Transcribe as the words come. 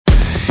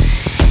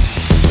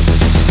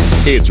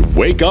It's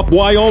Wake Up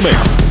Wyoming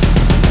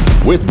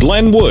with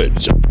Glenn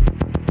Woods.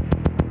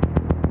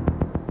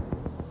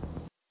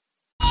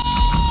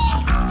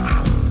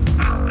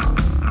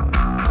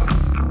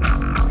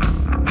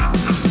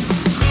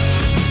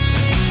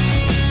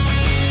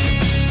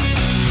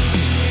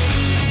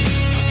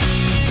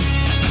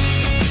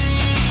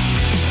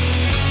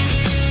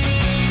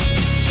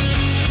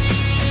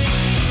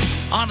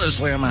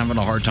 Honestly, I'm having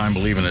a hard time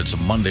believing it's a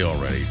Monday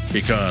already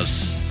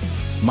because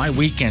my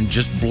weekend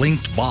just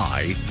blinked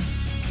by.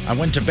 I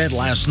went to bed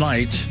last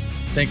night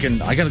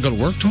thinking, I got to go to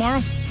work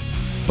tomorrow?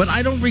 But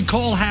I don't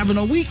recall having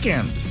a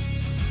weekend.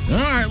 All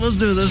right, let's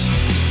do this.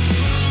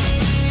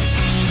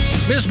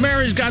 Miss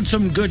Mary's got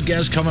some good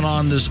guests coming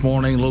on this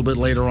morning, a little bit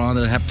later on,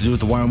 that have to do with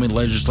the Wyoming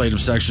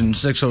legislative section.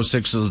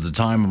 6:06 is the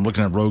time. I'm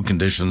looking at road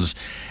conditions.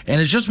 And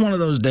it's just one of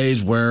those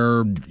days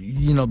where,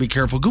 be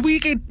careful. We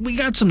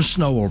got some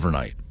snow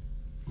overnight.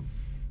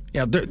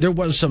 Yeah, there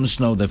was some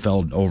snow that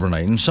fell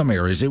overnight in some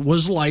areas. It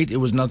was light. It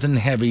was nothing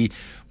heavy.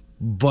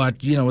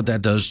 But you know what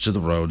that does to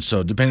the road.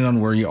 So depending on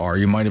where you are,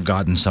 you might have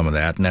gotten some of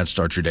that, and that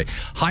starts your day.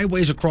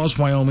 Highways across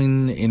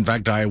Wyoming, in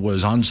fact, I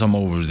was on some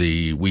over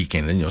the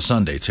weekend, and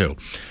Sunday too.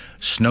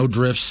 Snow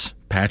drifts,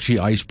 patchy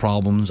ice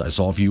problems. I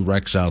saw a few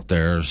wrecks out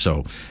there.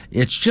 So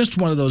it's just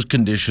one of those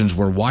conditions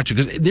where watching,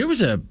 because there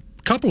was a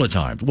couple of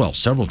times, well,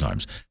 several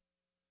times,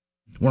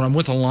 when I'm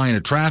with a line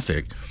of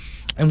traffic,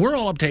 and we're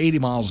all up to 80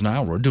 miles an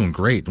hour. We're doing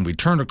great. And we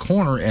turn a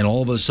corner, and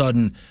all of a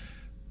sudden,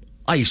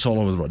 ice all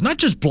over the road. Not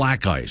just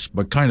black ice,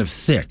 but kind of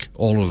thick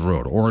all over the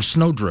road. Or a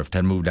snowdrift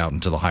had moved out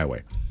into the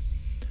highway.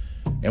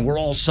 And we're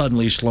all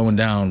suddenly slowing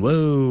down.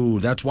 Whoa,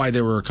 that's why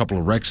there were a couple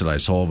of wrecks that I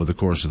saw over the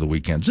course of the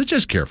weekend. So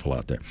just careful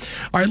out there.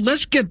 All right,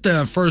 let's get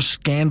the first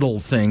scandal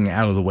thing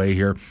out of the way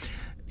here.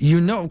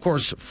 Of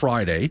course,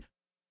 Friday,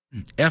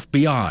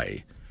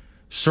 FBI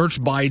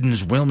searched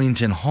Biden's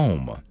Wilmington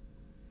home.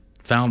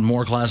 Found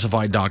more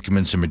classified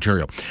documents and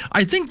material.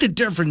 I think the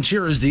difference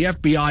here is the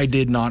FBI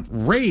did not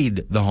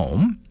raid the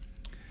home,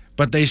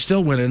 but they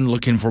still went in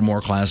looking for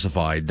more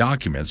classified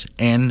documents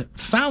and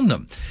found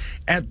them.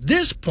 At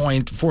this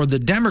point, for the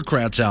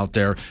Democrats out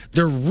there,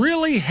 they're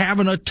really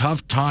having a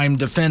tough time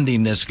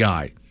defending this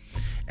guy.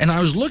 And I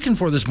was looking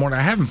for this morning.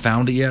 I haven't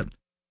found it yet,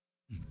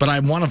 but I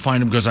want to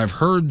find him because I've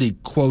heard the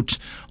quotes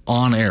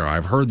on air.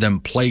 I've heard them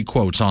play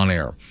quotes on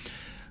air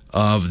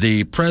of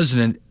the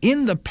president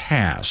in the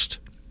past.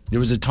 There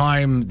was a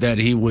time that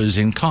he was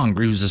in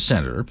Congress, he was a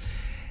senator,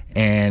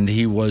 and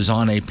he was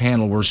on a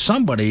panel where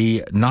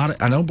somebody,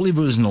 I don't believe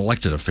it was an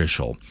elected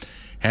official,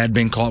 had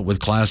been caught with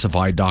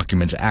classified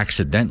documents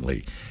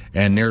accidentally.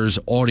 And there's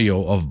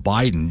audio of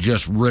Biden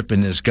just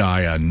ripping this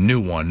guy a new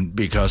one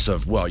because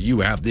of, well,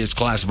 you have this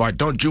classified.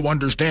 Don't you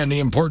understand the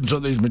importance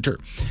of these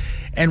materials?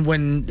 And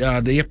when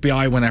the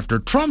FBI went after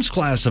Trump's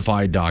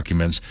classified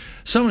documents,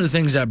 some of the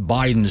things that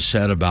Biden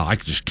said about, I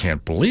just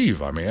can't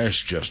believe. I mean, it's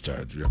just,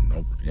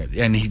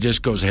 and he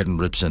just goes ahead and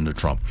rips into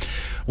Trump.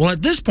 Well,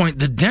 at this point,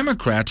 the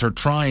Democrats are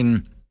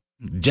trying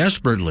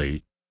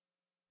desperately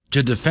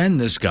to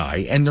defend this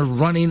guy, and they're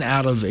running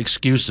out of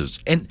excuses.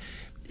 And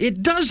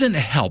it doesn't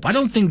help. I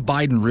don't think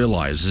Biden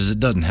realizes it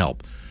doesn't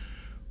help.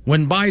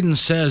 When Biden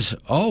says,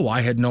 oh,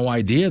 I had no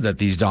idea that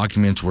these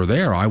documents were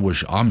there,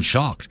 I'm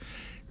shocked.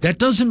 That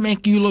doesn't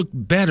make you look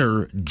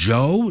better,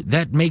 Joe.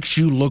 That makes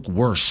you look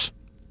worse.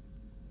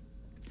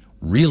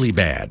 Really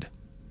bad.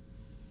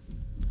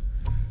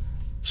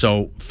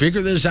 So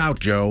figure this out,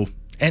 Joe.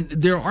 And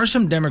there are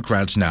some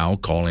Democrats now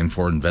calling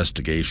for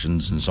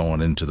investigations and so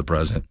on into the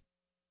president.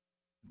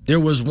 There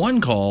was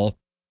one call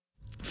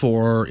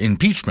for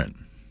impeachment.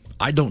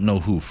 I don't know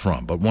who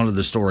from, but one of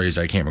the stories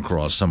I came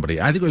across, I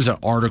think it was an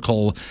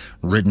article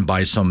written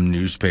by some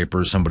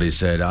newspaper. Somebody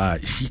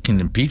said, he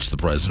can impeach the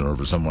president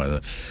over something like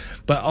that.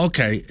 But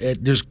okay,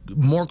 there's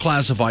more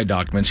classified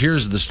documents.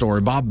 Here's the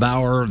story. Bob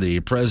Bauer, the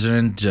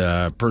president's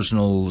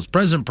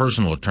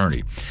personal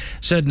attorney,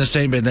 said in a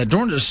statement that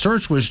during the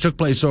search, which took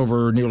place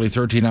over nearly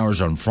 13 hours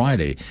on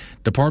Friday,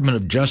 Department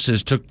of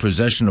Justice took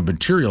possession of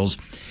materials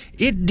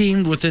it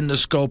deemed within the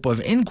scope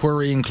of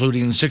inquiry,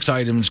 including 6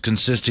 items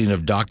consisting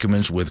of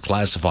documents with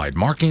classified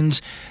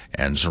markings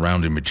and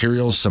surrounding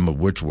materials, some of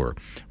which were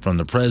from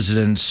the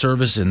president's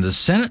service in the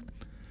Senate,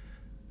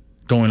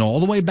 going all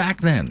the way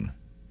back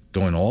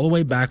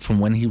from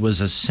when he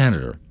was a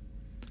senator,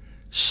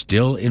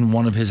 still in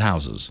one of his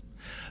houses,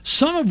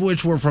 some of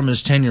which were from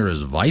his tenure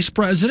as vice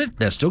president.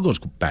 That still goes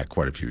back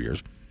quite a few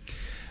years.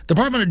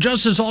 Department of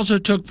Justice also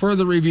took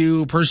further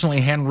review,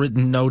 personally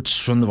handwritten notes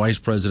from the vice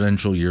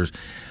presidential years.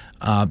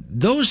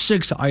 Those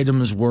 6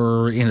 items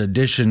were in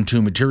addition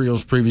to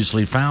materials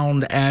previously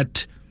found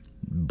at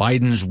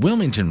Biden's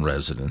Wilmington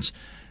residence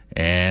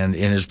and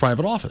in his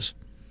private office.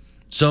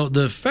 So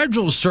the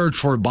federal search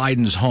for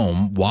Biden's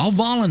home, while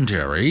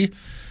voluntary,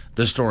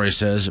 the story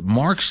says,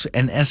 marks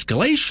an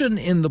escalation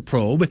in the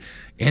probe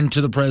into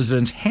the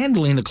president's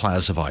handling of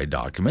classified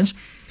documents,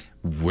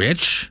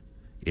 which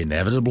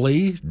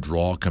inevitably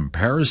draw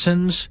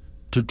comparisons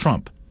to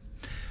Trump.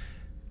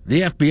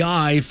 The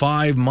FBI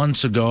 5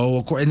 months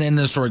ago, and then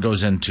the story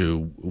goes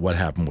into what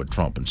happened with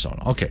Trump and so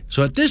on. Okay,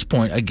 so at this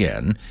point,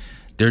 again,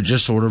 they're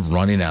just sort of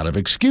running out of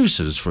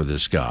excuses for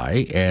this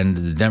guy, and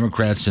the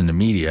Democrats and the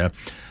media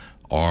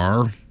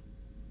are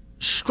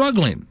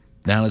struggling.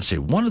 Now, let's see.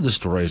 One of the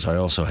stories I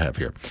also have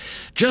here.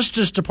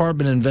 Justice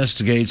Department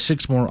investigates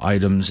 6 more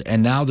items,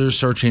 and now they're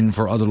searching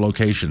for other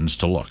locations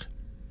to look.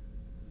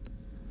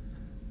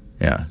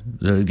 Yeah.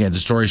 Again, the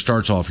story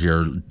starts off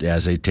here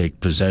as they take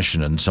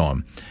possession and so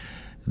on.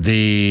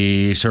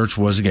 The search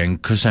was, again,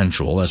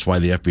 consensual. That's why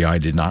the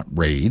FBI did not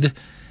raid.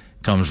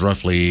 Comes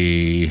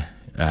roughly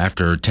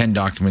after 10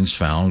 documents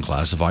found,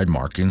 classified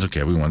markings.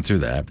 Okay, we went through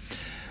that.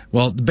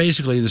 Well,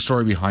 basically, the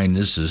story behind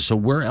this is, so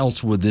where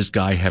else would this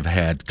guy have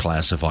had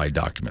classified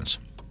documents?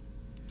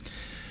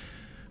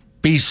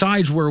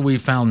 Besides where we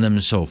found them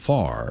so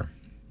far,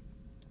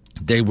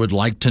 they would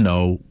like to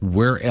know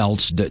where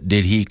else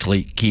did he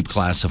keep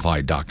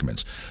classified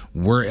documents?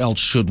 Where else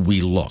should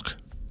we look?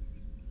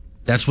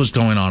 That's what's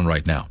going on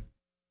right now.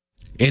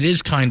 It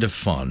is kind of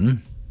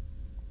fun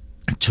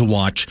to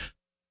watch,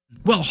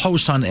 well,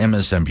 hosts on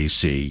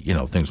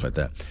MSNBC, things like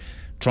that,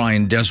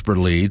 trying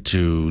desperately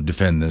to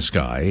defend this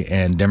guy,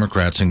 and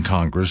Democrats in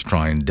Congress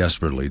trying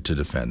desperately to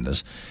defend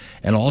this.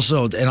 And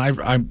also,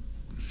 and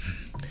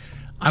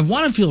I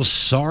want to feel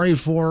sorry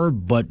for her,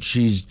 but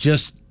she's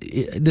just,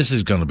 this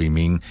is going to be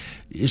mean,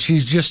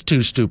 she's just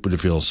too stupid to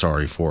feel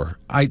sorry for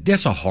her.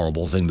 That's a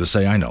horrible thing to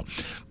say, I know.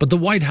 But the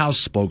White House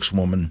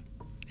spokeswoman,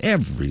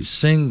 every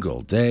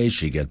single day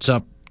she gets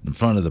up in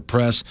front of the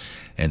press,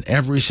 and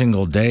every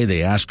single day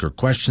they ask her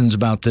questions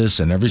about this,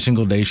 and every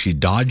single day she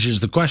dodges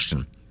the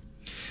question.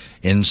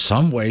 In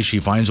some way, she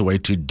finds a way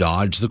to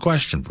dodge the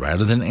question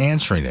rather than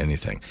answering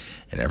anything.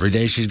 And every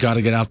day she's got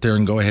to get out there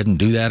and go ahead and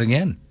do that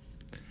again.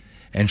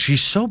 And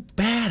she's so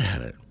bad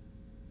at it.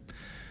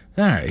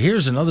 All right,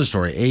 here's another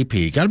story,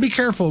 AP. Got to be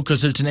careful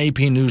because it's an AP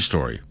News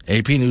story.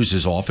 AP News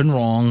is often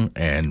wrong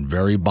and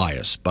very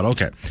biased, but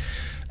okay.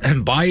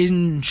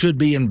 Biden should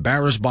be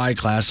embarrassed by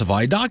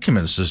classified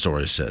documents, the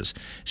story says.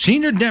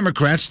 Senior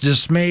Democrats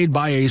dismayed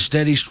by a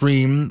steady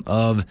stream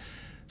of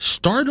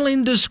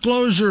startling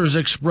disclosures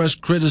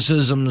expressed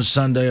criticism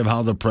Sunday of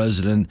how the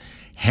president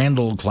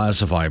handled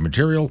classified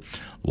material.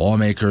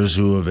 Lawmakers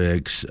who have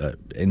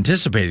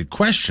anticipated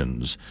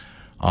questions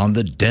on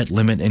the debt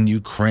limit in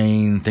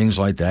Ukraine, things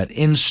like that.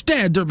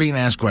 Instead, they're being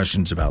asked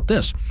questions about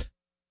this.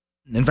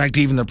 In fact,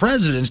 even the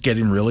president's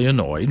getting really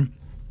annoyed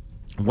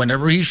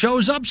whenever he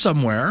shows up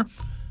somewhere.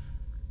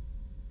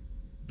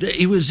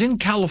 He was in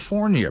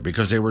California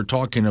because they were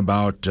talking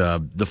about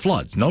the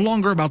floods. No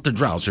longer about the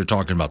droughts, they're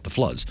talking about the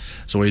floods.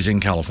 So he's in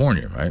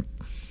California, right?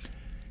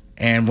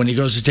 And when he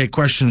goes to take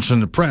questions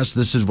from the press,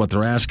 this is what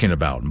they're asking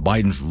about. And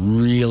Biden's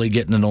really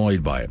getting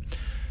annoyed by it.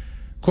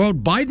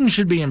 Quote, Biden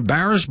should be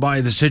embarrassed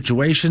by the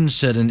situation,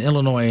 said an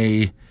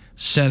Illinois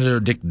Senator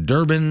Dick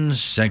Durbin,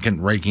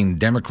 second-ranking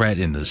Democrat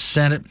in the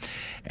Senate,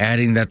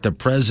 adding that the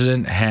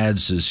president had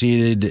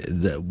ceded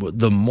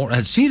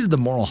the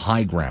moral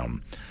high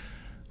ground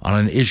on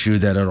an issue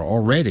that had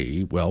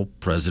already,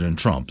 President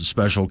Trump,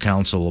 special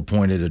counsel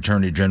appointed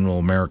Attorney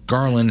General Merrick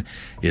Garland,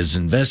 is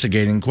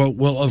investigating. Quote,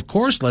 well, of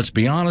course, let's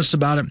be honest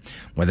about it.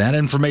 When that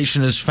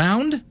information is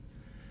found,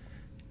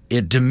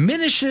 it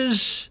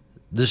diminishes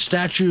the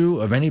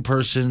stature of any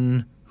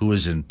person who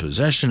is in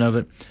possession of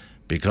it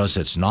because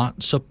it's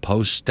not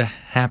supposed to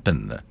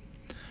happen.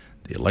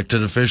 The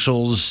elected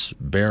officials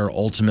bear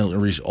ultimate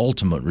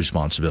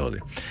responsibility.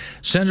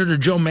 Senator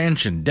Joe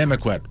Manchin,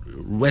 Democrat,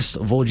 West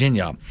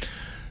Virginia.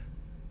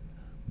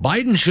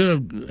 Biden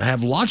should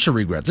have lots of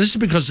regrets. This is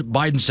because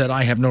Biden said,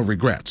 I have no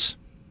regrets.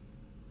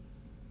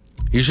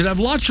 He should have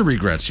lots of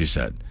regrets, he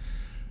said.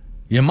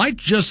 You might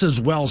just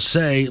as well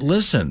say,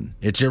 listen,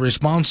 it's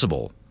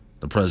irresponsible.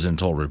 The president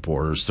told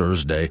reporters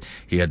Thursday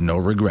he had no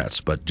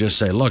regrets, but just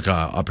say, look,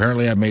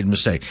 apparently I made a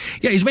mistake.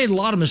 Yeah, he's made a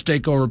lot of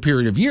mistake over a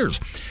period of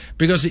years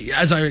because,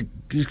 as I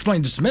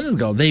explained just a minute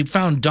ago, they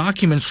found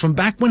documents from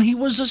back when he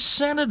was a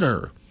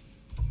senator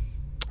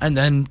and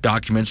then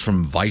documents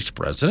from vice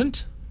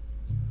president.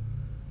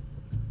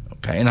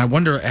 Okay, and I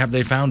wonder, have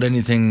they found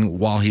anything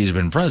while he's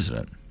been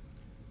president?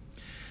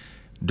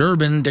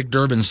 Dick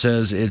Durbin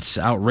says it's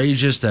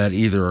outrageous that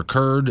either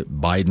occurred,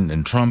 Biden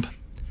and Trump,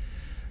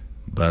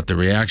 but the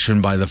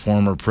reaction by the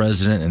former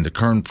president and the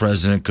current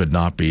president could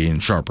not be in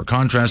sharper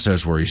contrast.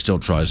 That's where he still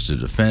tries to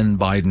defend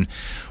Biden.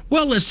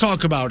 Well, let's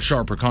talk about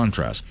sharper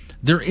contrast.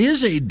 There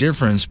is a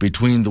difference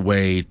between the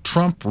way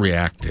Trump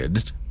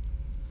reacted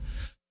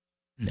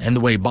and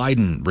the way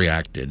Biden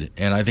reacted,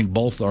 and I think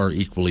both are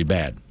equally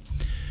bad.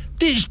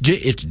 It's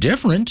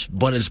different,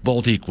 but it's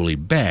both equally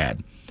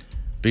bad.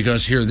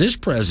 Because here, this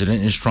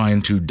president is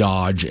trying to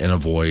dodge and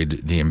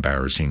avoid the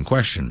embarrassing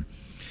question.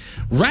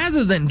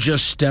 Rather than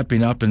just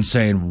stepping up and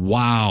saying,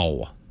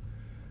 wow,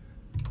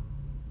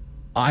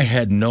 I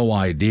had no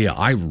idea.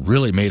 I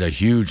really made a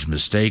huge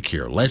mistake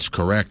here. Let's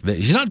correct that.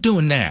 He's not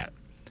doing that.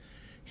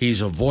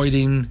 He's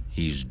avoiding,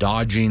 he's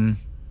dodging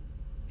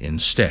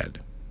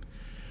instead,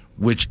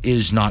 which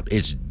is not,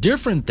 it's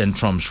different than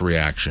Trump's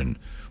reaction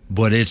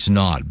but it's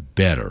not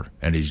better.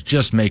 And he's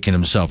just making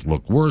himself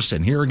look worse.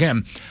 And here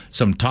again,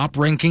 some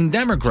top-ranking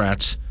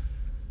Democrats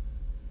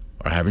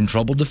are having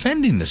trouble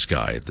defending this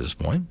guy at this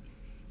point.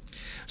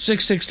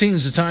 6:16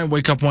 is the time.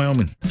 Wake Up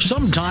Wyoming.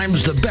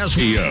 Sometimes the best.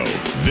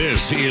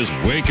 This is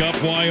Wake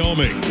Up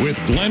Wyoming with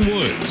Glenn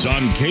Woods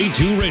on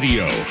K2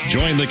 Radio.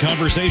 Join the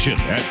conversation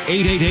at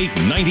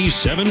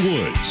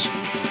 888-97-WOODS.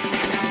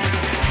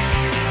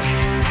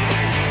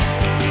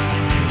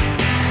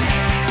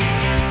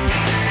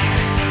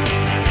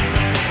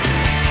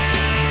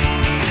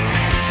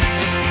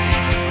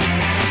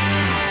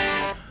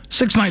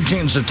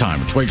 $6:19 is the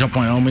time. It's Wake Up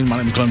Wyoming. My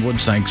name is Glenn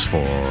Woods. Thanks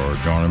for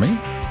joining me.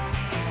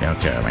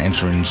 Okay, I'm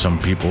answering some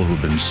people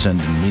who've been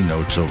sending me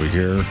notes over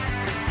here.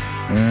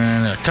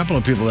 And a couple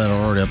of people that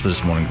are already up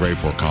this morning. Gray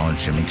Fort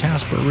Collins, Jim and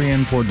Casper,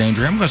 Rian, Fort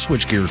Danger. I'm going to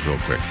switch gears real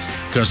quick.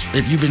 Because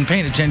if you've been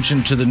paying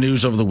attention to the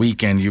news over the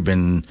weekend, you've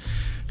been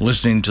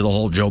listening to the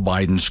whole Joe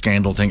Biden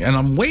scandal thing. And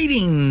I'm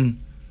waiting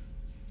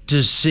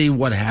to see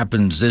what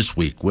happens this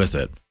week with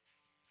it.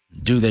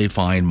 Do they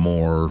find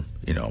more,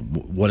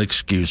 what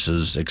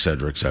excuses, et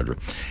cetera, et cetera.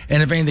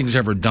 And if anything's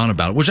ever done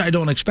about it, which I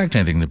don't expect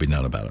anything to be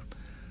done about it.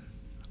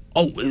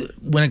 Oh,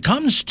 when it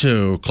comes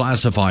to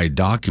classified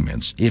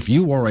documents, if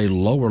you are a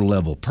lower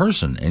level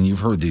person and you've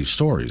heard these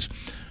stories,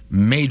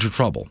 major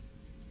trouble.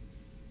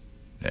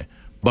 Okay.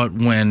 But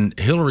when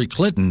Hillary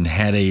Clinton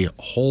had a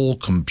whole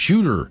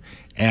computer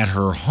at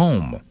her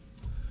home,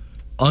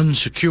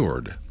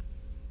 unsecured,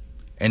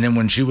 and then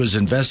when she was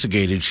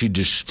investigated, she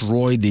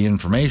destroyed the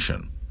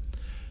information,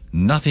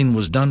 nothing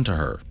was done to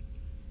her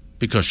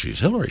because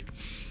she's Hillary.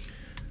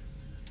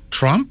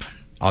 Trump?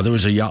 Oh, there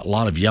was a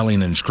lot of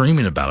yelling and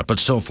screaming about it, but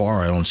so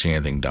far I don't see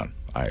anything done.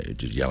 I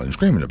just yelling and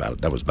screaming about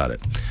it. That was about it.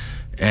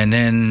 And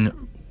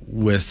then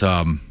with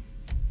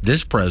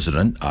this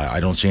president,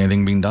 I don't see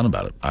anything being done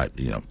about it. I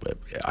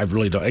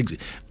really don't.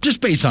 Just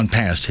based on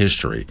past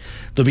history,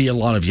 there'll be a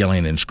lot of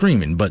yelling and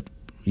screaming, but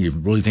you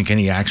really think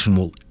any action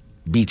will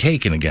be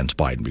taken against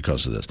Biden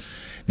because of this?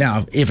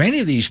 Now, if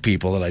any of these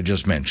people that I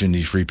just mentioned,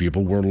 these three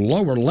people, were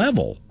lower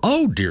level,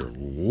 oh dear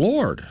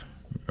Lord,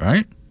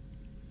 right?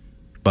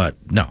 But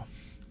no.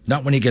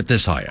 Not when you get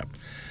this high up.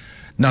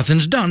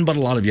 Nothing's done but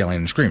a lot of yelling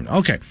and screaming.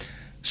 Okay,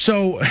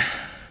 so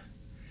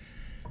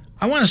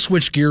I want to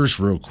switch gears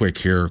real quick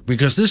here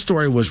because this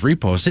story was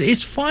reposted.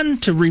 It's fun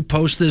to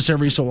repost this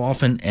every so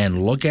often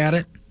and look at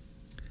it,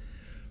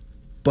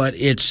 but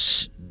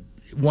it's,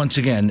 once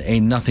again, a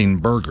nothing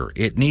burger.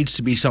 It needs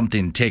to be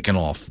something taken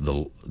off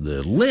the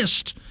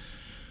list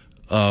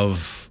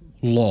of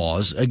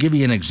laws. I'll give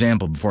you an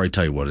example before I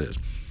tell you what it is.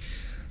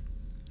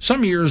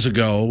 Some years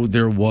ago,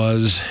 there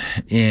was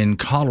in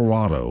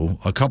Colorado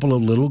a couple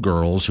of little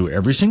girls who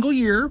every single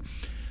year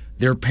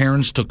their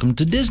parents took them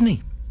to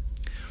Disney.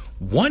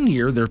 One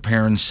year, their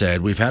parents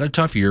said, "We've had a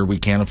tough year. We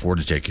can't afford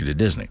to take you to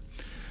Disney."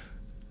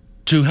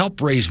 To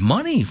help raise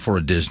money for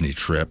a Disney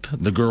trip,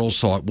 the girls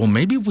thought, well,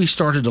 maybe if we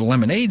started a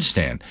lemonade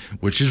stand,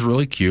 which is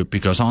really cute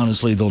because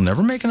honestly, they'll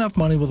never make enough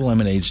money with a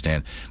lemonade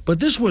stand. But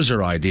this was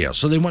their idea.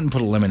 So they went and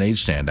put a lemonade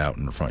stand out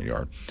in the front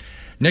yard.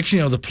 Next thing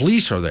you know, the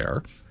police are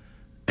there.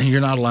 And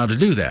you're not allowed to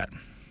do that.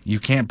 You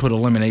can't put a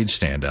lemonade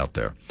stand out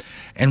there.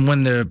 And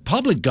when the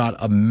public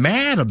got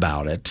mad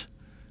about it,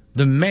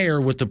 the mayor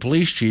with the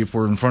police chief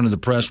were in front of the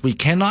press. We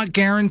cannot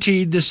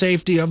guarantee the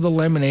safety of the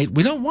lemonade.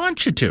 We don't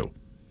want you to.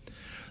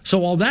 So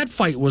while that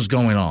fight was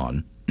going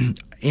on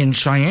in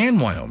Cheyenne,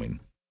 Wyoming,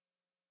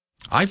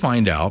 I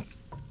find out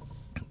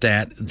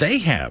that they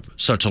have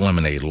such a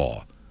lemonade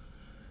law.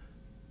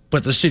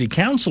 But the city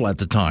council at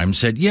the time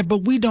said, yeah,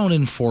 but we don't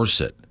enforce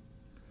it.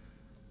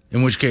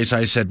 In which case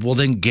I said, well,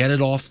 then get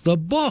it off the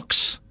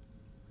books.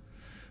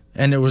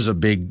 And there was a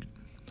big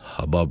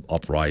hubbub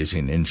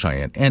uprising in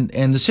Cheyenne. And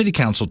the city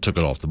council took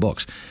it off the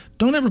books.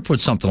 Don't ever put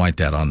something like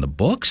that on the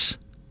books.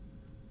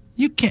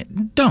 You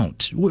can't.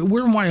 Don't.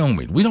 We're in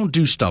Wyoming. We don't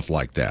do stuff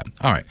like that.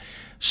 All right.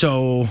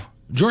 So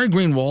Jory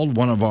Greenwald,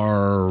 one of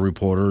our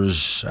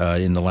reporters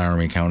in the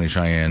Laramie County,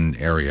 Cheyenne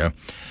area,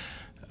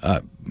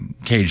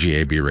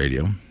 KGAB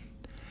Radio.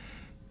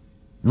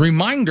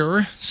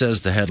 Reminder,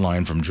 says the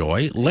headline from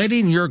Joy,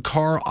 letting your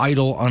car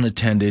idle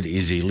unattended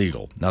is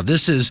illegal. Now,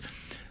 this is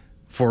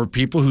for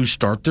people who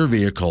start their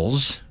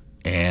vehicles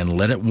and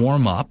let it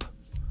warm up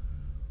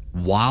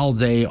while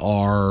they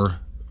are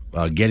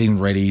getting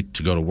ready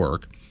to go to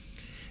work.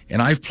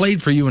 And I've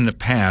played for you in the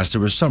past.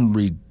 There was some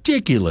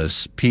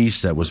ridiculous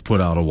piece that was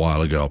put out a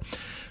while ago.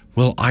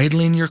 Well,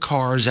 idling your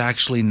car is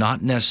actually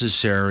not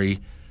necessary.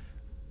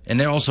 And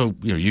they also,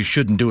 you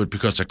shouldn't do it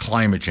because of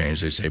climate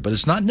change, they say, but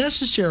it's not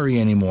necessary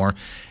anymore.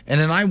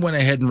 And then I went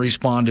ahead and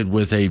responded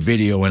with a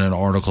video and an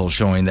article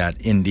showing that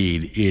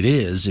indeed it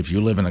is. If you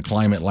live in a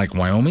climate like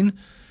Wyoming,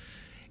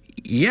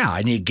 yeah,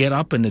 and you get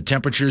up and the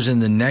temperature's in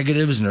the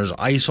negatives and there's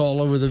ice all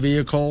over the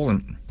vehicle,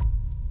 and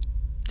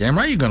damn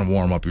right you're going to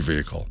warm up your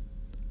vehicle.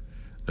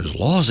 There's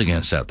laws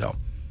against that, though.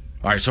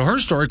 All right, so her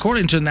story,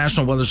 according to the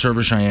National Weather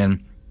Service,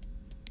 Cheyenne,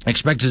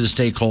 expected to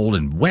stay cold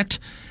and wet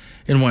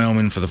in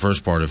Wyoming for the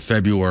first part of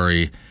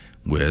February,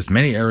 with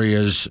many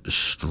areas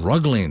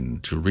struggling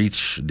to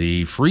reach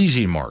the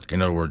freezing mark.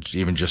 In other words,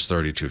 even just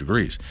 32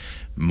 degrees.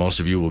 Most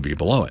of you will be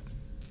below it.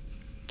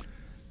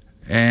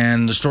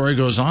 And the story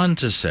goes on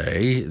to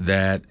say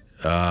that,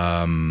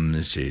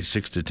 let's see,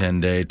 6 to 10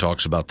 day,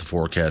 talks about the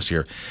forecast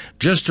here.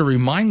 Just a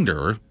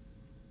reminder,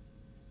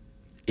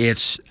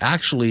 it's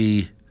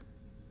actually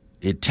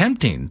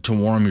tempting to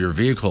warm your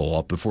vehicle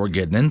up before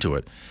getting into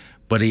it,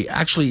 but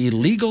actually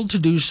illegal to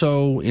do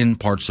so in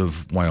parts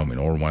of Wyoming,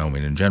 or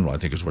Wyoming in general, I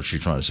think is what she's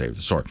trying to say with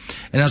the story.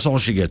 And that's all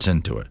she gets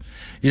into it.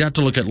 You'd have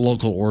to look at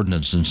local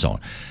ordinance and so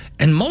on.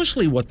 And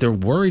mostly what they're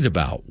worried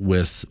about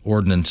with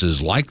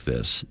ordinances like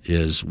this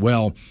is,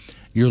 well,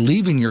 you're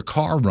leaving your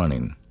car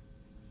running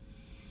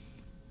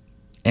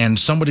and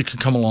somebody could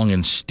come along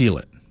and steal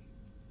it.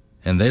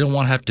 And they don't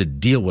want to have to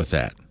deal with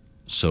that.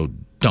 So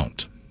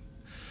don't.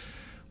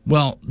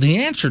 Well,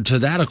 the answer to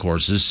that, of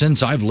course, is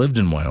since I've lived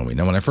in Wyoming.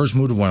 Now, when I first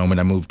moved to Wyoming,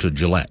 I moved to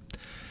Gillette.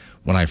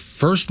 When I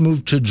first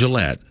moved to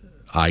Gillette,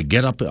 I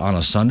get up on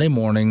a Sunday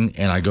morning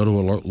and I go to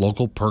a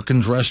local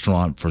Perkins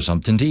restaurant for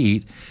something to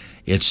eat.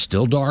 It's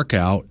still dark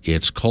out.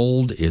 It's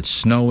cold. It's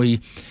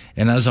snowy.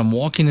 And as I'm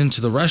walking into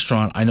the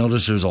restaurant, I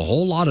notice there's a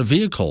whole lot of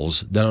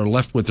vehicles that are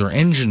left with their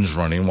engines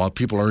running while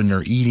people are in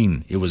there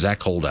eating. It was that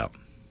cold out.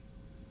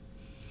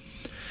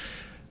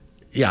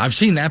 Yeah, I've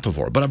seen that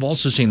before, but I've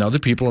also seen other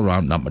people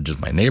around, not just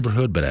my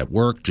neighborhood, but at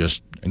work,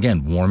 just,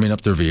 again, warming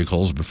up their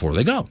vehicles before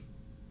they go.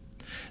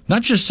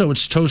 Not just so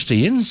it's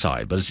toasty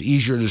inside, but it's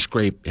easier to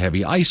scrape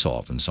heavy ice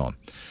off and so on.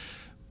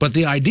 But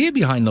the idea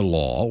behind the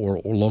law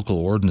or local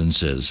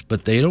ordinances,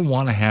 but they don't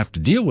want to have to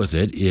deal with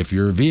it if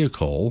your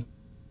vehicle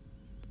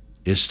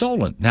is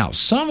stolen. Now,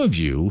 some of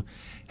you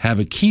have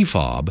a key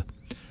fob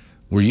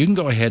where you can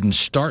go ahead and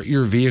start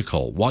your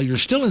vehicle while you're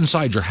still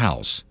inside your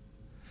house,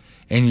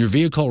 and your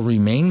vehicle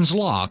remains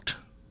locked,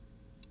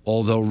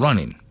 although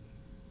running.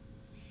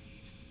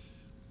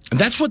 And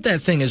that's what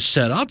that thing is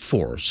set up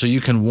for, so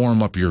you can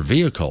warm up your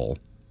vehicle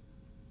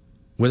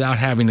without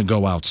having to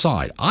go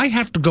outside. I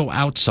have to go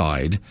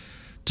outside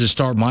to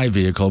start my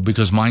vehicle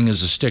because mine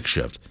is a stick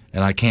shift,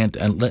 and I can't.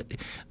 The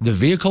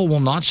vehicle will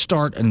not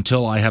start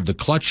until I have the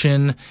clutch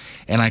in,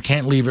 and I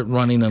can't leave it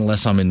running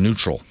unless I'm in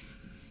neutral.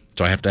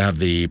 So I have to have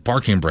the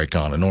parking brake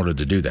on in order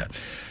to do that.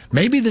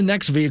 Maybe the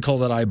next vehicle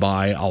that I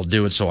buy, I'll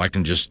do it so I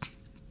can just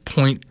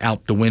point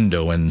out the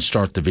window and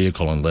start the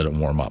vehicle and let it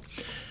warm up.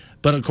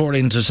 But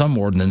according to some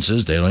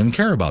ordinances, they don't even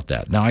care about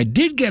that. Now, I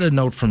did get a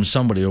note from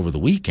somebody over the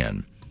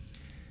weekend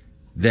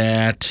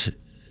that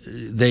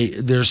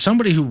there's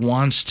somebody who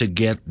wants to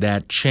get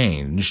that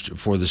changed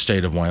for the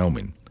state of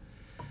Wyoming.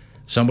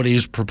 Somebody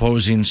is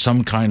proposing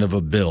some kind of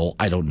a bill.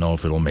 I don't know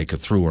if it'll make it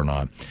through or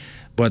not.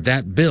 But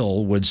that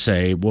bill would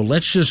say, well,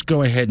 let's just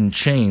go ahead and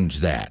change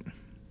that,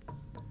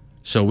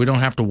 so we don't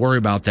have to worry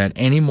about that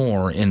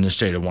anymore in the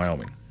state of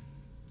Wyoming.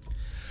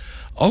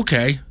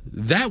 Okay,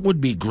 that would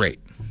be great.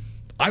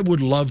 I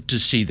would love to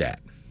see that.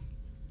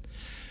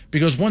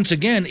 Because once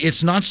again,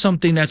 it's not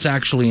something that's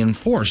actually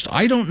enforced.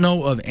 I don't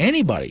know of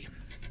anybody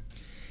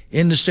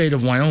in the state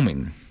of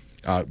Wyoming,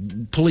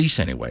 police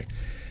anyway,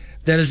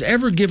 that has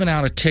ever given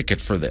out a ticket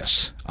for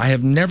this. I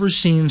have never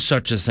seen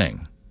such a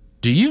thing.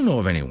 Do you know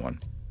of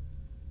anyone?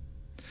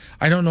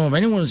 I don't know if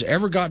anyone has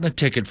ever gotten a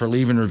ticket for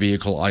leaving their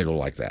vehicle idle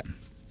like that.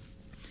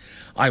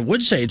 I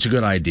would say it's a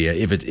good idea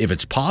if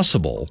it's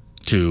possible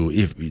to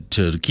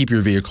keep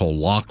your vehicle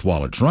locked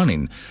while it's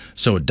running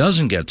so it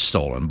doesn't get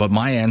stolen. But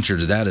my answer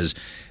to that is,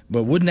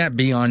 but wouldn't that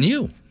be on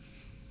you?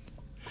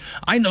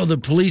 I know the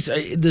police,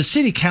 the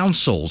city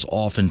councils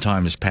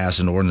oftentimes pass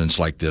an ordinance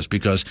like this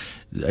because,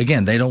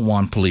 again, they don't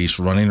want police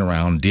running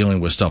around dealing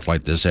with stuff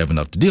like this. They have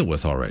enough to deal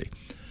with already.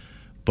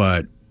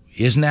 But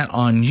isn't that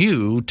on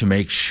you to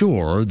make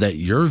sure that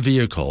your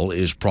vehicle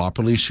is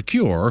properly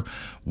secure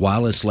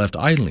while it's left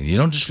idling? You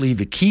don't just leave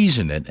the keys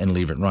in it and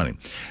leave it running.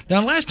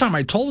 Now, last time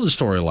I told a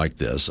story like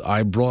this,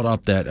 I brought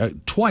up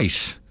that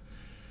twice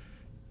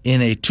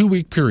in a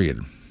 2-week period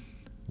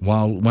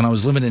when I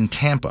was living in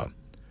Tampa,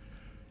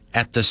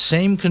 at the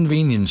same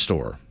convenience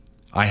store,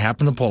 I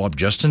happened to pull up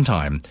just in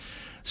time.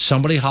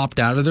 Somebody hopped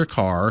out of their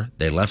car.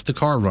 They left the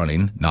car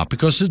running, not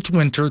because it's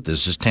winter.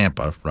 This is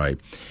Tampa, right?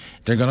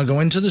 They're going to go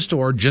into the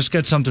store, just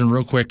get something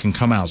real quick and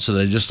come out, so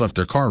they just left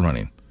their car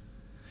running.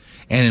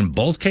 And in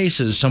both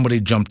cases, somebody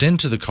jumped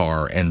into the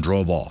car and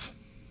drove off.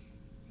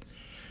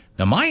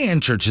 Now, my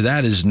answer to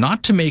that is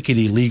not to make it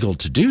illegal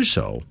to do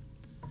so,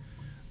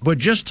 but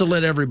just to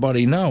let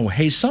everybody know,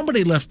 hey,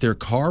 somebody left their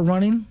car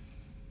running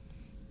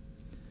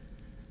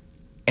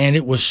and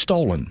it was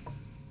stolen.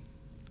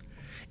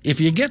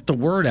 If you get the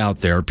word out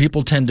there,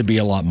 people tend to be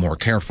a lot more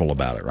careful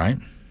about it, right?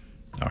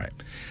 All right.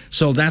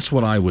 So that's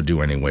what I would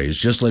do anyways.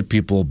 Just let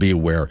people be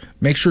aware.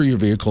 Make sure your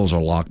vehicles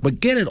are locked, but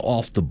get it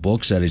off the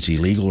books that it's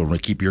illegal to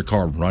keep your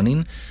car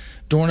running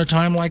during a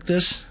time like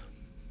this.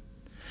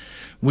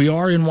 We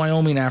are in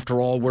Wyoming, after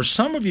all, where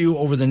some of you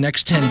over the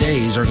next 10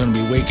 days are going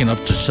to be waking up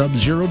to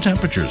sub-zero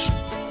temperatures.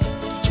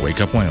 It's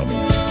Wake Up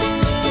Wyoming.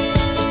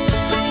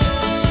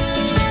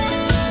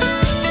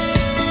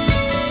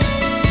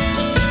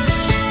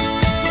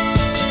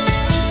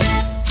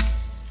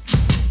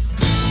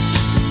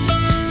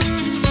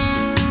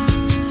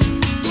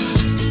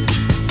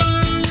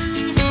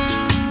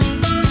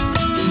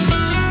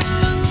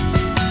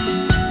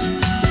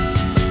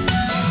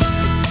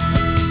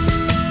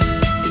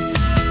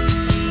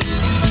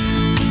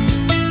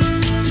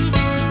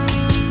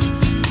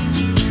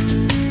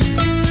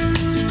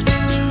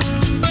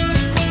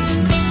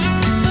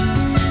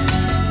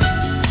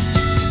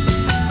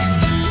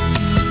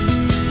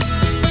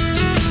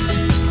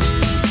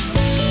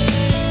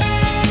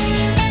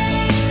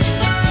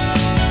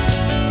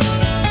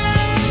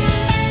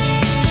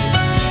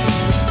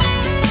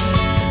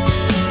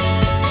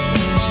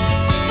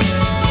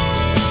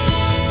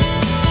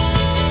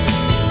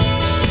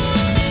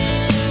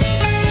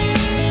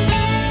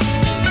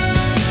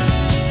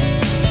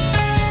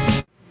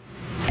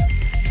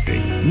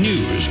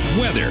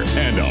 weather,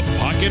 and a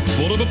pocket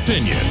full of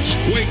opinions.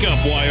 Wake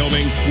Up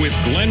Wyoming with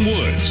Glenn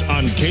Woods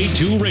on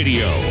K2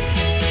 Radio.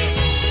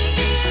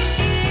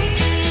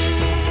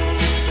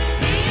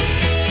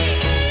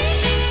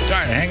 All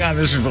right, hang on.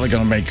 This is really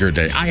going to make your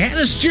day. I had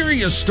a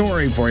serious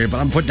story for you, but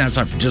I'm putting that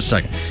aside for just a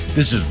second.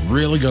 This is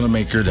really going to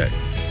make your day.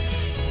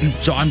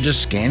 So I'm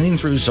just scanning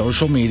through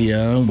social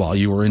media while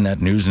you were in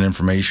that news and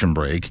information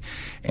break,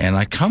 and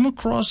I come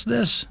across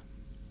this.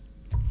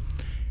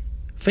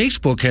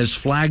 Facebook has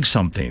flagged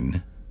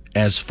something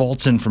as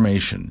false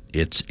information.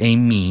 It's a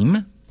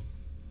meme,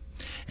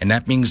 and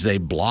that means they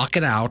block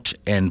it out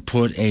and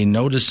put a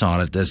notice on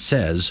it that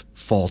says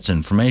false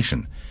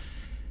information.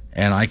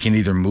 And I can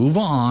either move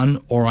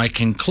on or I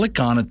can click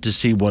on it to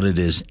see what it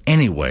is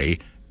anyway,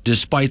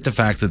 despite the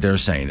fact that they're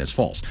saying it's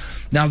false.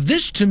 Now,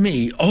 this to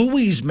me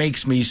always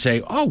makes me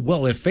say, oh,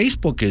 well, if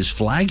Facebook is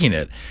flagging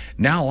it,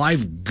 now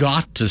I've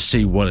got to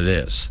see what it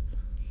is.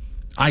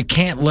 I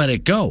can't let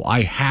it go.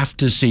 I have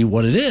to see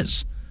what it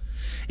is.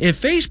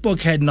 If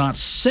Facebook had not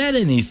said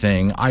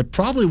anything, I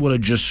probably would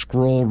have just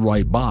scrolled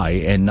right by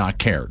and not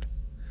cared.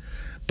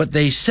 But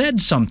they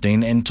said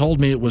something and told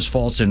me it was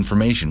false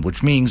information,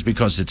 which means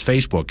because it's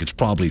Facebook, it's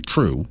probably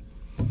true.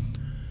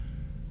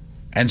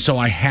 And so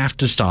I have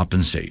to stop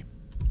and see.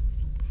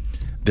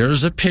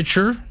 There's a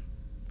picture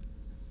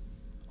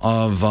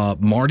of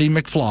Marty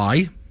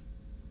McFly.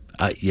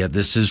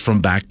 This is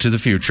from Back to the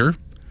Future.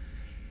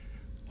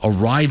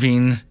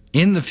 Arriving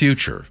in the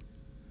future.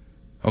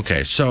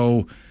 Okay,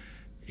 so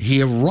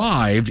he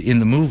arrived in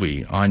the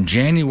movie on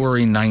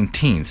January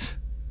 19th,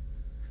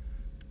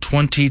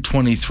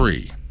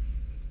 2023.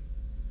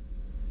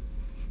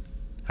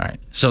 All right,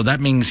 so that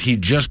means he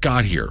just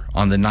got here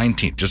on the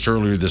 19th, just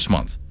earlier this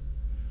month.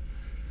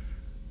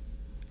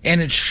 And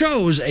it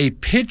shows a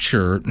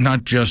picture,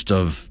 not just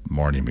of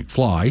Marty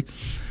McFly,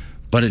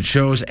 but it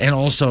shows, and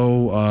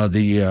also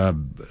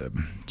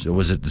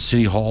was it the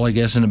City Hall, I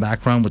guess, in the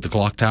background with the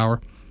clock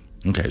tower?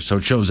 Okay, so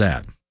it shows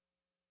that.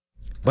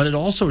 But it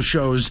also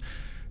shows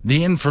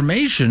the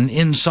information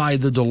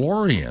inside the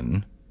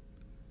DeLorean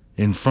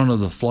in front of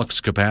the flux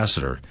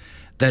capacitor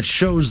that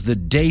shows the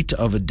date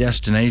of a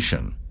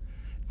destination,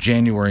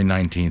 January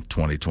 19th,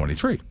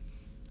 2023,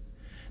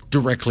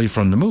 directly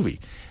from the movie.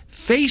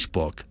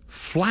 Facebook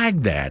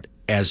flagged that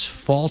as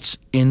false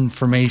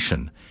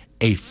information,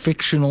 a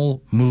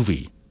fictional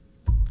movie.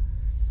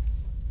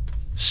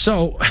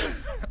 So,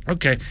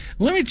 okay,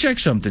 let me check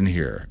something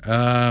here.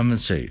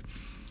 Let's see.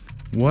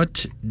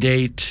 What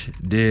date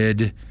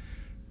did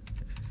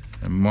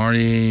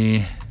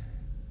Marty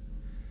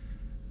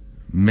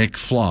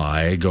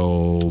McFly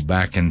go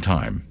back in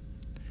time?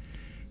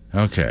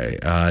 Okay,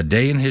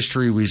 day in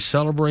history we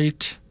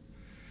celebrate.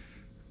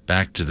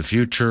 Back to the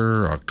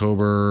Future,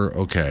 October,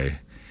 okay.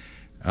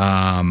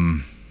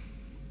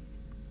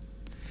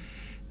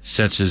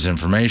 Sets his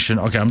information.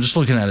 Okay, I'm just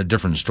looking at a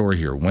different story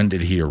here. When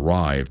did he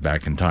arrive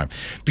back in time?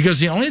 Because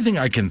the only thing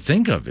I can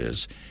think of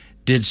is,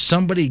 did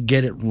somebody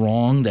get it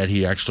wrong that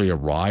he actually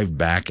arrived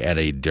back at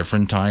a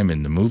different time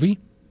in the movie?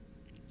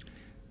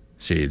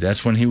 See,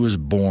 that's when he was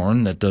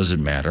born. That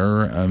doesn't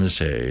matter. I'm going to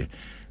say,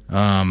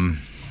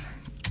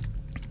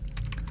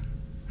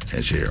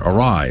 let's see,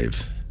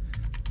 arrive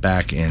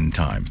back in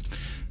time.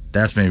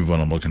 That's maybe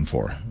what I'm looking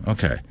for.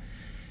 Okay.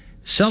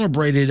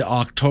 Celebrated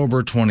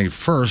October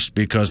 21st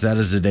because that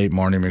is the date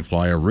Marty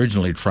McFly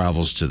originally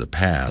travels to the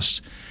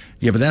past.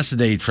 Yeah, but that's the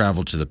day he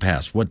traveled to the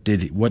past. What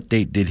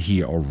date did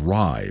he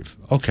arrive?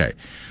 Okay.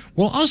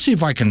 Well, I'll see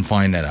if I can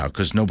find that out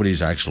because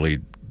nobody's actually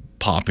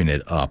popping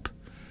it up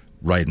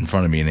right in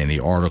front of me in any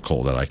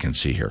article that I can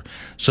see here.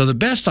 So the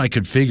best I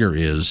could figure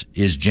is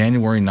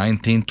January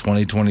 19th,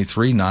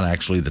 2023 not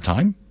actually the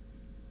time?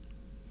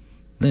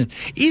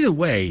 Either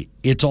way,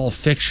 it's all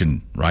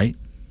fiction, right?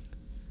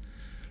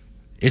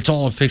 It's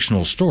all a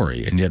fictional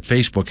story, and yet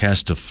Facebook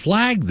has to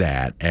flag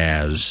that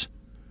as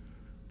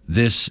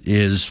this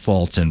is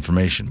false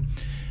information.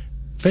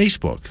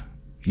 Facebook,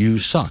 you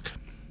suck.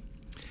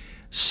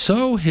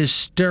 So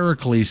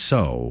hysterically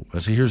so.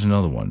 Let's see, here's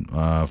another one.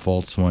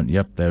 False one.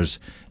 Yep, there's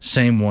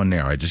same one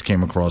there. I just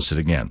came across it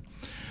again.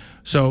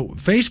 So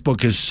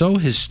Facebook is so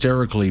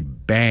hysterically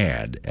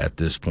bad at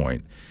this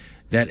point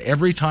that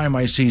every time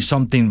I see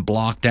something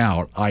blocked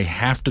out, I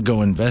have to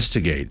go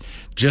investigate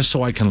just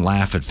so I can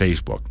laugh at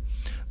Facebook.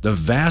 The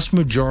vast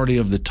majority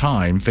of the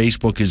time,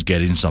 Facebook is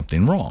getting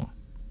something wrong.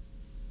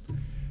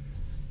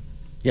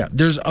 Yeah,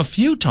 there's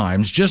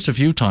just a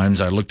few times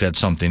I looked at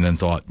something and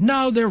thought,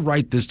 no, they're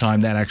right this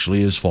time. That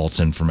actually is false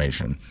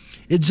information.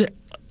 It's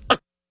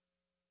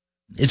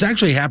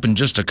actually happened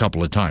just a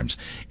couple of times.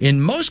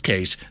 In most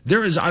cases,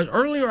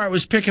 earlier I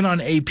was picking on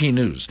AP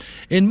News.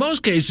 In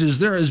most cases,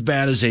 they're as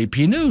bad as AP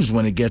News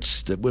when it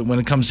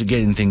comes to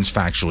getting things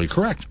factually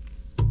correct.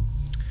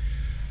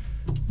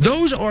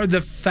 Those are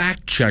the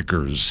fact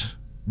checkers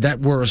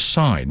that were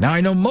assigned. Now,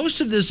 I know most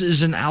of this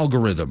is an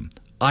algorithm.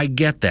 I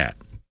get that.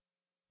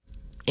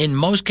 In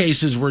most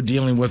cases, we're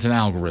dealing with an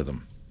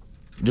algorithm.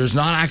 There's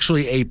not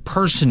actually a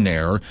person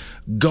there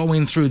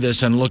going through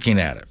this and looking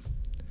at it.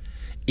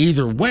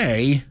 Either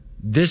way,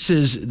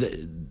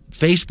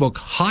 Facebook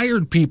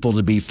hired people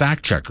to be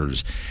fact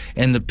checkers,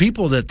 and the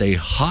people that they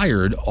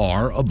hired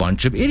are a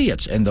bunch of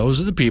idiots. And those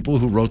are the people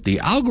who wrote the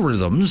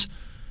algorithms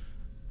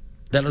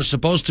that are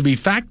supposed to be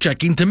fact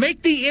checking to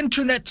make the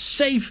internet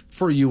safe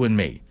for you and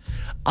me.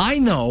 I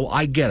know,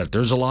 I get it.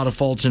 There's a lot of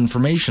false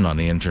information on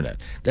the internet.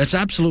 That's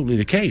absolutely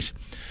the case.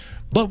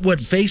 But what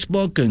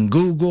Facebook and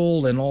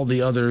Google and all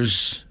the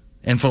others,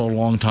 and for a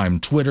long time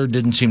Twitter,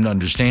 didn't seem to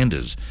understand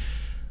is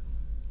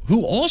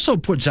who also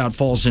puts out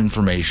false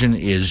information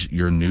is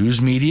your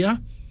news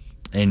media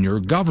and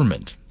your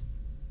government.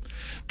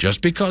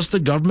 Just because the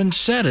government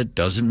said it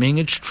doesn't mean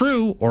it's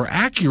true or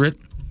accurate.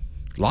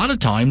 A lot of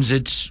times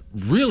it's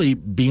really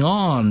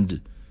beyond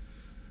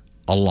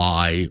a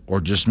lie or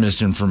just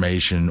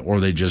misinformation, or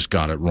they just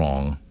got it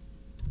wrong.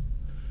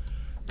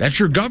 That's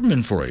your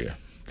government for you.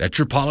 That's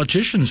your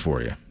politicians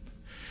for you.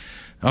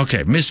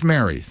 Okay, Miss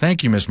Mary.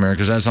 Thank you, Miss Mary,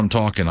 because as I'm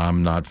talking,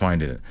 I'm not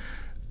finding it.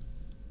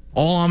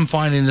 All I'm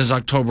finding is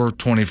October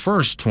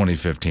 21st,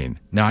 2015.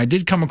 Now, I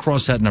did come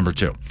across that number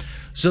too.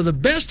 So the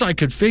best I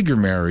could figure,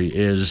 Mary,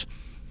 is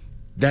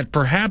that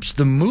perhaps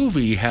the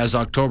movie has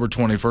October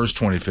 21st,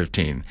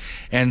 2015,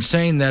 and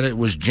saying that it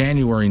was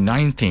January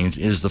 19th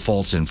is the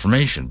false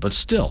information. But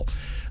still,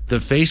 the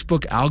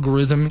Facebook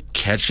algorithm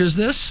catches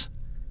this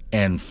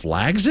and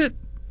flags it?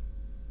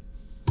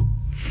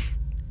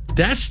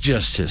 That's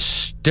just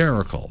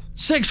hysterical.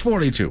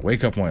 642,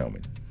 Wake Up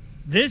Wyoming.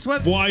 This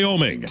was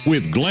Wyoming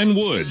with Glenn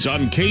Woods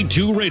on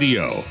K2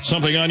 Radio.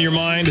 Something on your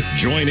mind?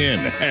 Join in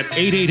at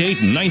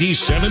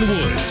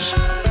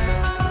 888-97-WOODS.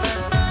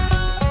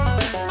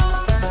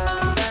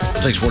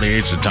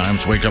 648 is the time.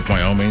 So Wake Up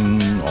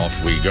Wyoming.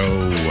 Off we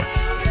go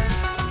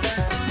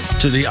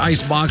to the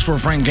ice box where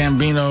Frank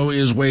Gambino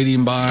is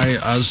waiting by.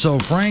 So,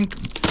 Frank,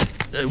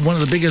 one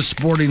of the biggest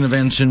sporting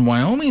events in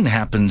Wyoming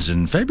happens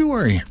in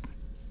February.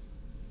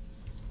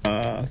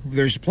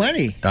 There's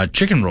plenty.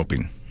 Chicken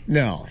roping.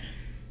 No.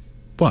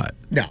 What?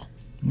 No.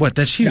 What?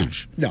 That's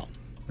huge. No.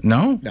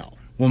 No? No.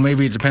 Well,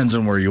 maybe it depends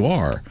on where you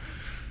are.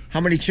 How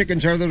many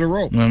chickens are there to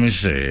rope? Let me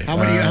see. How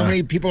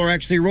many people are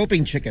actually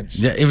roping chickens?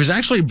 Yeah, it was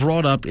actually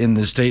brought up in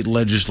the state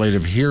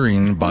legislative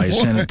hearing by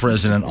Senate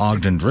President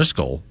Ogden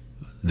Driscoll,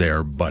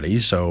 their buddy,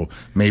 so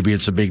maybe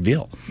it's a big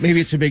deal. Maybe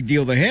it's a big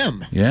deal to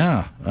him.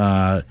 Yeah.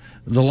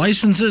 The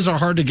licenses are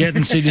hard to get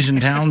in cities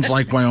and towns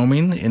like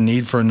Wyoming, in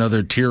need for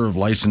another tier of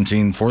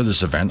licensing for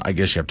this event. I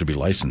guess you have to be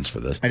licensed for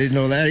this. I didn't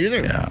know that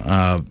either.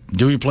 Yeah.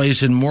 Dewey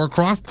Place in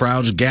Moorcroft,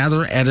 crowds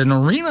gather at an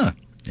arena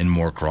in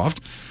Moorcroft.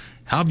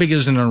 How big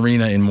is an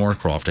arena in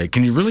Moorcroft?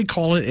 Can you really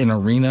call it an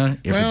arena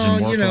if it's in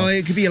Moorcroft?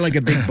 It could be like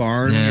a big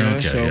barn.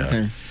 Yeah,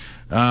 Okay.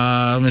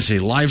 Let me see.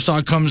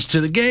 Livestock comes to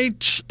the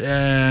gate,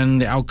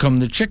 and out come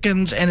the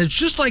chickens, and it's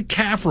just like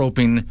calf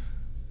roping,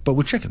 but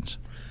with chickens.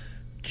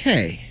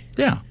 Okay.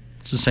 Yeah,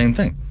 it's the same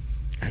thing.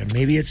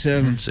 Maybe it's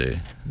a. Let's see.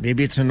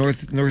 Maybe it's a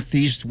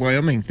northeast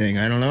Wyoming thing.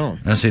 I don't know.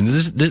 Let's see.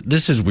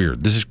 This is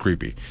weird. This is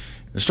creepy.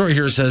 The story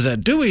here says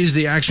at Dewey's,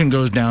 the action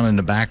goes down in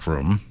the back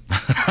room,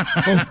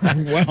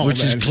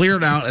 which is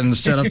cleared out and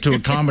set up to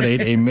accommodate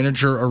a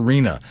miniature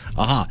arena.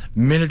 Aha,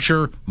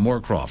 miniature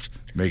Moorcroft.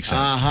 Makes sense.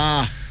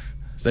 Aha.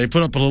 They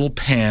put up a little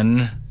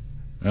pen.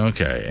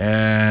 Okay,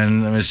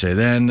 and let me see.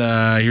 Then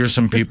here's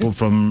some people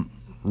from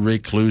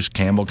Recluse,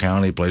 Campbell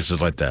County,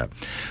 places like that.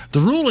 The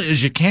rule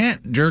is you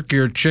can't jerk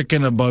your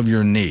chicken above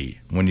your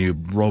knee when you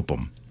rope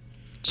them.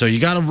 So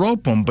you got to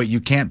rope them, but you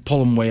can't pull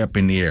them way up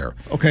in the air.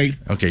 Okay.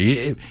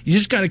 Okay, you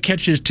just got to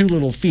catch his two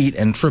little feet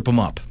and trip them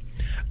up.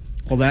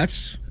 Well,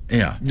 that's...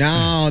 Yeah.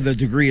 Now the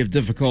degree of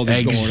difficulty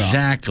is going up.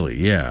 Exactly,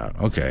 yeah.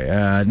 Okay.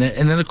 And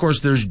then, of course,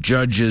 there's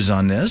judges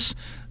on this.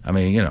 I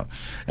mean,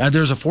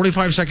 there's a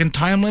 45-second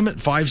time limit,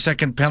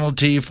 5-second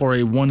penalty for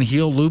a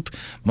one-heel loop.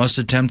 Must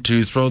attempt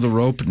to throw the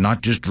rope,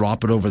 not just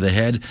drop it over the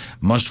head.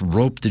 Must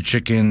rope the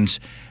chickens.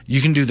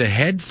 You can do the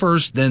head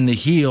first, then the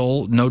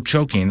heel, no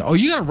choking. Oh,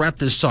 you got to wrap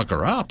this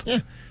sucker up. Yeah.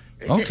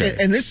 Okay.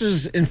 And this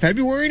is in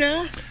February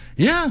now?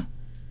 Yeah.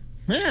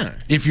 Yeah.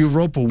 If you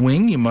rope a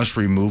wing, you must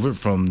remove it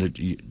from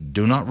the...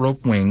 Do not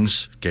rope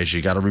wings. Okay, so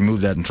you got to remove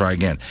that and try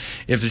again.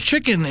 If the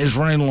chicken is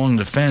running along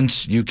the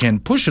fence, you can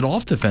push it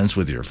off the fence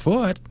with your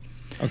foot.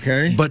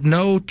 Okay. But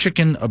no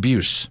chicken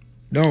abuse.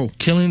 No.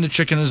 Killing the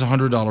chicken is a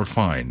 $100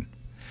 fine.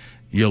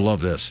 You'll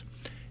love this.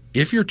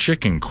 If your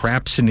chicken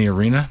craps in the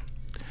arena,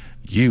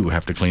 you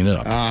have to clean it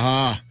up.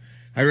 Aha.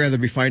 I'd rather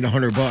be fined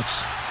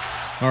 $100.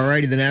 All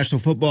righty, the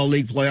National Football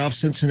League playoffs,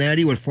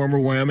 Cincinnati, with former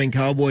Wyoming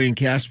Cowboy and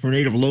Casper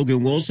native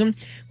Logan Wilson,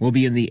 will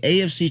be in the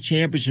AFC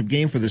Championship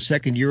game for the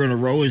second year in a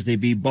row as they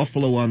beat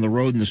Buffalo on the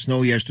road in the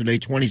snow yesterday,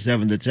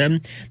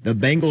 27-10. The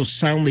Bengals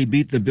soundly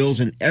beat the Bills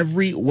in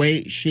every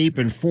way, shape,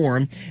 and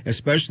form,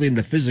 especially in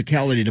the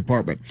physicality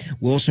department.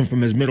 Wilson,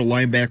 from his middle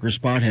linebacker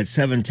spot, had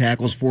 7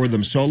 tackles, 4 of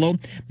them solo.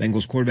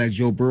 Bengals quarterback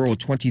Joe Burrow,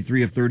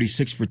 23 of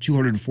 36 for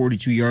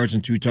 242 yards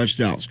and 2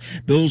 touchdowns.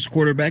 Bills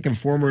quarterback and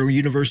former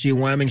University of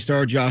Wyoming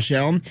star Josh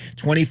Allen Brown,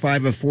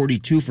 25 of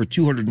 42 for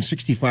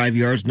 265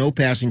 yards, no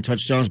passing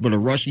touchdowns, but a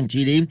rushing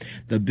TD.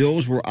 The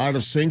Bills were out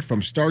of sync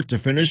from start to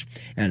finish,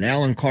 and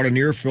Allen caught an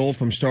earful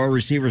from star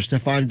receiver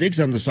Stephon Diggs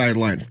on the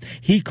sidelines.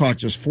 He caught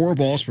just 4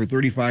 balls for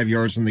 35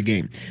 yards in the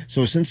game.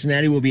 So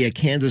Cincinnati will be at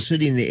Kansas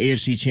City in the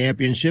AFC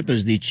Championship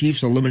as the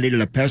Chiefs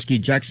eliminated a pesky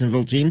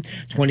Jacksonville team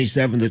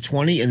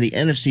 27-20. In the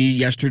NFC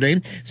yesterday,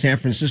 San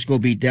Francisco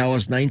beat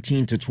Dallas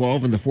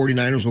 19-12, and the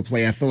 49ers will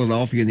play at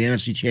Philadelphia in the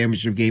NFC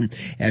Championship game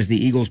as the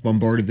Eagles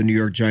bombarded the New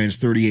York Giants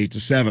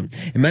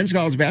 38-7. In men's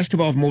college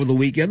basketball from over the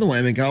weekend, the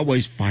Wyoming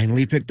Cowboys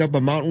finally picked up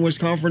a Mountain West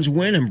Conference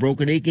win and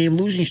broke an 8-game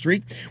losing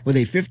streak with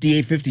a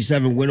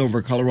 58-57 win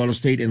over Colorado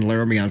State in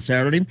Laramie on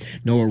Saturday.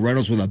 Noah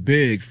Reynolds with a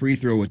big free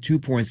throw with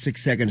 2.6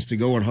 seconds to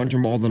go, and Hunter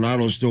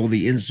Maldonado stole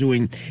the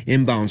ensuing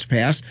inbounds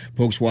pass.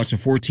 Pokes watched a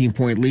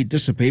 14-point lead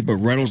dissipate, but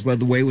Reynolds led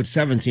the way with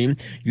 17.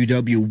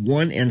 UW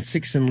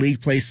 1-6 in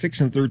league play,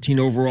 6-13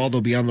 overall.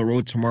 They'll be on the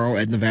road tomorrow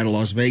at Nevada,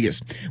 Las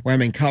Vegas.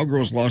 Wyoming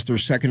Cowgirls lost their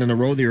second in a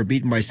row. They were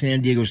beaten by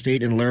San Diego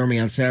State in Laramie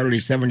on Saturday,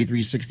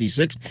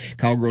 73-66.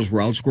 Cowgirls were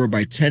outscored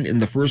by 10 in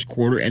the first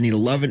quarter and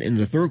 11 in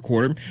the third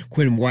quarter.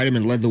 Quinn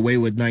Weideman led the way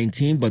with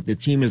 19, but the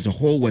team as a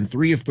whole went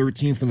 3 of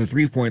 13 from the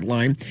three-point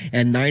line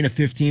and 9 of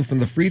 15 from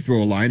the free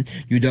throw line.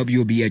 UW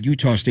will be at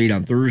Utah State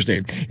on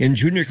Thursday. In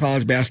junior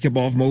college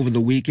basketball from over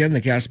the weekend,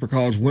 the Casper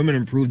College women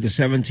improved to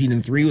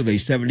 17-3 with a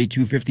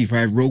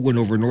 72-55 road win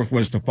over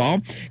Northwest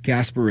DePaul.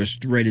 Casper is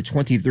rated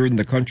 23rd in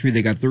the country.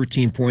 They got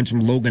 13 points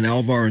from Logan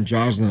Alvar and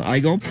Jocelyn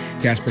Igo.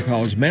 Casper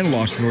College men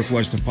lost to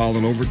Northwest DePaul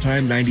in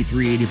overtime,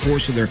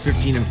 93-84, so they're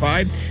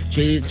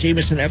 15-5.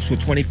 Jamison Epps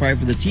with 25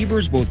 for the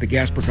T-Birds. Both the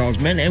Casper College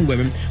men and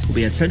women will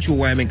be at Central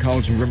Wyoming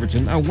College in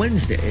Riverton on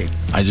Wednesday.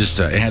 I just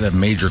had a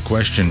major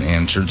question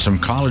answered. Some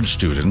college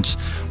students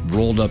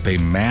rolled up a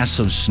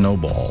massive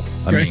snowball.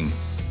 I mean,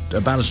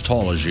 about as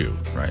tall as you,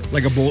 right?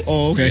 Like a bull.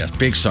 Oh, okay. Yes,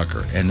 big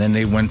sucker. And then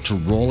they went to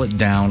roll it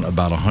down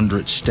about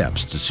 100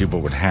 steps to see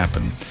what would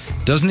happen.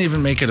 Doesn't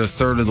even make it a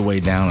third of the way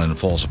down and it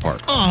falls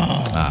apart.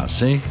 Oh.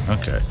 See?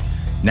 Okay.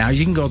 Now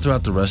you can go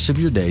throughout the rest of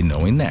your day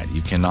knowing that.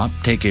 You cannot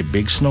take a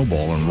big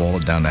snowball and roll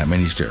it down that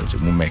many stairs.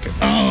 It won't make it.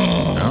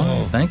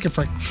 Oh. Thank you,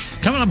 Frank.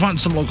 Coming up on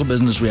some local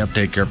business we have to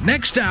take care of.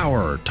 Next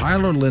hour,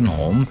 Tyler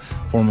Lindholm,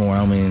 former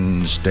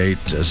Wyoming State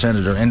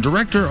Senator and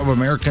Director of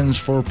Americans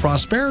for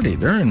Prosperity.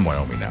 They're in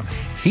Wyoming now.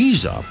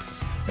 He's up.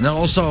 And then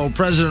also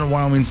President of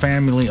Wyoming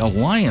Family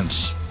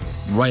Alliance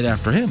right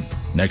after him.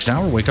 Next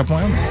hour, Wake Up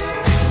Wyoming.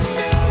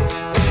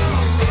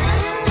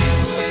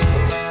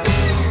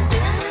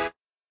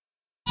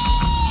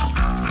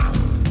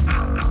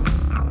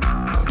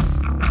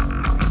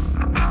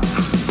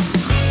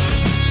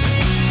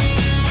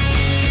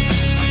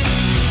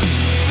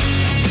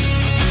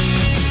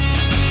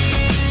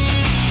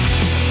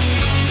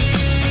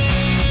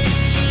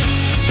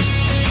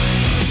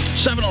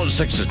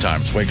 7:06 at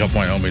times. Wake Up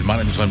Wyoming. My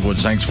name is Glenn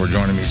Woods. Thanks for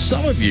joining me.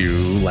 Some of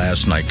you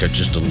last night got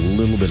just a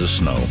little bit of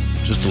snow.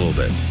 Just a little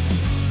bit.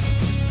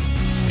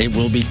 It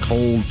will be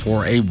cold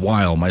for a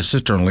while. My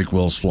sister in Lake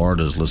Wells,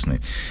 Florida is listening.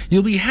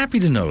 You'll be happy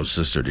to know,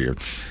 sister dear,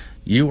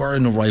 you are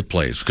in the right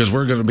place because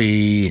we're going to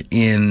be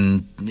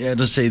in,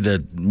 let's say,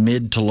 the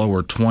mid to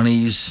lower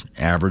 20s,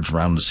 average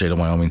around the state of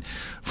Wyoming,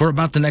 for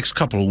about the next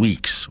couple of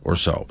weeks or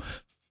so.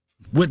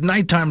 With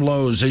nighttime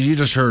lows, as you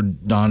just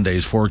heard Don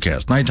Day's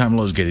forecast, nighttime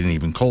lows getting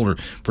even colder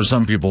for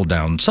some people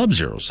down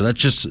sub-zero. So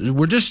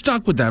we're just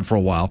stuck with that for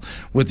a while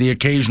with the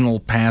occasional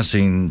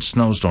passing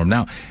snowstorm.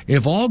 Now,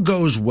 if all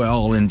goes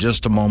well, in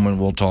just a moment,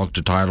 we'll talk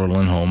to Tyler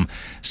Lindholm,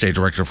 State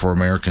Director for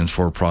Americans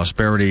for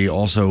Prosperity.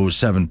 Also,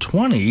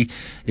 7:20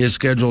 is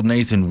scheduled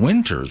Nathan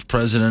Winters,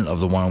 President of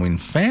the Wyoming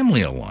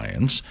Family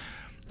Alliance.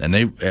 And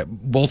they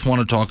both want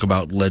to talk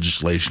about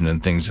legislation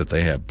and things that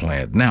they have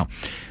planned. Now,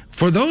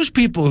 for those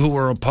people who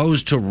are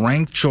opposed to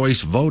ranked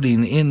choice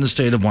voting in the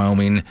state of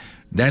Wyoming,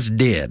 that's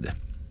dead.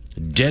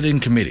 Dead in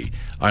committee.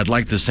 I'd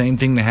like the same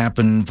thing to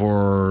happen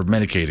for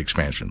Medicaid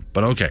expansion.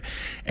 But okay.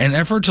 An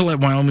effort to let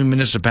Wyoming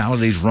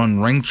municipalities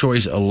run ranked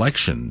choice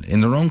election in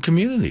their own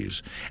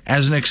communities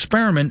as an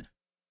experiment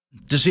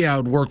to see how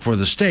it would work for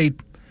the state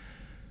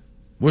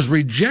was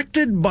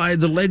rejected by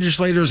the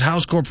legislators'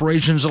 House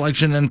Corporations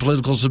Election and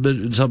Political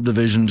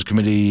Subdivisions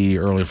Committee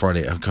early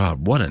Friday. Oh,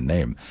 God, what a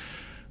name.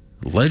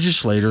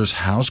 Legislators,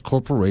 House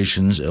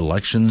Corporations,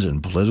 Elections,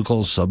 and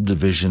Political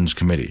Subdivisions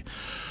Committee.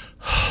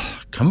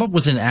 Come up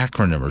with an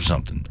acronym or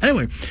something.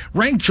 Anyway,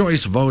 ranked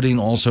choice voting,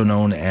 also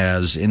known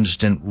as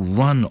instant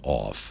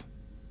runoff,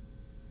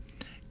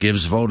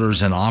 gives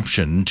voters an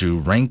option to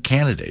rank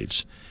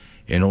candidates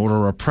in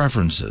order of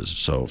preferences.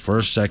 So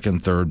first,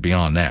 second, third,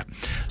 beyond that.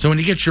 So when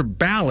you get your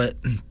ballot,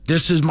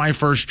 this is my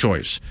first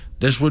choice.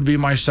 This would be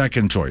my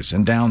second choice.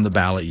 And down the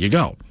ballot you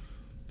go,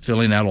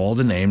 filling out all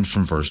the names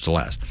from first to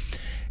last.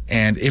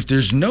 And if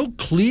there's no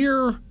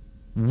clear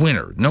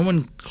winner, no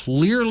one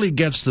clearly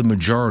gets the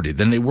majority,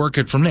 then they work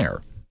it from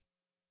there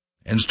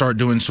and start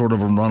doing sort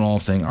of a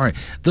runoff thing. All right.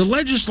 The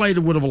legislature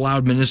would have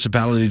allowed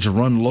municipalities to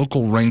run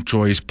local ranked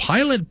choice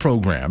pilot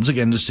programs,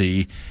 again, to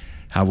see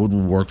how it would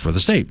work for the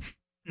state.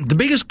 The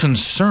biggest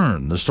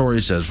concern, the story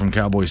says from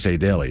Cowboy State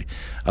Daily,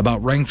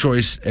 about ranked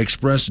choice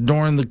expressed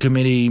during the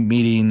committee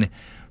meeting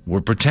were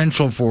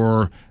potential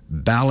for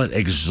ballot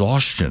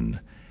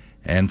exhaustion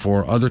and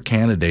for other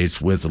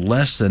candidates with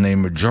less than a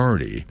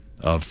majority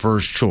of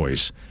first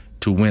choice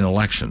to win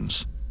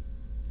elections.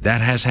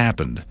 That has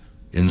happened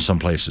in some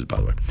places, by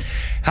the way.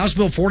 House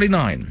Bill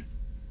 49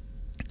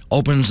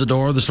 opens the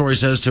door, the story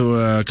says, to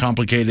a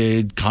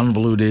complicated,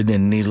 convoluted,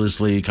 and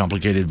needlessly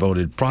complicated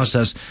voted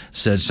process,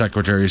 said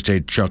Secretary of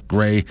State Chuck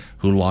Gray,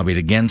 who lobbied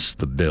against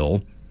the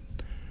bill.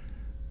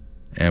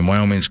 And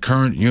Wyoming's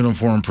current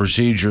uniform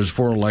procedures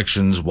for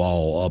elections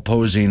while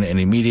opposing an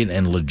immediate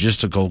and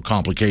logistical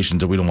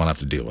complications that we don't want to have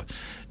to deal with.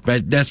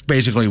 But that's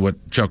basically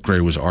what Chuck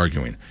Gray was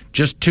arguing.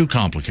 Just too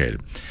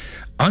complicated.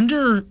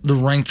 Under the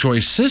ranked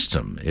choice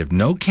system, if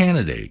no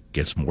candidate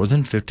gets more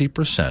than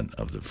 50%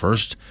 of the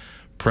first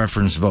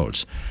preference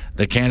votes,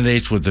 the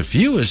candidates with the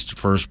fewest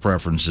first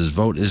preferences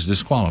vote is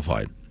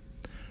disqualified.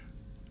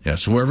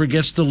 Yes, whoever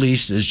gets the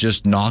least is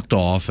just knocked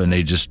off, and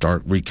they just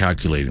start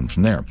recalculating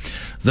from there.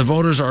 The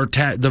votes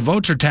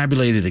are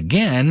tabulated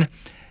again,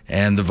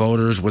 and the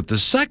voters with the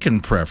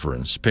second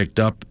preference picked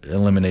up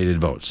eliminated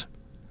votes.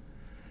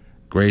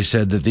 Gray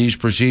said that these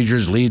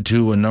procedures lead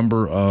to a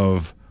number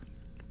of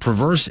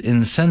perverse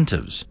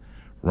incentives.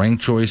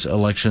 Ranked choice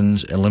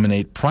elections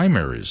eliminate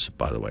primaries,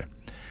 by the way.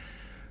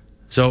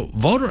 So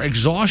voter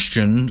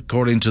exhaustion,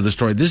 according to the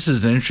story, this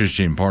is an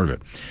interesting part of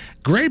it.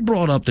 Gray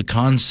brought up the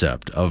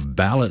concept of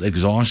ballot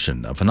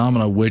exhaustion, a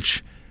phenomenon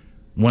which,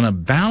 when a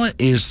ballot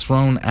is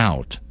thrown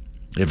out,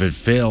 if it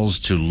fails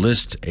to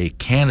list a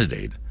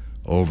candidate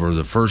over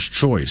the first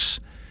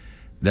choice,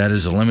 that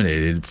is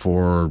eliminated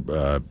for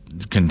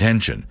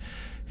contention.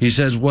 He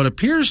says what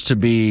appears to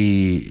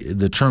be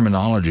the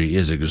terminology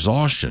is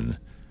exhaustion,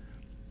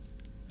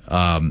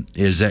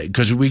 is that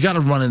because we got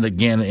to run it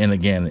again and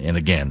again and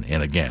again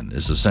and again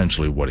is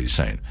essentially what he's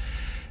saying.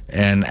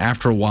 And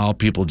after a while,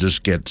 people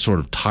just get sort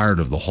of tired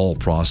of the whole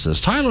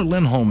process. Tyler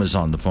Lindholm is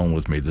on the phone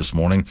with me this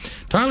morning.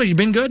 Tyler, you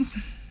been good?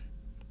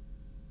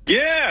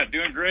 Yeah,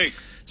 doing great.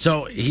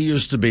 So he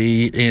used to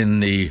be in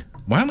the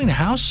Wyoming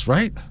House,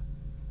 right?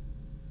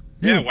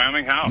 Yeah,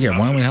 Wyoming House. Yeah,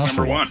 Wyoming House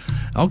for number a while. one.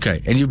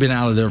 Okay, and you've been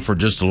out of there for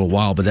just a little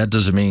while, but that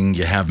doesn't mean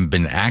you haven't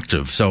been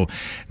active. So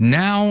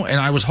now, and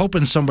I was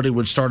hoping somebody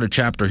would start a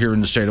chapter here in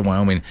the state of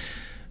Wyoming.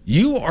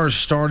 You are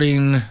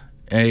starting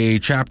a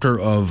chapter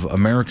of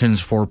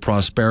Americans for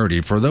Prosperity.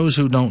 For those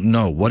who don't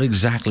know, what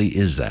exactly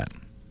is that?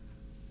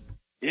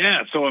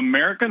 Yeah, so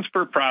Americans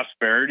for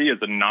Prosperity is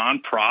a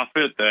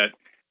nonprofit that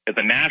is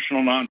a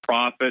national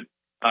nonprofit,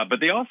 but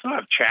they also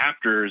have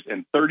chapters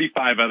in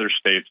 35 other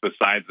states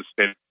besides the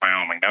state of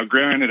Wyoming. Now,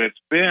 granted,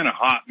 it's been a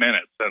hot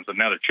minute since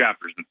another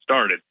chapter's been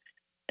started,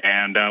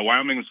 and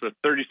Wyoming is the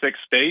 36th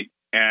state,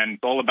 and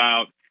it's all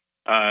about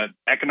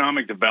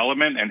economic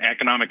development and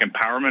economic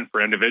empowerment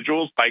for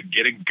individuals by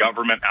getting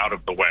government out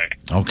of the way.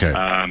 Okay.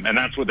 And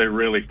that's what they're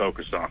really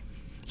focused on.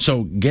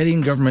 So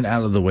getting government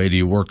out of the way, do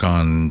you work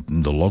on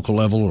the local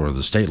level or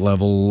the state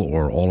level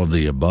or all of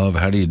the above?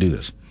 How do you do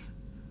this?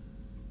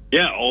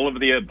 Yeah, all of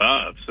the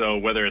above. So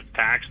whether it's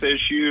tax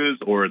issues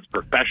or it's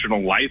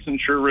professional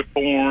licensure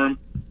reform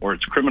or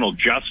it's criminal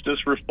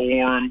justice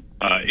reform,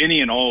 any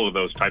and all of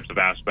those types of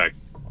aspects,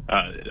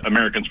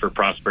 Americans for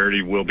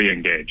Prosperity will be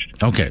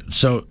engaged. Okay,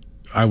 so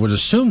I would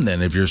assume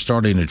then if you're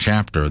starting a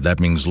chapter, that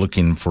means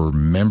looking for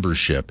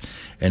membership.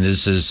 And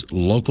this is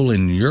local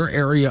in your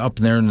area up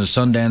there in the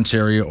Sundance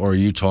area, or are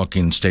you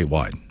talking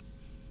statewide?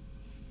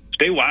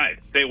 Statewide.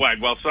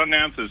 Well,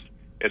 Sundance is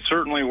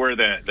certainly where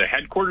the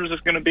headquarters is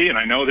going to be. And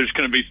I know there's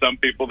going to be some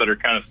people that are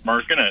kind of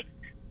smirking at,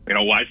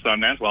 why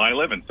Sundance? Well, I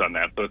live in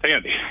Sundance, so it's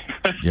handy.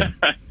 Yeah.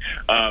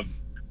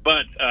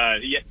 But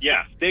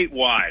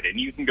statewide, and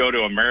you can go to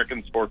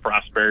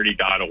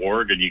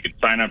americansforprosperity.org and you can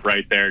sign up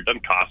right there. It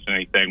doesn't cost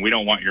anything. We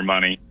don't want your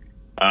money,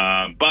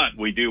 but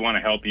we do want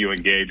to help you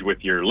engage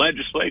with your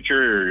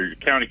legislature or your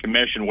county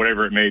commission,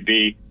 whatever it may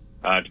be,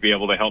 to be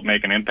able to help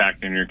make an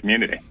impact in your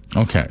community.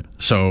 Okay,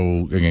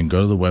 so again,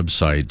 go to the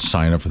website,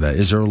 sign up for that.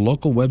 Is there a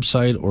local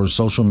website or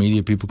social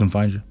media people can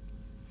find you?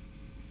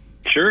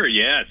 Sure,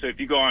 yeah. So if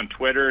you go on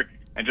Twitter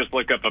and just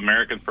look up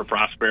Americans for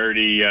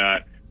Prosperity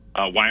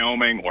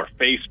Wyoming or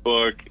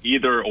Facebook,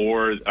 either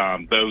or,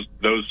 those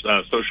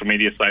social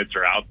media sites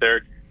are out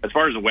there. As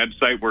far as the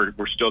website, we're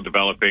still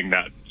developing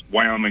that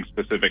Wyoming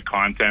specific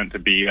content to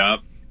be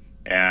up,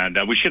 and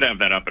we should have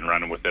that up and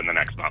running within the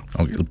next month.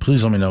 Okay,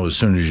 please let me know as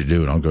soon as you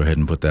do, and I'll go ahead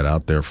and put that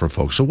out there for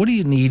folks. So what do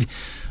you need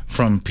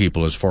from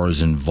people as far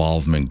as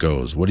involvement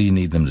goes? What do you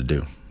need them to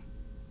do?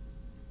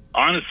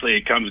 Honestly,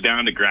 it comes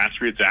down to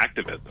grassroots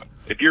activism.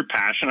 If you're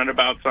passionate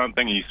about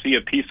something and you see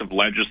a piece of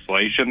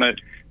legislation that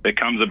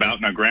comes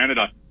about, now granted,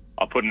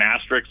 I'll put an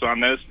asterisk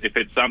on this. If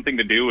it's something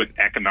to do with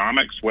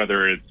economics,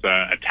 whether it's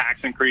a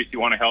tax increase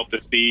you want to help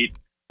defeat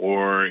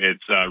or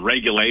it's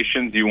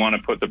regulations you want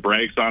to put the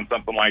brakes on,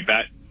 something like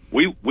that,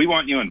 we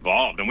want you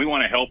involved, and we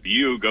want to help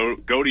you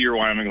go to your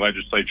Wyoming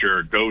legislature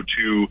or go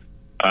to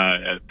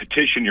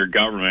petition your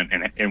government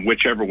in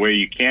whichever way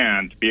you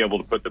can to be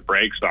able to put the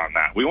brakes on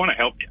that. We want to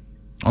help you.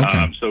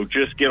 Okay. So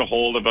just get a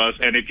hold of us.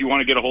 And if you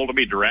want to get a hold of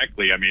me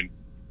directly,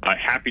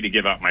 happy to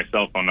give out my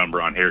cell phone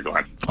number on here,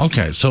 Glenn.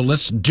 Okay, so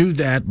let's do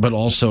that, but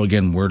also,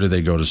 again, where do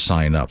they go to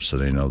sign up so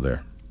they know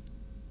there?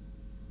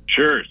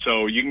 Sure.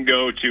 So you can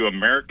go to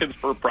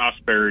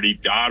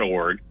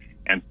americansforprosperity.org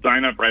and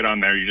sign up right on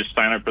there. You just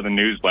sign up for the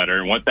newsletter.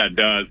 And what that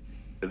does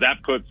is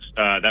that puts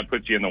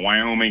you in the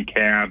Wyoming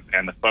camp,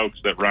 and the folks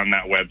that run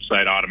that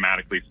website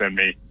automatically send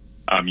me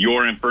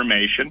your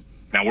information.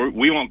 Now,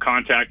 we won't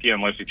contact you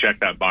unless you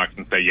check that box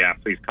and say, yeah,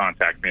 please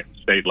contact me at the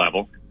state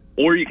level.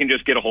 Or you can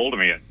just get a hold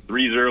of me at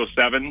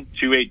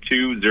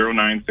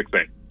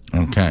 307-282-0968.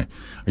 Okay. Are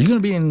you going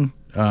to be in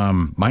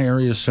my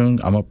area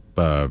soon? I'm up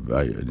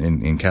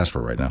in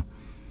Casper right now.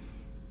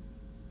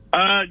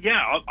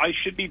 Yeah, I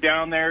should be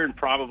down there in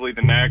probably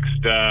the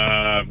next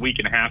week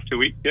and a half, 2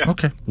 weeks. Yeah.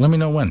 Okay. Let me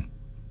know when.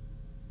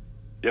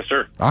 Yes,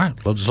 sir. All right.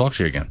 Love to talk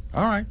to you again.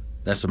 All right.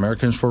 That's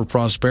Americans for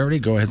Prosperity.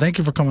 Go ahead. Thank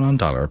you for coming on,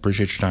 Tyler. I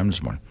appreciate your time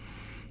this morning.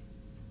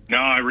 No,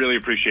 I really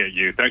appreciate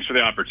you. Thanks for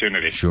the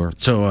opportunity. Sure.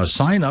 So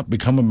sign up,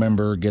 become a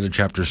member, get a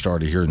chapter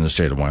started here in the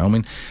state of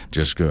Wyoming.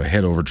 Just go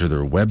head over to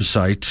their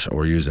website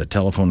or use that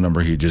telephone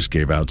number he just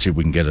gave out. See if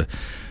we can get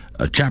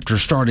a chapter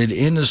started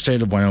in the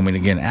state of Wyoming.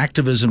 Again,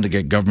 activism to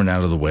get government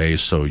out of the way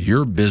so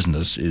your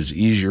business is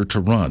easier to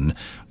run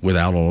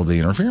without all of the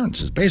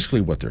interference is basically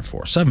what they're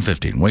for.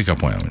 7:15, Wake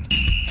Up Wyoming.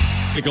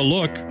 Take a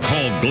look.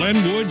 Call Glenn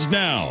Woods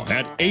now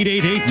at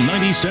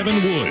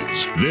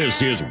 888-97-WOODS.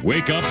 This is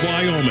Wake Up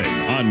Wyoming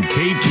on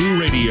K2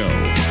 Radio.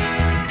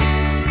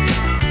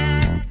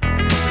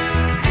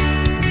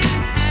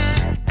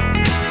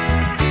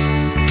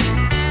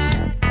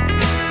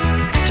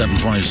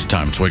 7:20 is the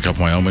time. It's Wake Up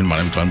Wyoming. My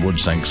name is Glenn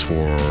Woods. Thanks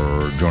for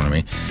joining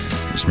me.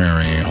 Miss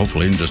Mary,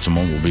 hopefully in just a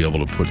moment we'll be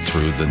able to put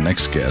through the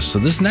next guest. So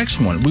this next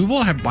one, we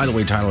will have, by the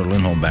way, Tyler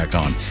Lindholm back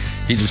on.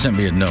 He just sent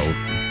me a note.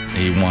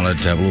 He wanted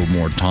to have a little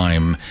more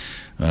time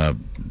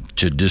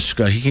to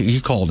discuss. He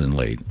called in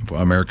late for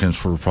Americans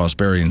for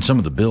Prosperity and some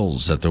of the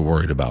bills that they're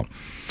worried about.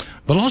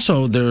 But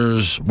also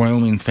there's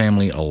Wyoming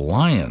Family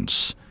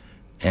Alliance,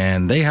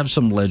 and they have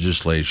some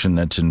legislation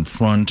that's in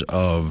front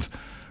of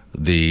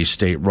the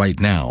state right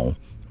now.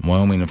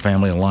 Wyoming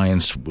Family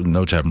Alliance,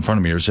 notes I have in front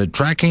of me here, said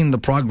tracking the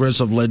progress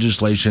of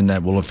legislation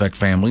that will affect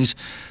families,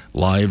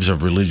 lives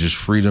of religious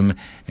freedom,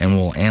 and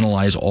will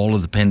analyze all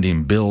of the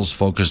pending bills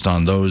focused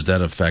on those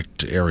that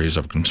affect areas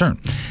of concern.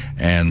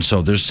 And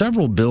so there's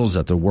several bills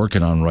that they're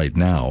working on right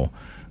now,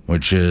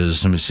 which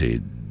is, let me see,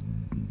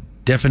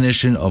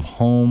 definition of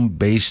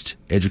home-based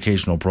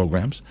educational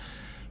programs,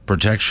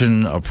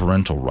 protection of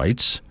parental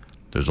rights.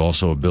 There's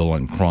also a bill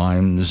on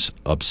crimes,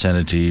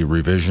 obscenity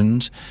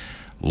revisions.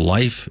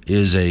 Life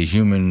is a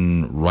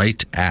Human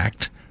Right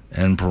Act,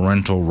 and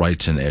parental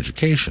rights in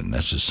education.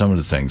 That's just some of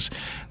the things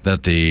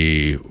that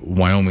the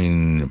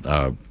Wyoming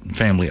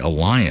Family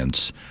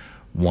Alliance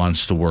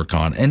wants to work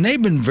on. And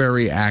they've been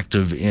very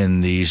active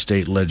in the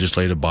state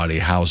legislative body,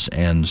 House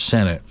and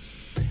Senate,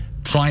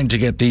 trying to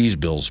get these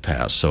bills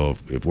passed. So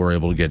if we're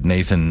able to get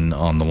Nathan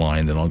on the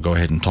line, then I'll go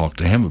ahead and talk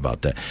to him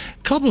about that.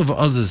 A couple of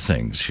other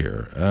things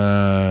here.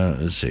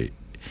 Let's see.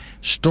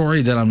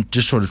 Story that I'm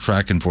just sort of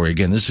tracking for you.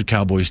 Again, this is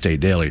Cowboy State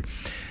Daily.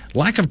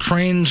 Lack of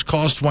trains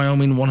cost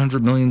Wyoming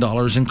 $100 million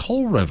in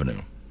coal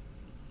revenue.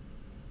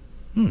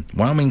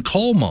 Wyoming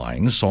coal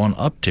mines saw an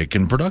uptick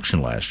in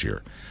production last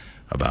year.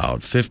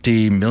 About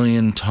 50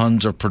 million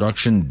tons of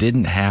production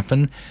didn't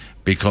happen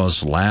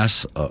because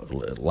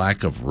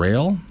lack of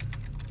rail.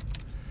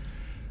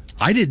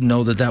 I didn't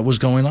know that was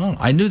going on.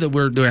 I knew that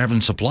they're having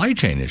supply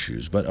chain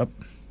issues, but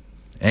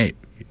hey,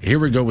 here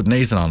we go with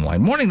Nathan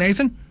online. Morning,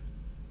 Nathan.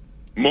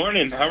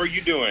 Morning. How are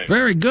you doing?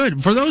 Very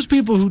good. For those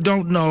people who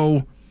don't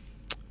know,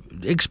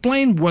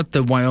 explain what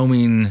the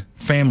Wyoming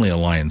Family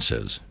Alliance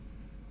is.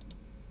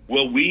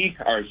 Well, we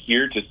are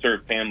here to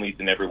serve families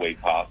in every way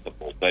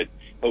possible, but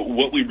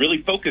what we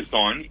really focus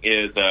on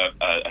is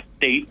a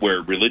state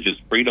where religious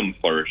freedom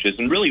flourishes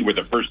and really where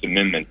the First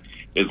Amendment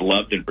is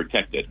loved and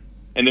protected,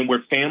 and then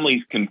where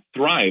families can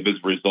thrive as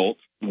a result,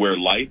 where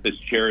life is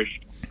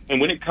cherished. And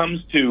when it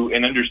comes to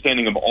an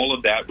understanding of all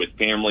of that with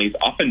families,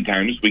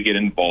 oftentimes we get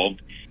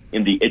involved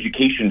in the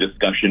education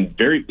discussion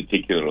very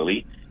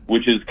particularly,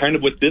 which is kind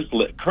of what this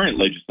current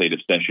legislative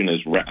session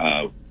is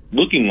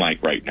looking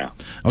like right now.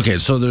 Okay,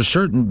 so there's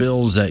certain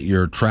bills that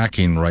you're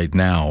tracking right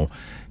now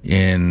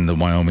in the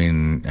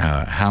Wyoming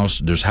House.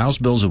 There's House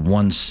bills and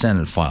one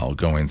Senate file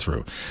going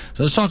through.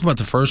 So let's talk about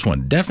the first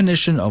one.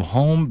 Definition of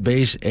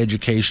home-based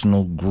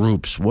educational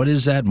groups. What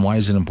is that and why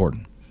is it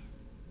important?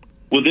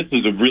 Well, this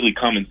is a really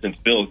common sense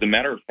bill. As a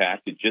matter of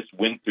fact, it just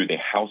went through the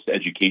House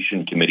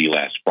Education Committee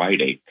last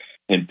Friday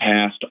and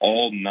passed.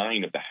 All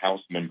 9 of the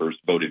House members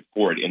voted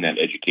for it in that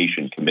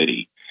Education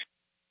Committee.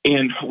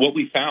 And what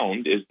we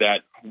found is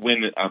that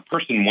when a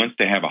person wants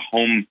to have a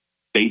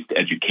home-based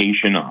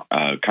education,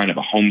 kind of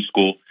a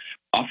homeschool,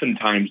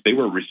 oftentimes they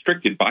were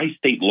restricted by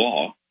state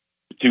law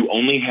to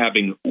only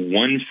having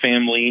one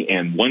family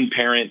and one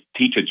parent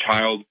teach a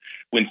child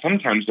when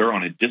sometimes they're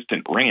on a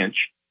distant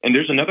ranch And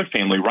there's another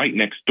family right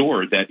next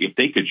door that if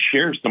they could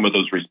share some of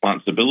those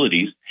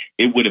responsibilities,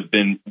 it would have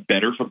been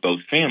better for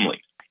both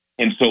families.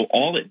 And so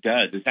all it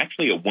does is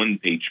actually a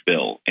one-page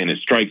bill, and it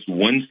strikes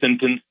one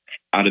sentence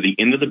out of the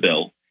end of the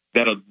bill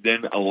that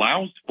then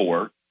allows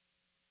for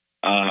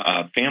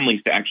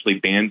families to actually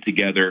band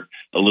together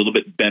a little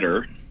bit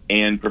better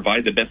and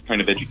provide the best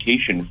kind of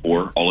education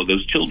for all of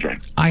those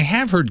children. I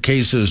have heard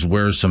cases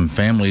where some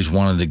families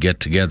wanted to get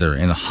together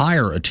and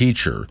hire a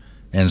teacher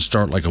and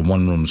start like a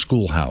one-room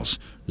schoolhouse.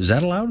 Is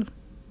that allowed?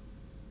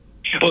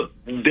 Well,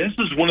 this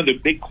is one of the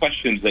big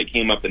questions that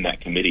came up in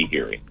that committee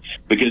hearing,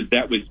 because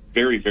that was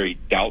very, very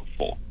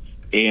doubtful.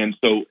 And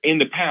so in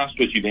the past,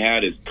 what you've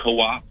had is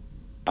co-op.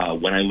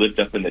 When I lived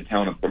up in the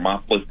town of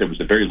Thermopolis, there was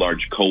a very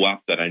large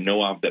co-op that I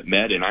know of that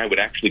met, and I would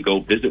actually go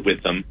visit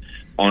with them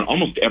on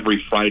almost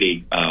every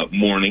Friday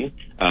morning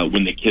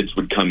when the kids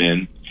would come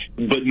in.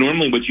 But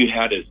normally what you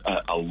had is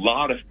a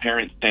lot of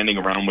parents standing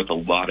around with a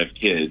lot of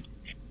kids.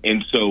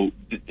 And so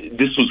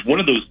this was one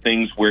of those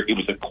things where it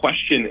was a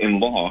question in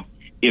law.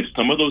 If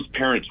some of those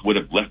parents would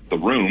have left the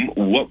room,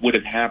 what would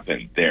have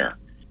happened there?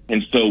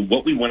 And so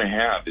what we want to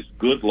have is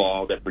good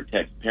law that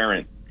protects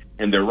parents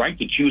and their right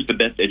to choose the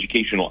best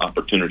educational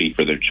opportunity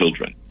for their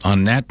children.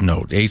 On that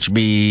note,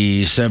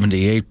 HB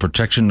 78,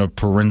 Protection of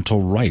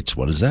Parental Rights.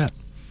 What is that?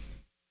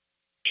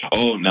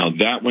 Oh, now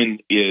that one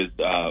is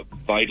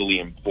vitally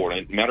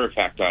important. Matter of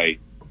fact,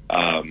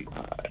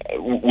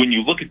 when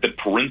you look at the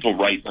parental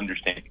rights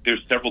understanding,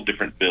 there's several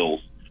different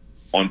bills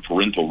on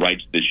parental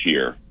rights this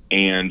year.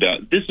 And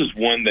this is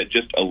one that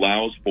just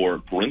allows for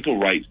parental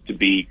rights to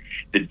be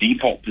the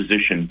default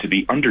position to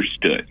be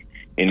understood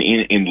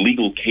in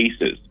legal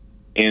cases.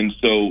 And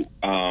so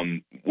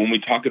when we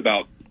talk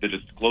about the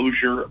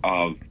disclosure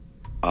of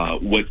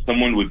what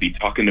someone would be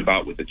talking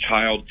about with a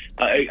child,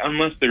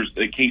 unless there's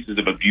cases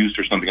of abuse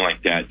or something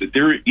like that, that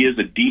there is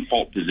a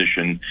default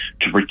position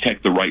to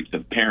protect the rights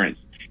of parents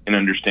and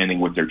understanding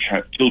what their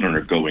children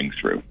are going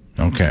through.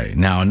 Okay.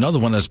 Now, another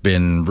one that's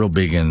been real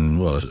big in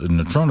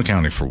Natrona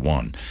County for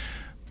one,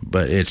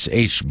 but it's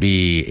HB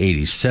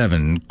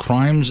 87,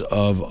 Crimes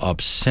of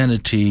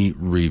Obscenity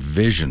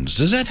Revisions.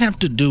 Does that have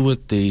to do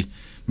with the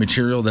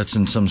material that's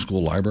in some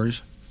school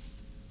libraries?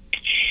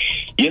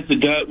 Yes, it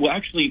does. Well,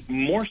 actually,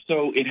 more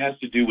so it has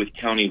to do with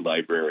county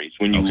libraries.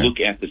 When you look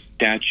at the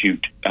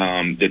statute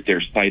that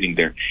they're citing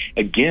there,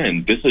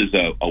 again, this is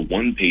a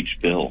one-page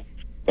bill.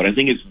 But I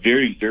think it's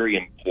very, very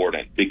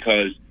important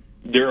because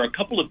there are a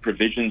couple of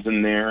provisions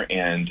in there,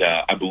 and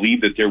I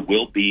believe that there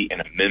will be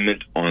an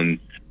amendment on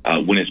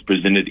when it's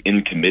presented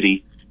in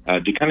committee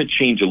to kind of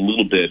change a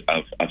little bit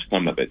of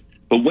some of it.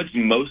 But what's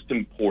most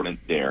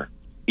important there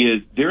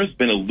is there has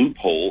been a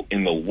loophole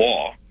in the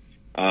law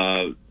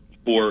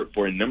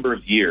for a number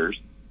of years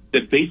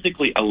that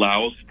basically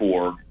allows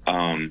for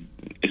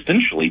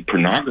essentially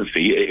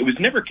pornography. It was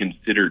never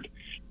considered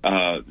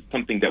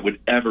something that would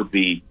ever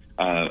be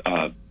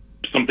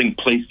something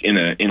placed in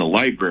a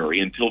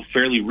library until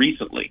fairly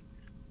recently.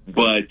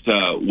 But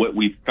what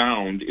we've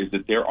found is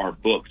that there are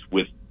books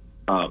with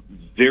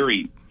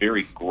very,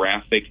 very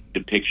graphic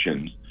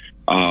depictions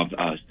of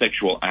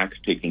sexual acts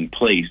taking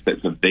place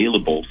that's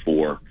available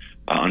for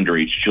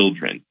underage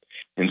children.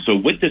 And so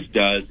what this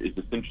does is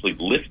essentially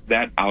lift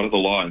that out of the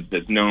law and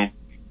says, no,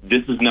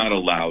 this is not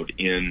allowed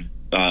in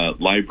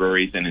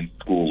libraries and in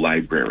school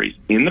libraries.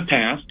 In the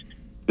past,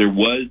 there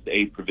was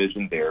a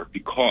provision there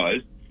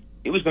because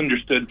it was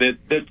understood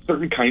that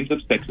certain kinds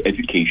of sex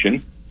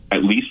education,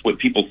 at least what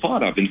people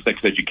thought of in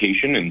sex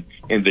education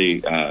in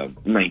the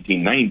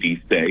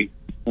 1990s, say,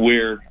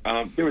 where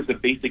there was a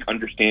basic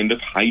understanding of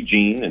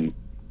hygiene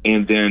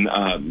and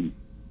then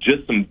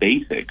just some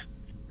basics,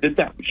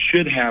 that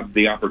should have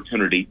the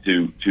opportunity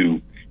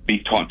to be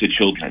taught to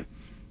children.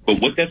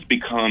 But what that's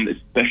become,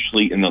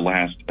 especially in the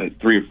last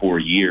 3 or 4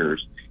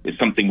 years, is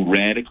something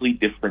radically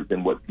different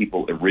than what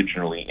people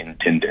originally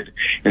intended.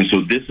 And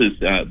so this is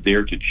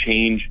there to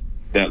change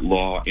that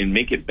law and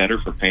make it better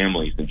for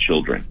families and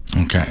children.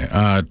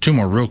 Okay. Two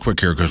more real quick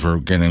here because we're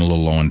getting a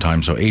little low on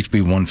time. So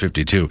HB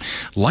 152,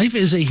 Life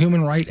is a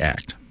Human Right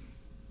Act.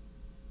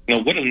 Now,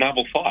 what a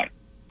novel thought.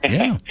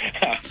 Yeah.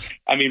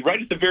 I mean, right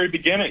at the very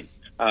beginning,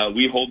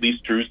 we hold these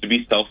truths to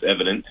be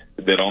self-evident,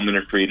 that all men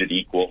are created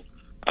equal,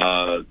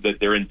 that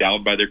they're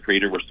endowed by their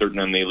Creator with certain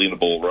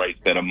unalienable rights,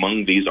 that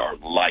among these are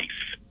life.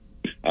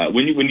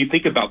 When you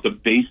think about the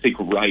basic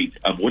right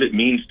of what it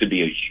means to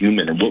be a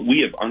human and what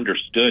we have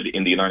understood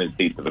in the United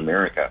States of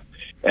America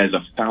as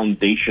a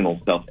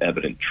foundational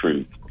self-evident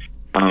truth,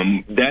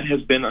 that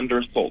has been under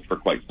assault for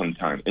quite some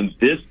time. And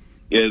this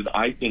is,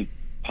 I think,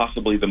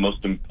 possibly the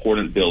most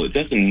important bill. It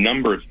does a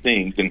number of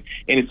things, and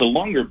it's a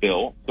longer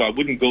bill, so I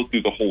wouldn't go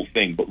through the whole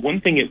thing. But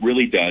one thing it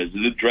really does is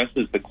it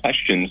addresses the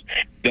questions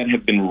that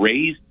have been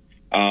raised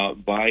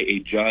by a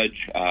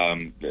judge.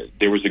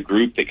 There was a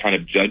group that kind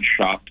of judge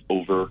shopped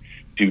over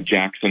to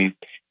Jackson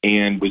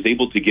and was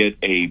able to get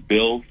a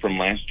bill from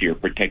last year,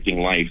 Protecting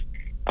Life,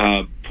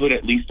 put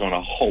at least on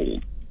a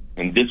hold.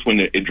 And this one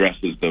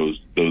addresses those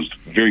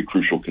very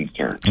crucial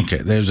concerns. Okay,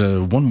 there's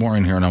one more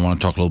in here, and I want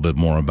to talk a little bit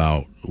more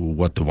about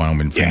what the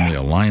Wyoming Family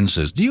Alliance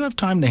is. Do you have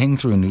time to hang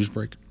through a news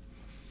break?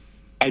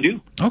 I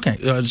do. Okay,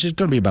 it's just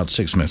going to be about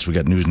 6 minutes. We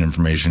got news and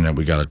information that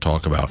we got to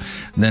talk about.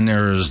 Then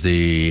there's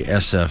the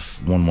SF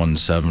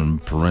 117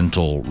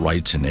 Parental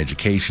Rights and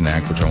Education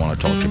Act, which I want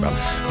to talk to you about.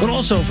 But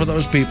also for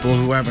those people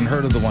who haven't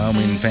heard of the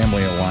Wyoming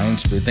Family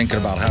Alliance, be thinking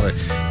about how to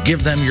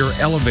give them your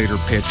elevator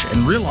pitch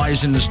and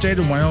realize in the state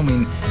of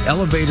Wyoming,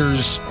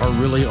 elevators are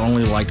really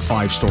only like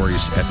 5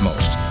 stories at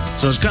most.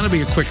 So it's got to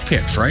be a quick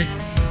pitch, right?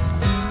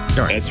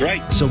 All right. That's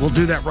right. So we'll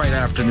do that right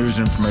after news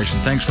and information.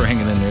 Thanks for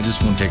hanging in there.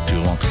 This won't take too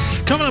long.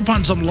 Coming up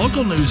on some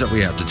local news that we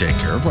have to take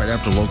care of. Right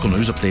after local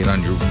news, update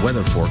on your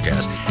weather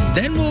forecast.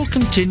 Then we'll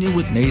continue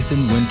with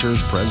Nathan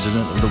Winters,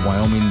 president of the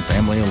Wyoming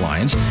Family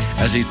Alliance,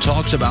 as he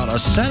talks about a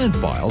Senate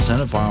File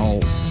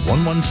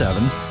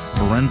 117,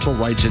 Parental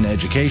Rights in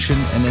Education,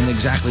 and then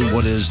exactly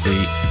what is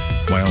the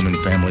Wyoming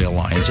Family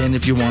Alliance, and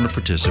if you want to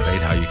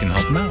participate, how you can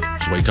help them out.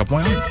 It's Wake Up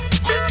Wyoming.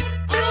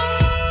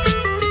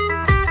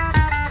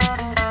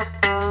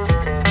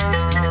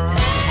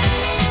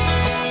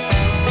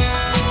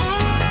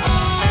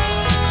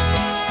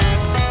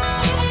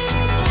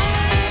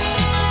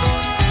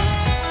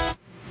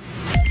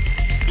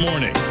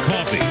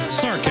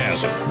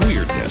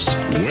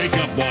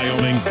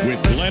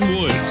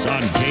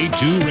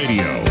 2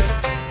 Radio.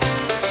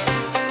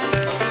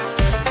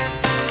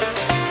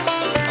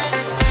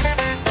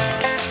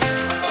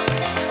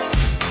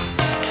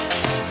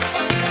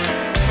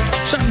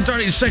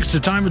 .36 the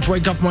time. It's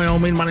Wake Up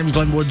Wyoming. My name is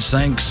Glenn Woods.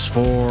 Thanks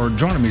for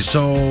joining me.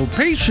 So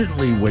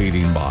patiently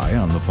waiting by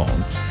on the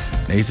phone,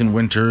 Nathan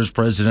Winters,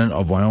 president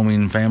of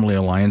Wyoming Family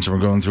Alliance. And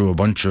we're going through a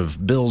bunch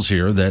of bills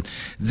here that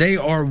they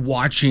are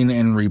watching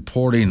and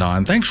reporting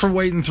on. Thanks for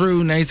waiting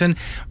through, Nathan.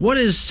 What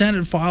is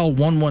Senate File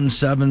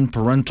 117,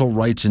 Parental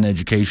Rights in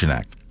Education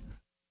Act?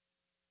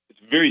 It's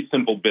a very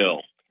simple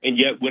bill. And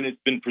yet, when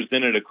it's been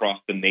presented across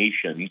the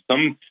nation,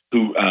 some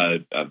who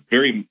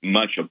very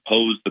much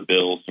oppose the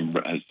bill,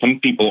 some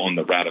people on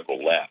the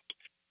radical left,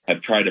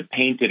 have tried to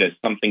paint it as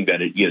something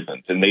that it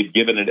isn't. And they've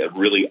given it a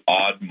really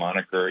odd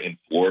moniker in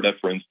Florida,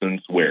 for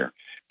instance, where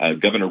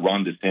Governor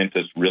Ron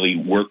DeSantis really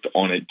worked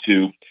on it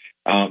too.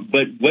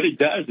 But what it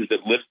does is it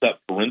lifts up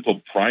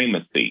parental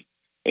primacy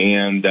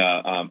and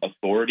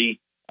authority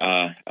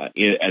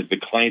as the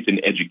client in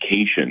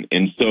education.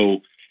 And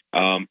so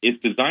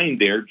it's designed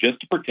there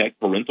just to protect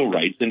parental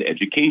rights in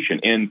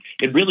education. And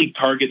it really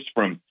targets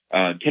from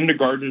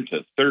kindergarten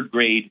to third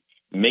grade,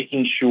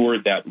 making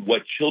sure that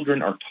what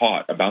children are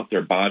taught about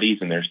their bodies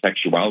and their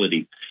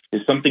sexuality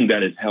is something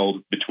that is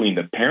held between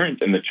the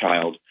parent and the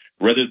child,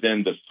 rather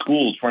than the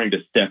school trying to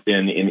step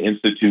in and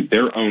institute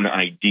their own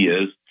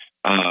ideas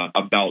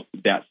about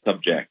that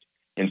subject.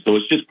 And so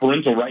it's just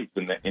parental rights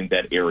in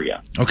that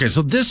area. Okay,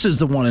 so this is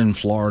the one in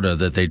Florida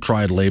that they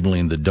tried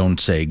labeling the Don't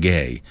Say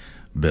Gay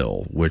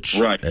bill,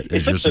 which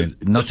is just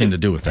nothing to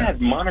do with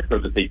that. Moniker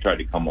that they tried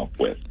to come up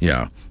with.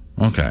 Yeah.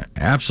 Okay.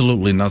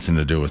 Absolutely nothing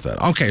to do with that.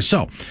 Okay,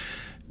 so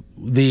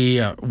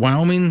the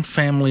Wyoming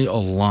Family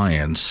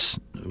Alliance,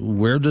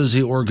 where does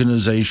the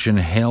organization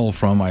hail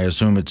from? I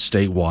assume it's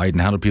statewide,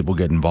 and how do people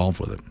get involved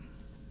with it?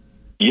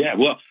 Yeah,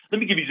 well, let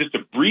me give you just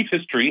a brief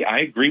history. I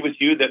agree with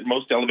you that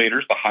most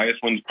elevators, the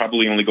highest ones,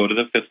 probably only go to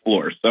the 5th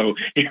floor. So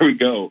here we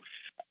go.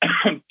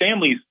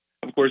 Families,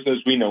 of course, as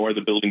we know, are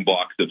the building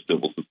blocks of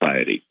civil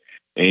society.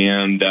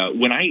 And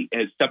when I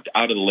stepped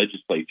out of the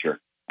legislature,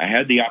 I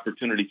had the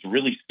opportunity to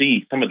really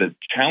see some of the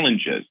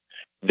challenges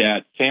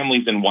that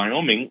families in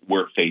Wyoming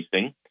were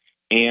facing.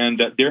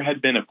 And there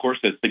had been, of course,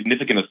 a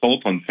significant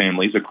assault on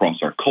families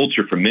across our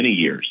culture for many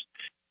years.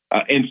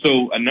 And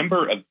so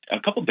a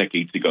couple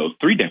decades ago,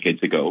 3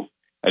 decades ago,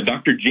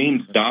 Dr.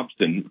 James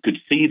Dobson could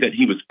see that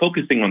he was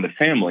focusing on the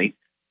family,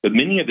 but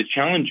many of the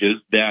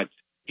challenges that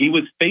he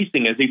was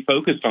facing as he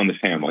focused on the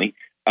family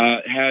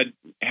had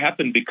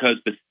happened because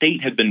the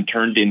state had been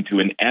turned into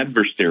an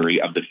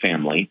adversary of the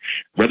family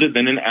rather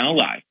than an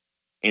ally.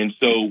 And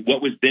so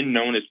what was then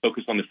known as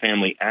Focus on the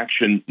Family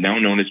Action, now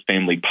known as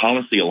Family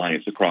Policy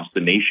Alliance across the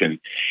nation,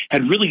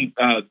 had really,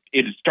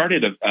 it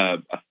started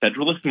a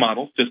federalist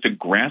model, just a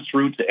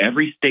grassroots,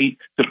 every state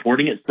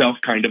supporting itself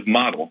kind of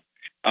model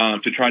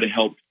to try to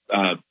help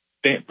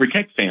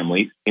protect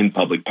families in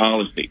public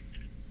policy.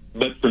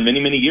 But for many,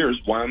 many years,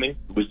 Wyoming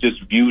was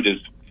just viewed as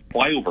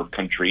flyover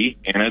country,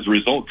 and as a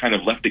result, kind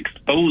of left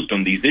exposed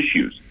on these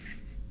issues.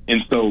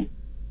 And so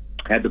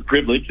I had the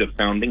privilege of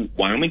founding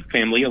Wyoming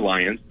Family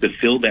Alliance to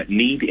fill that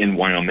need in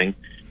Wyoming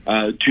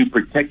to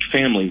protect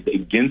families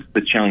against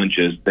the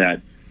challenges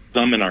that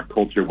some in our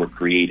culture were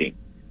creating.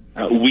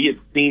 We had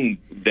seen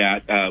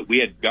that we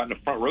had gotten a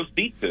front row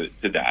seat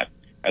to that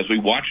as we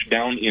watched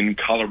down in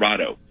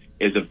Colorado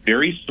as a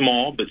very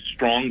small but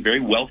strong, very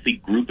wealthy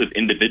group of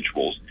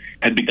individuals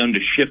had begun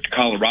to shift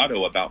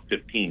Colorado about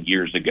 15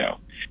 years ago.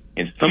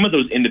 And some of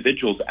those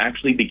individuals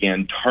actually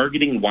began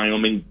targeting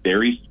Wyoming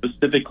very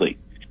specifically.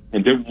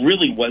 And there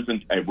really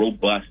wasn't a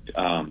robust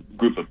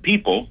group of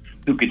people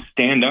who could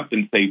stand up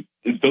and say,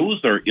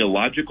 those are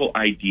illogical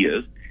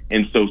ideas,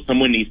 And so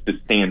someone needs to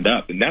stand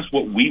up. And that's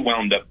what we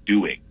wound up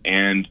doing.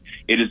 And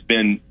it has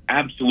been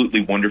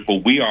absolutely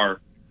wonderful. We are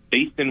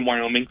based in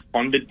Wyoming,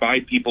 funded by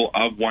the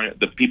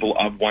people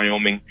of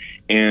Wyoming,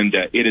 and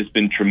it has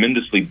been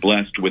tremendously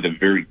blessed with a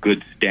very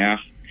good staff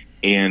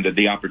and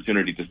the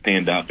opportunity to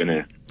stand up in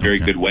a very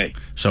good way.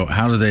 So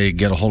how do they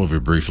get a hold of you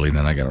briefly?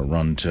 Then I got to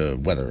run to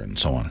weather and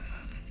so on.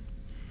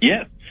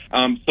 Yes.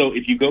 So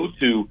if you go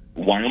to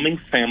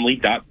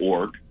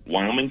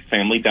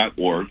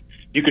wyomingfamily.org,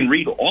 you can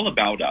read all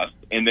about us.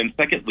 And then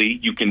secondly,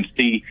 you can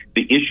see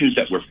the issues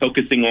that we're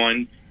focusing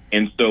on.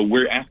 And so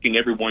we're asking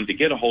everyone to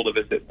get a hold of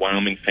us at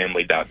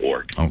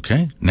wyomingfamily.org.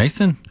 Okay.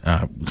 Nathan,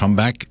 come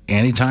back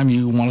anytime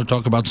you want to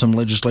talk about some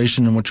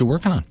legislation and what you're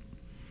working on.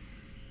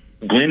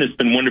 Glenn, it's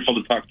been wonderful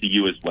to talk to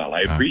you as well.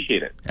 I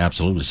appreciate it.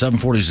 Absolutely.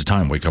 7:40 is the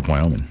time. Wake Up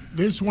Wyoming.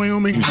 This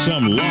Wyoming.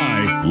 Some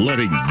lie,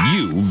 letting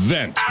you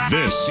vent.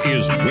 This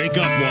is Wake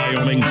Up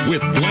Wyoming with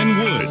Glenn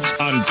Woods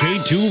on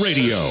K2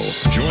 Radio.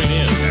 Join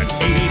in at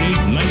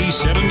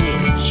 888-97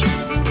 Woods.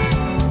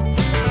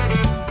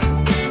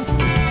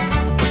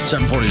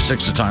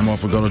 7:46 the time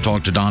off. We go to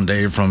talk to Don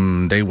Day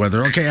from Day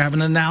Weather. Okay, I have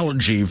an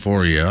analogy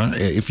for you.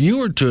 If you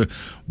were to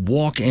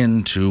walk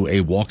into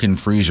a walk-in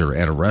freezer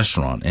at a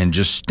restaurant and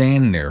just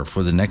stand there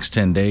for the next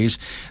 10 days,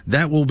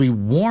 that will be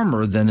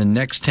warmer than the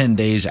next 10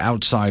 days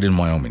outside in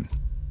Wyoming.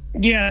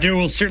 Yeah, there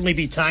will certainly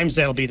be times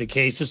that'll be the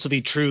case. This will be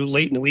true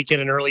late in the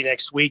weekend and early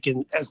next week.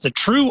 And as the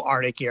true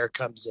Arctic air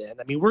comes in,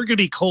 I mean, we're going to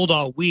be cold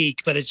all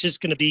week, but it's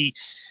just going to be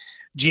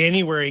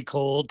January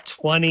cold,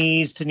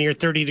 20s to near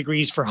 30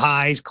 degrees for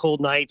highs,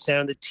 cold nights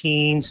down in the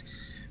teens,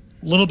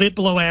 a little bit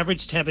below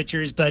average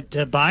temperatures.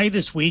 But by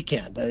this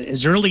weekend,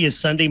 as early as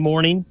Sunday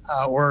morning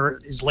or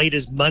as late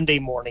as Monday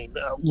morning,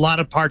 a lot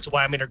of parts of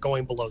Wyoming are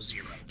going below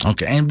zero.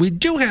 Okay, and we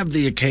do have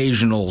the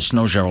occasional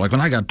snow shower. Like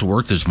when I got to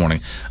work this morning,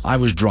 I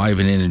was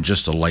driving in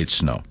just a light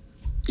snow.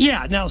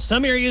 Yeah, now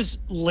some areas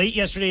late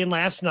yesterday and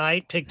last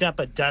night picked up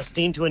a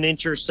dusting to an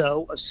inch or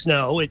so of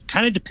snow. It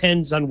kind of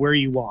depends on where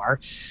you are.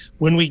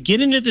 When we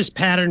get into this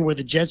pattern where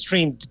the jet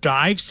stream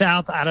dives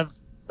south out of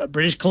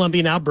British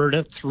Columbia and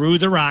Alberta through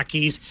the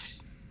Rockies,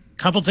 a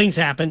couple things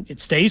happen. It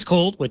stays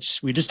cold,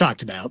 which we just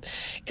talked about.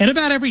 And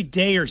about every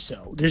day or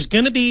so, there's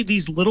going to be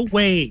these little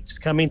waves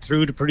coming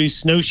through to produce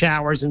snow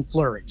showers and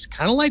flurries,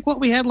 kind of like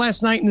what we had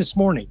last night and this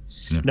morning.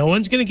 Yeah. No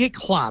one's going to get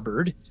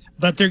clobbered,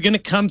 but they're going to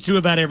come through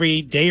about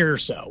every day or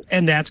so,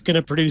 and that's going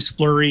to produce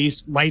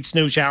flurries, light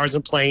snow showers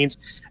and plains,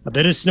 a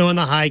bit of snow in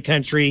the high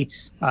country,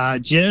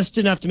 just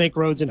enough to make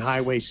roads and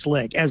highways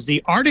slick. As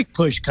the Arctic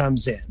push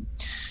comes in,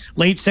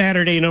 late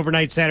Saturday and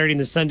overnight Saturday and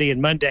the Sunday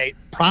and Monday,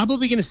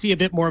 probably going to see a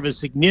bit more of a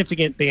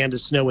significant band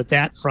of snow with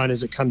that front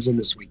as it comes in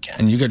this weekend.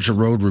 And you got your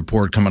road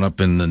report coming up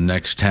in the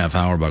next half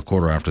hour, about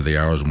quarter after the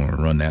hours when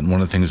we run that. And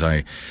one of the things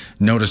I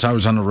noticed, I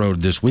was on the road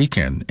this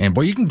weekend, and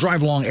boy, you can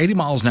drive along 80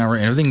 miles an hour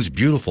and everything's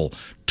beautiful.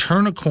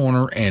 Turn a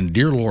corner and,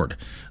 dear Lord,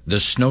 the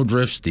snow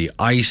drifts, the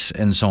ice,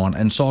 and so on,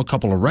 and saw a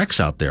couple of wrecks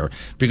out there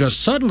because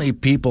suddenly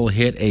people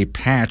hit a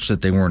patch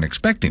that they weren't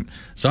expecting.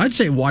 So I'd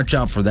say watch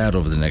out for that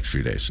over the next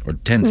few days or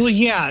 10 days. Well,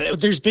 yeah,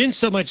 there's been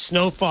so much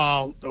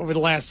snowfall over the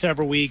last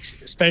several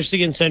weeks,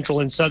 especially in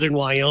central and southern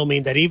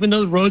Wyoming, that even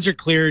though the roads are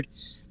cleared,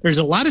 there's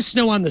a lot of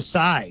snow on the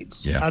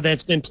sides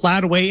that's been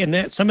plowed away, and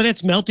that some of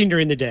that's melting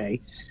during the day,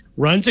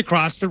 runs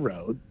across the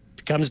road,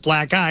 becomes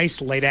black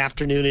ice late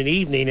afternoon and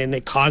evening, and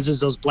it causes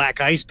those black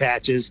ice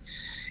patches.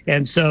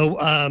 And so,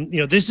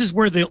 this is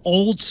where the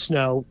old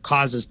snow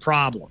causes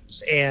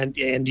problems. And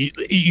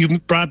you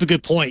brought up a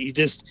good point.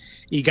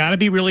 You got to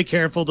be really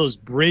careful. Those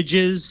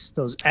bridges,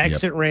 those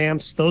exit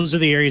ramps, those are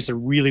the areas to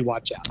really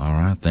watch out. All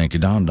right. Thank you,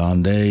 Don.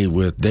 Don Day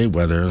with Day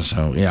Weather.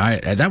 So,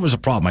 that was a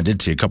problem. I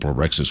did see a couple of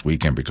wrecks this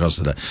weekend because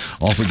of that.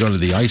 Off we go to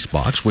the ice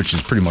box, which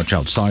is pretty much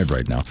outside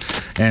right now.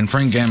 And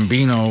Frank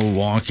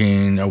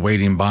Gambino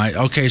waiting by.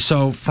 Okay,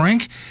 so,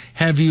 Frank,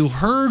 have you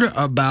heard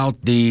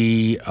about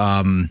the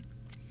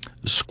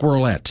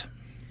squirrelette?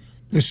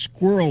 The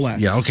squirrelette.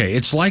 Yeah, okay.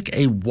 It's like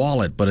a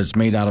wallet, but it's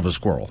made out of a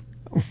squirrel.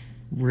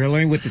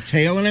 Really? With the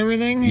tail and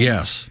everything?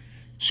 Yes.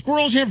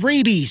 Squirrels have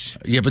rabies.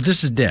 Yeah, but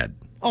this is dead.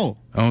 Oh.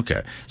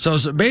 Okay.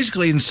 So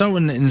basically,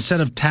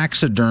 instead of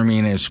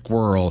taxidermying a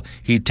squirrel,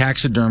 he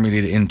taxidermied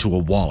it into a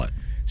wallet.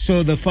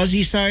 So the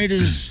fuzzy side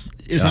is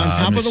on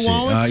top of the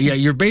wallet?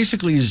 You're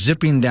basically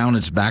zipping down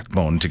its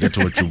backbone to get to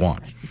what you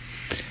want.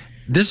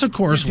 This, of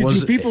course,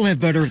 do people have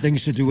better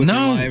things to do with their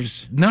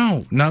lives?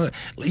 No, not.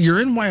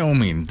 You're in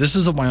Wyoming. This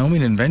is a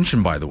Wyoming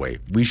invention, by the way.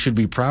 We should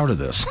be proud of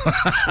this.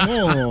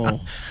 Oh.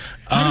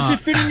 How does it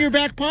fit in your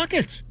back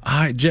pocket?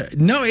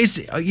 No, it's,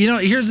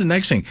 here's the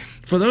next thing.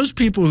 For those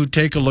people who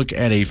take a look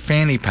at a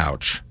fanny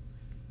pouch,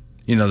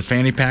 the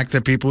fanny pack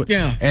that people...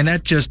 Yeah. And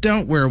that just,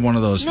 don't wear one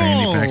of those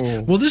fanny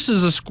packs. Well, this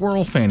is a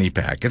squirrel fanny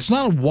pack. It's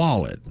not a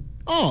wallet.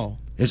 Oh.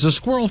 It's a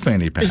squirrel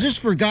fanny pack. Is this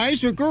for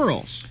guys or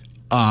girls?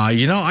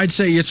 I'd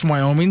say it's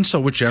Wyoming,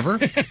 so whichever.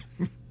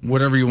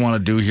 whatever you want to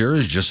do here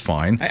is just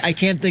fine. I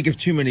can't think of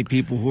too many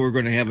people who are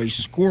going to have a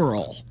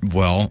squirrel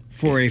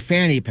for a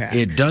fanny pack.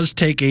 It does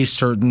take a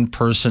certain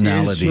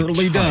personality. It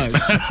certainly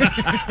does.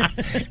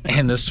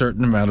 And a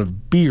certain amount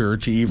of beer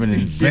to even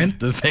invent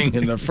the thing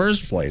in the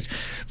first place.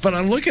 But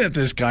I'm looking at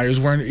this guy who's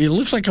wearing, it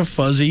looks like a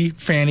fuzzy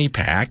fanny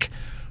pack.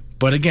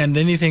 But again,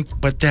 then you think,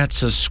 but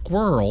that's a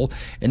squirrel.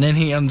 And then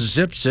he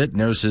unzips it, and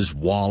there's his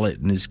wallet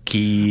and his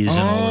keys and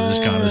all of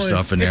this kind of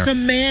stuff in there. It's a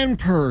man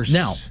purse.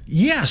 Now,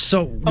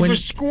 of a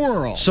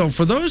squirrel. So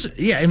for those,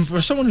 and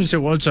for someone who said,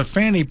 well, it's a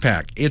fanny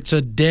pack, it's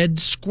a dead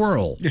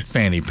squirrel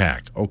fanny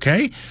pack,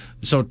 okay?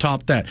 So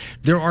top that.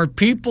 There are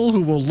people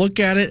who will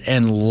look at it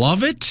and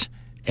love it.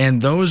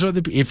 And those are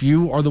if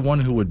you are the one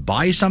who would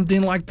buy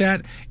something like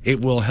that,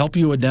 it will help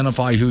you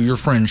identify who your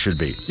friend should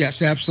be.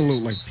 Yes,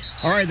 absolutely.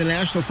 All right, the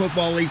National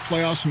Football League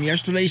playoffs from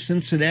yesterday.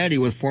 Cincinnati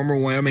with former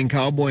Wyoming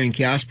Cowboy and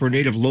Casper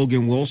native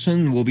Logan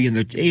Wilson will be in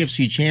the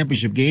AFC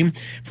Championship game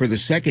for the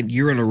second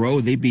year in a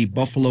row. They beat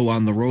Buffalo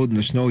on the road in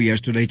the snow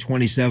yesterday,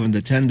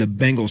 27-10. The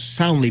Bengals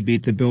soundly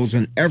beat the Bills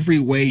in every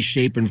way,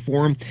 shape, and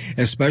form,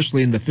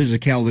 especially in the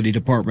physicality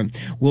department.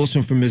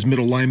 Wilson from his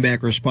middle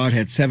linebacker spot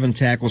had 7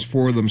 tackles,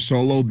 4 of them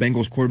solo.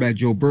 Bengals quarterback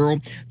Joe Burrow,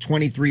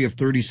 23 of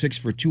 36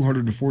 for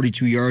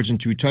 242 yards and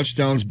 2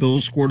 touchdowns.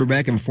 Bills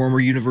quarterback and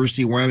former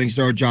University of Wyoming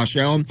star Josh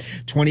Allen,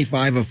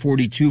 25 of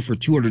 42 for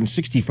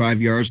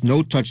 265 yards,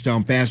 no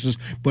touchdown passes,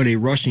 but a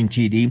rushing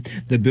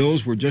TD. The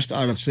Bills were just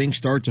out of sync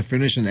start to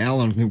finish, and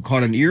Allen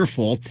caught an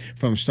earful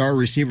from star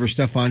receiver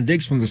Stephon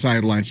Diggs from the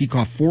sidelines. He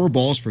caught 4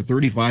 balls for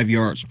 35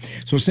 yards.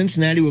 So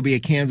Cincinnati will be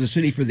at Kansas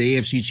City for the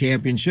AFC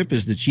Championship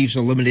as the Chiefs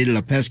eliminated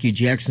a pesky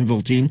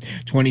Jacksonville team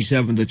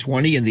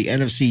 27-20. In the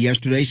NFC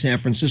yesterday, San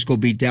Francisco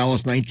beat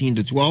Dallas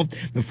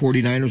 19-12. The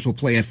 49ers will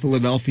play at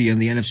Philadelphia in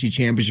the NFC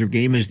Championship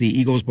game as the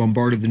Eagles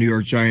bombarded the New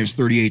York Giants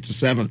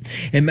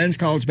 38-7. In men's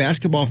college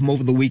basketball from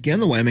over the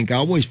weekend, the Wyoming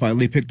Cowboys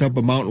finally picked up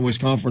a Mountain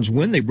West Conference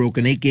win. They broke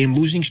an 8-game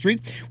losing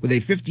streak with a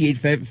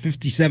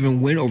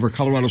 58-57 win over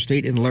Colorado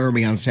State in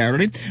Laramie on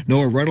Saturday.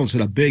 Noah Reynolds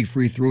hit a big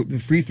free throw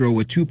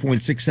with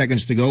 2.6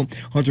 seconds to go.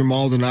 Hunter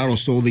Maldonado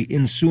stole the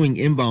ensuing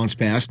inbounds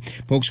pass.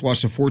 Pokes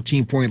watched a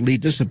 14-point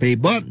lead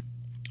dissipate, but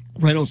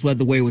Reynolds led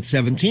the way with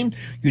 17.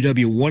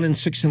 UW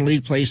 1-6 in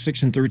league play,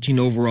 6-13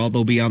 overall.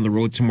 They'll be on the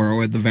road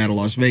tomorrow at the Nevada,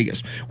 Las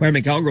Vegas.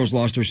 Wyoming Cowgirls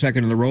lost their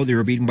second in a row. They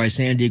were beaten by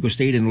San Diego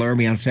State in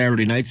Laramie on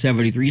Saturday night,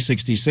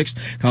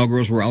 73-66.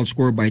 Cowgirls were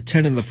outscored by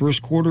 10 in the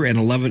first quarter and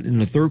 11 in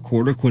the third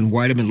quarter. Quinn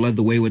Weideman led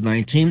the way with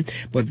 19,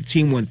 but the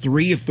team went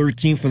 3 of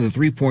 13 from the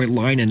three-point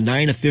line and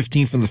 9 of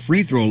 15 from the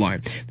free throw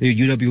line. The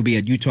UW will be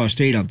at Utah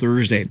State on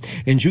Thursday.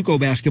 In JUCO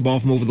basketball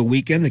from over the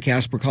weekend, the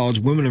Casper College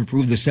women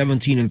improved to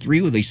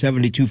 17-3 with a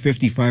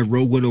 72-55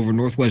 road win over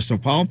Northwest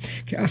DePaul.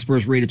 Casper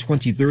is rated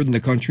 23rd in the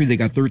country. They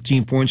got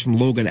 13 points from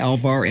Logan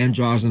Alvar and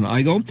Joslyn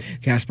Igo.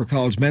 Casper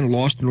College men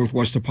lost to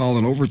Northwest DePaul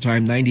in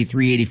overtime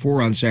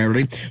 93-84 on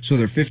Saturday, so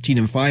they're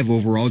 15-5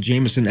 overall.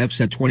 Jamison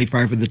Epps at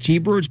 25 for the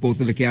T-Birds. Both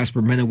of the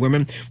Casper men and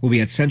women will be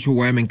at Central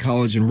Wyoming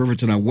College in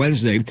Riverton on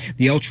Wednesday.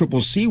 The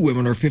LCCC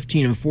women are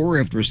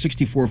 15-4 after a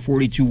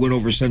 64-42 win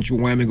over Central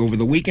Wyoming over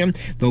the weekend.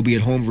 They'll be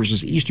at home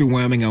versus Eastern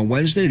Wyoming on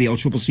Wednesday. The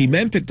LCCC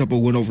men picked up a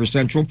win over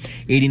Central,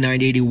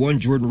 89-81.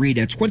 Jordan Reed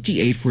at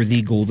 28 for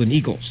the Golden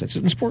Eagles. That's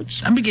it in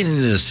sports. I'm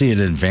beginning to see an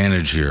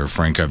advantage here,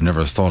 Frank, I've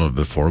never thought of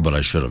before, but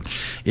I should have.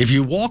 If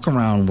you walk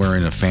around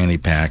wearing a fanny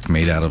pack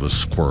made out of a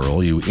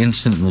squirrel, you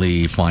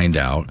instantly find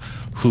out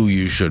who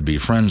you should be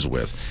friends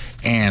with.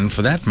 And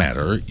for that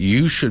matter,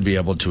 you should be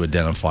able to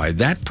identify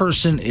that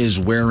person is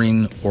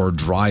wearing or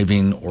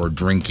driving or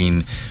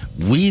drinking.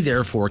 We,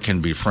 therefore,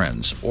 can be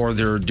friends. Or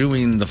they're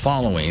doing the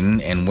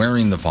following and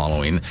wearing the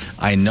following.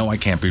 I know I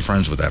can't be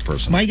friends with that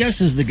person. My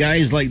guess is the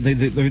guys like they're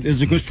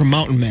good for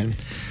mountain men.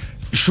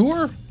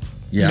 Sure.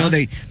 Yeah. You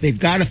know, they've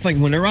got to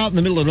find, when they're out in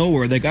the middle of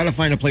nowhere, they got to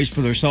find a place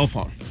for their cell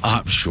phone.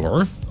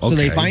 Sure. Okay. So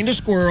they find a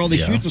squirrel, they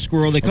shoot the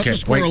squirrel, they cut the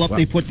squirrel up,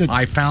 they put the...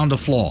 I found a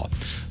flaw.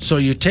 So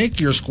you take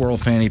your squirrel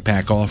fanny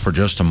pack off for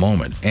just a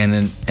moment, and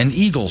an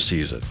eagle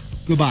sees it.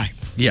 Goodbye.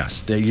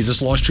 Yes, you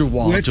just lost your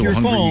wallet with to your a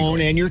hungry phone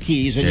eagle. And your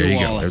keys and there your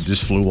you wallet. Go. It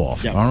just flew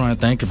off. Yep. All right,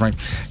 thank you, Frank.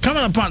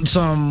 Coming up on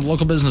some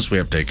local business we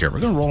have to take care of.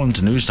 We're going to roll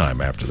into news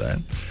time after that.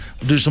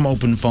 We'll do some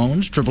open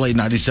phones,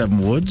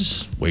 888-97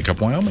 Woods, Wake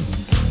Up Wyoming.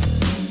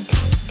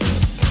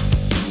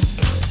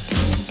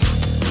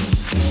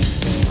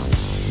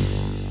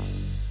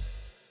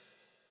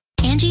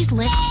 Angie's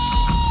Lit.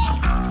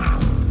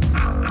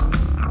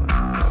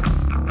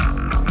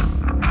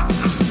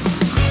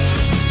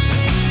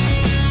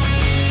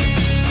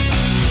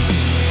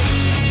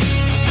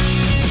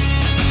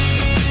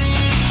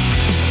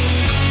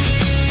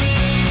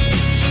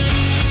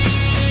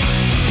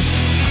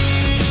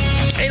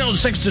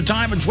 Six the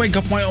time. It's Wake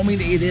Up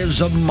Wyoming. It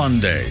is a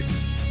Monday.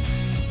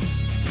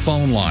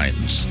 Phone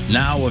lines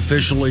now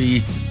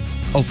officially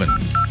open.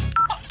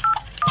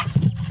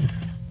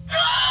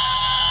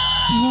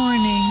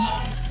 Warning.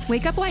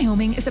 Wake Up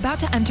Wyoming is about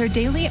to enter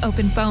daily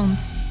open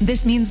phones.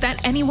 This means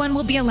that anyone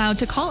will be allowed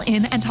to call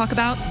in and talk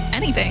about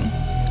anything.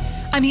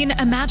 I mean,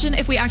 imagine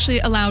if we actually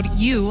allowed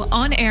you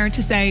on air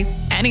to say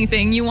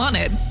anything you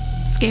wanted.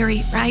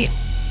 Scary, right?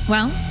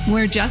 Well,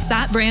 we're just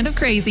that brand of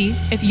crazy.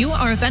 If you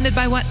are offended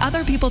by what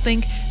other people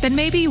think, then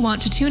maybe you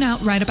want to tune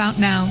out right about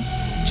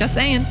now. Just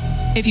saying.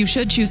 If you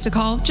should choose to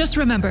call, just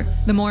remember,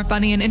 the more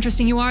funny and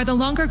interesting you are, the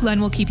longer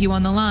Glenn will keep you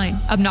on the line.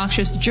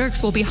 Obnoxious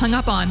jerks will be hung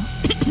up on.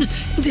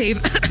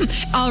 Dave.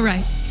 All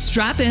right,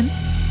 strap in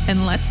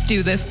and let's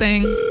do this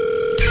thing.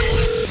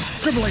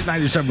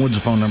 888-97 Woods, the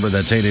phone number.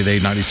 That's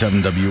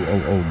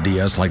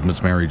 888-97-WOODS. Like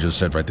Miss Mary just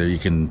said right there, you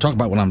can talk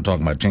about what I'm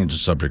talking about. Change the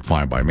subject,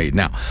 fine by me.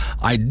 Now,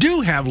 I do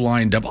have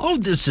lined up,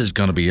 this is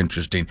going to be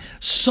interesting.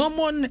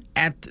 Someone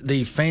at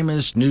the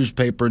famous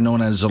newspaper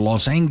known as the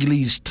Los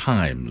Angeles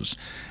Times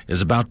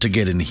is about to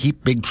get in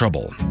heap big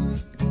trouble.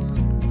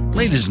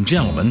 Ladies and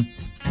gentlemen,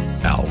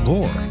 Al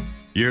Gore.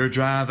 You're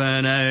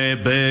driving a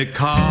big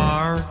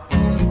car.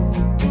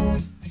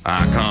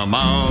 I come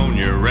on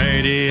your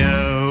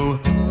radio.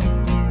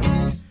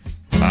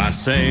 I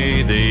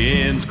say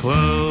the end's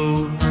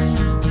close.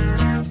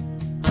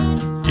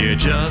 You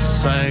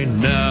just say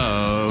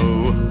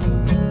no.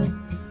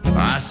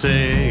 I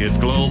say it's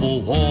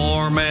global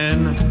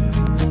warming,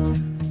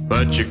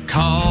 but you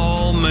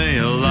call me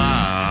a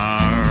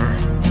liar.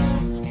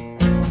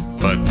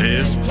 But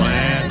this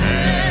planet's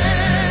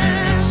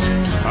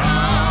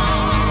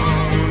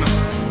on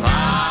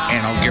fire.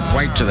 And I'll get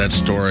right to that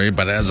story,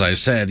 but as I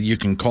said, you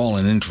can call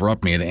and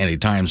interrupt me at any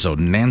time, so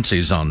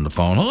Nancy's on the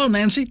phone. Hello,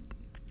 Nancy.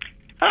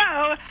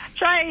 Hello.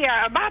 Say,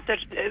 about the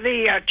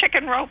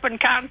chicken roping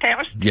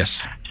contest.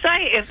 Yes.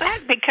 Say, if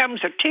that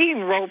becomes a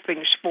team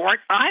roping sport,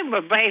 I'm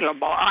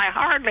available. I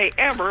hardly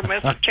ever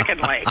miss a chicken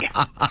leg.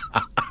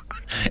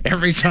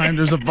 Every time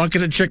there's a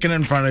bucket of chicken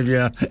in front of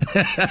you,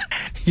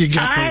 you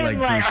got the leg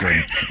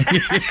person.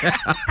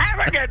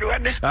 Have a good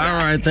one. All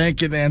right.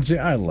 Thank you, Nancy.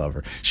 I love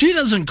her. She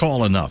doesn't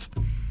call enough.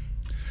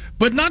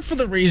 But not for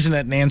the reason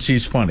that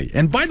Nancy's funny.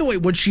 And by the way,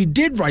 what she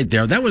did right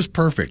there, that was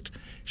perfect.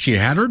 She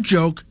had her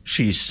joke,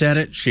 she said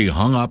it, she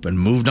hung up and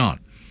moved on.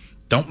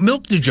 Don't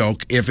milk the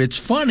joke. If it's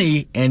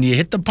funny and you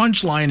hit the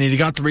punchline and you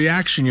got the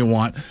reaction you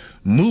want,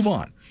 move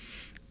on.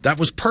 That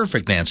was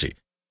perfect, Nancy.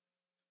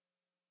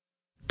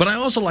 But I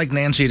also like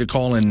Nancy to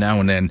call in now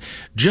and then,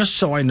 just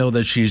so I know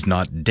that she's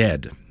not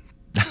dead.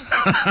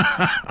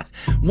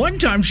 One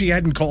time she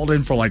hadn't called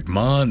in for like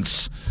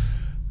months.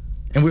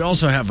 And we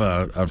also have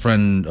a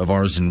friend of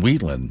ours in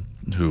Wheatland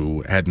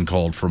who hadn't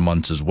called for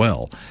months as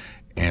well.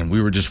 And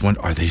we were just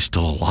wondering, are they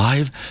still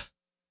alive?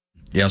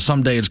 Yeah,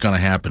 someday it's going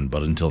to happen,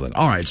 but until then.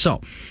 All right,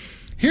 so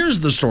here's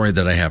the story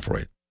that I have for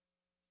you.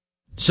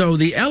 So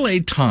the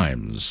L.A.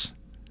 Times,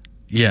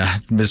 yeah,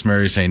 Miss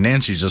Mary's saying,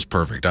 Nancy's just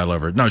perfect. I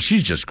love her. No,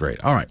 she's just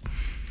great. All right.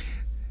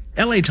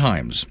 L.A.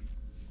 Times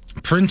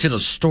printed a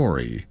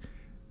story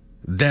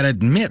that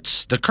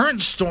admits the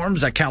current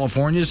storms that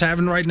California's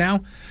having right now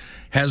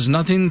has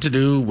nothing to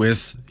do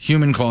with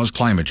human-caused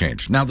climate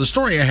change. Now, the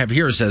story I have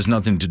here says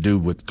nothing to do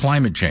with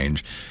climate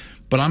change,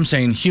 but I'm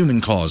saying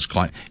human-caused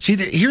climate. See,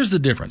 here's the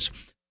difference.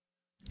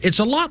 It's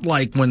a lot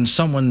like when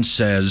someone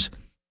says,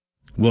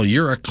 well,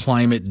 you're a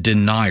climate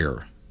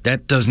denier.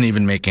 That doesn't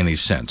even make any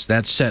sense.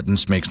 That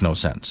sentence makes no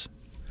sense.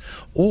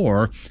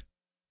 Or,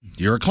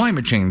 you're a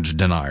climate change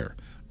denier.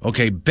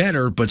 Okay,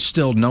 better, but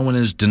still no one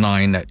is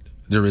denying that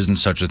there isn't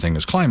such a thing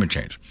as climate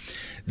change.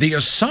 The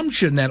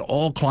assumption that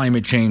all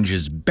climate change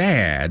is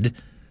bad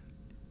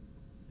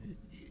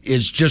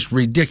is just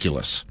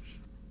ridiculous.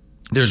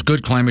 There's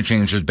good climate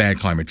change, there's bad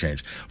climate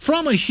change.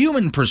 From a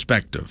human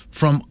perspective,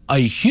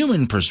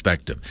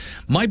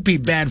 might be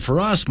bad for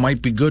us,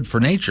 might be good for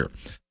nature.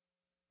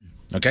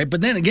 Okay,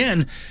 but then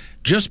again,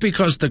 just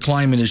because the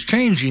climate is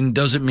changing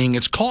doesn't mean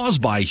it's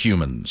caused by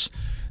humans.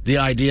 The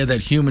idea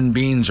that human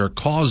beings are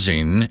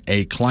causing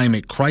a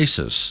climate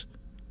crisis,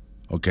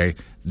 okay,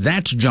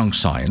 that's junk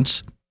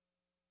science.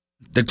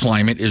 The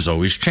climate is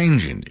always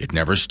changing. It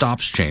never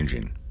stops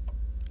changing.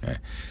 Okay.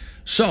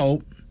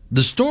 So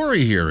the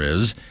story here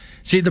is,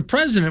 see, the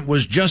president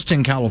was just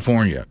in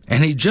California,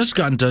 and he just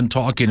got done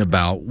talking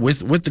about,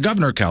 with the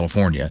governor of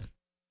California,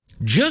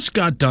 just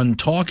got done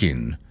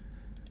talking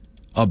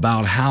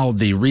about how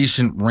the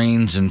recent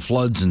rains and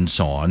floods and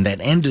so on that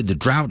ended the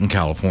drought in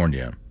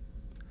California,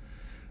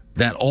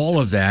 that all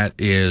of that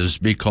is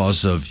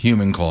because of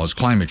human-caused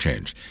climate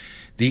change.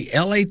 The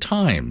L.A.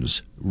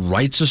 Times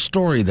writes a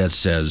story that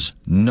says,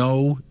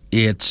 no,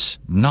 it's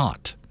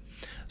not.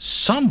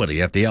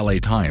 Somebody at the L.A.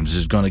 Times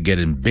is going to get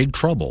in big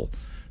trouble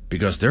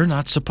because they're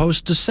not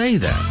supposed to say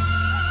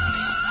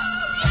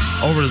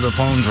that. Over to the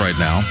phones right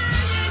now,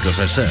 because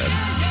I said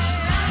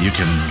you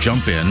can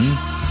jump in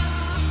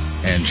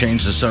and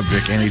change the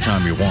subject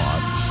anytime you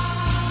want.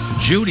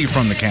 Judy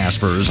from the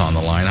Casper is on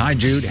the line. Hi,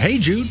 Jude. Hey,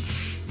 Jude.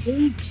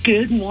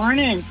 Good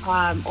morning.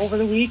 Over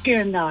the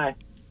weekend, I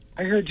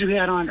heard you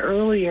had on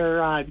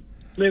earlier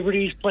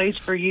Liberty's Place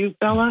for You,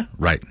 fella.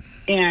 Right.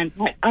 And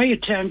I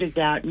attended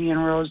that, me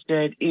and Rose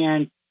did.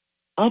 And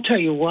I'll tell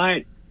you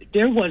what,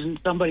 there wasn't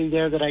somebody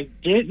there that I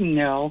didn't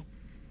know.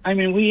 I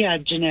mean, we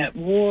had Jeanette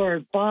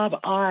Ward, Bob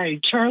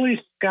Ide,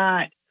 Charlie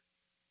Scott,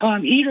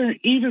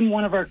 even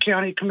one of our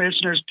county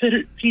commissioners,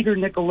 Peter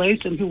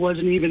Nicolason, who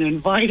wasn't even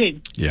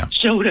invited,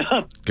 showed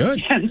up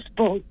Good. and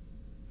spoke.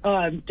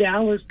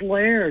 Dallas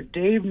Laird,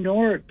 Dave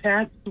North,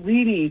 Pat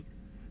Sweeney.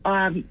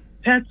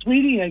 Pat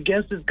Sweeney, I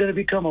guess, is going to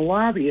become a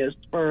lobbyist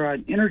for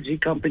an energy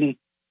company.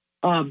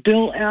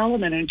 Bill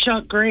Alleman and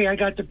Chuck Gray, I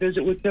got to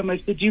visit with them. I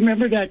said, do you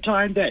remember that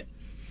time that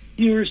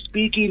you were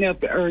speaking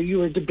of, or you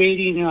were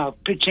debating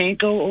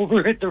Pachenko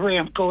over at the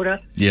Ramkota?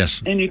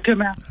 Yes. And you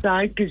come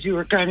outside because you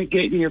were kind of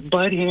getting your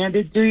butt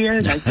handed to you,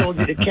 and I told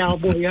you to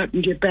cowboy up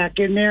and get back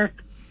in there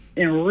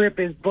and rip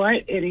his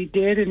butt, and he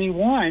did, and he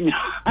won.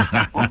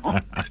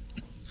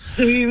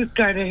 So he was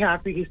kind of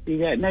happy to see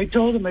that. And I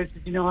told him, I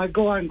said, I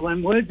go on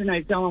Glenn Woods, and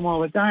I tell him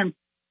all the time,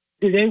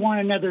 do they want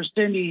another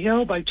Cindy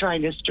Hill by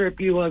trying to strip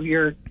you of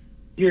your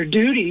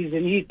duties?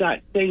 And he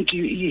thought, thank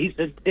you. He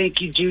said, thank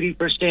you, Judy,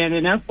 for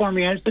standing up for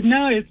me. I said,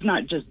 no, it's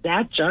not just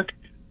that, Chuck.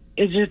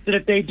 It's just that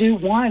if they do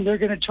one, they're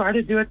going to try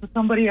to do it to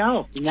somebody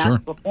else. And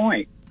that's the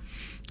point.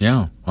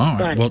 Yeah. All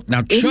right. But well,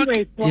 now Chuck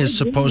is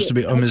supposed to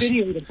be. I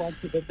videoed a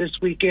bunch of it this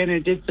weekend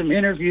and did some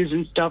interviews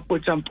and stuff,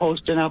 which I'm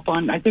posting up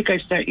on. I think I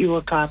sent you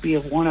a copy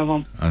of one of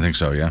them. I think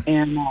so, yeah.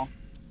 And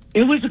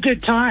it was a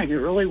good time. It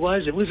really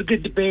was. It was a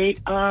good debate.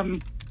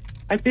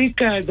 I think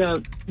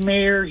the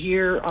mayor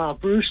here,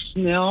 Bruce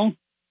Snell,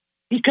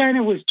 he kind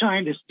of was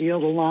trying to steal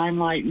the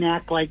limelight and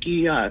act like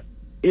it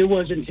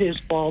wasn't his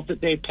fault that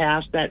they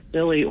passed that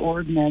silly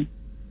ordinance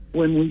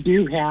when we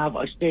do have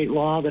a state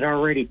law that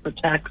already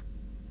protects,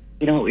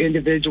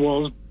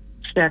 individuals,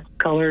 sex,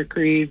 color,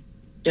 creed,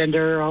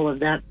 gender, all of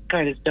that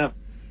kind of stuff.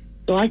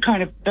 So I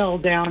kind of fell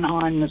down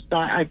on the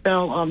side. I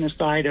fell on the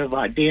side of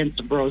Dan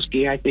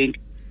Zabrowski. I think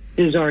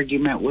his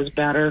argument was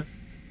better.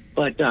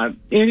 But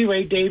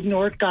anyway, Dave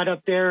North got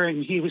up there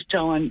and he was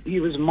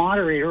a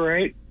moderator,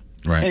 right?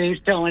 Right. And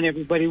he's telling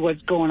everybody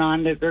what's going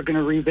on, that they're going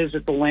to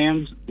revisit the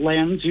land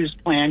use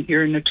plan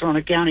here in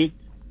Natrona County.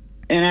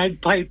 And I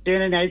piped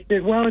in and I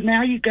said, well,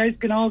 now you guys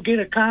can all get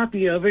a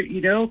copy of it,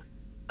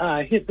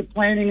 hit the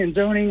planning and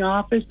zoning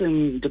office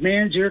and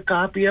demand your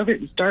copy of it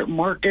and start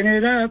marking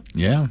it up.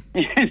 Yeah.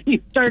 And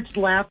he starts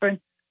laughing.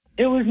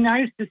 It was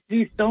nice to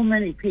see so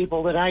many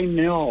people that I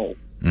know,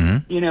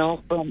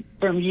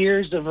 from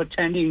years of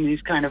attending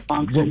these kind of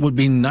functions. What would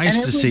be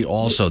nice to see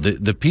also,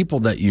 the people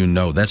that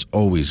that's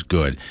always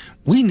good.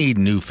 We need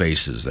new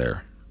faces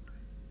there.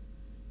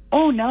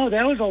 Oh, no,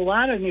 there was a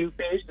lot of new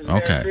faces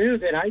there, too,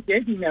 that I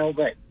didn't know,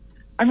 but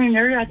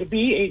there had to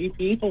be 80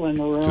 people in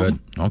the room. Good.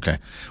 Okay.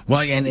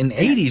 Well, and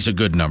 80 is a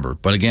good number,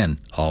 but again,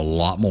 a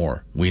lot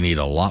more. We need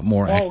a lot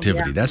more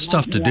activity. Yeah. That's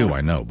tough to do,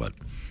 I know, but.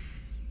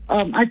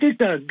 I think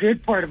the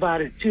good part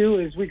about it, too,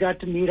 is we got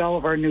to meet all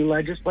of our new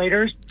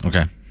legislators.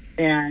 Okay.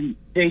 And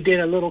they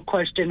did a little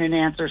question and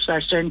answer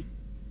session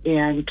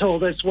and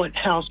told us what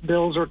House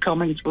bills were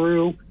coming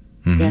through.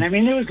 Mm-hmm.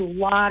 And, there was a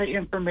lot of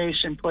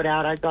information put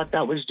out. I thought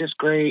that was just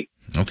great.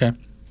 Okay.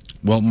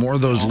 Well, more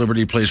of those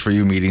Liberty Place for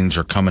You meetings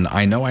are coming.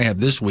 I know I have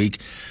this week.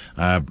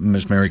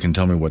 Miss Mary can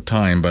tell me what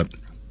time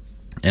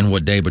and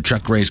what day, but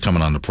Chuck Gray's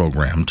coming on the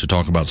program to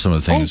talk about some of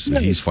the things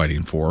that he's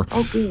fighting for.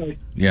 Oh, good.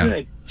 Yeah.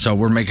 Good. So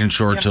we're making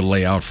sure to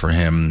lay out for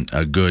him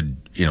a good,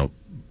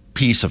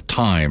 piece of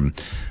time.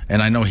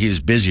 And I know he's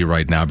busy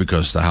right now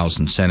because the House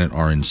and Senate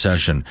are in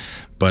session,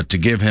 but to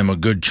give him a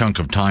good chunk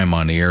of time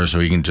on the air so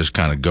he can just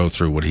kind of go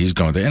through what he's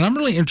going through. And I'm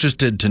really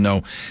interested to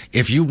know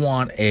if you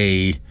want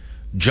a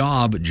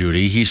job,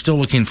 Judy, he's still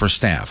looking for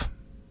staff.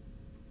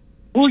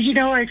 Well,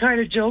 I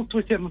kind of joked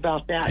with him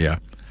about that. Yeah.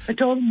 I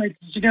told him,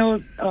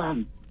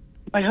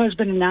 my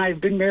husband and I have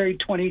been married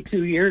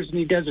 22 years, and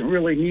he doesn't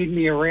really need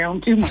me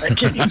around too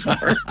much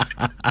anymore.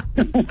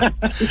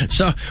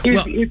 So,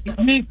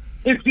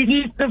 if you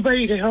need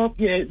somebody to help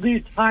you, at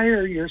least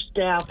hire your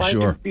staff. I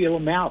can feel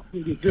them out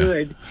pretty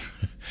good.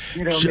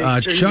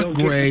 Chuck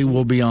Gray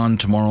will be on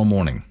tomorrow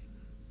morning,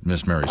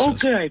 Miss Mary says. Oh,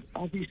 good.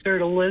 I'll be sure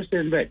to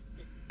listen. But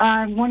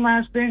one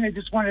last thing, I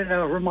just wanted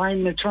to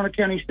remind the Natrona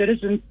County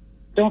citizens,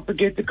 don't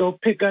forget to go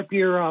pick up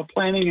your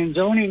planning and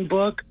zoning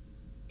book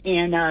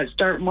and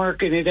start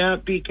marking it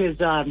up, because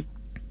the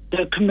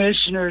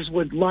commissioners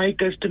would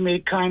like us to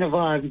make kind of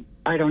an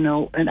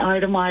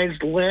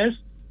itemized list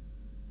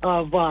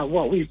of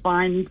what we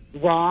find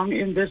wrong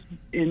in this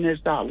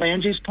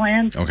land use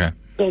plan. Okay.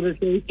 So that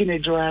they can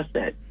address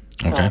it.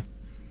 Okay.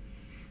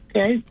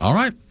 Okay. All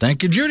right.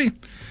 Thank you, Judy.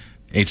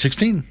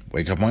 8:16,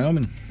 Wake Up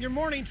Wyoming. Your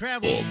morning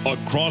travel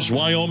across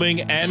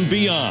Wyoming and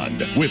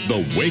beyond with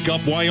the Wake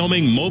Up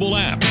Wyoming mobile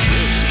app.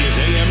 This is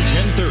AM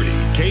 1030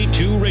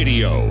 K2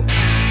 Radio.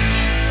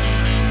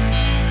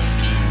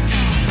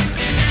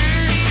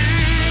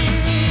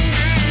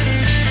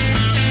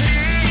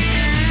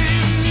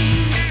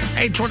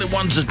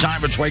 8:21's the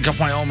time. It's Wake Up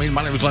Wyoming.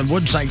 My name is Glenn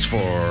Woods. Thanks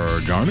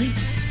for joining me.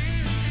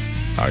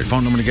 All right,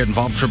 phone number to get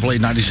involved,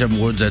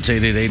 888-97-WOODS. That's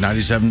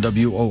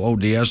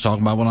 888-97-WOODS.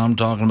 Talking about what I'm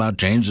talking about.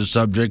 Change the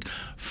subject.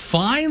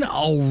 Fine,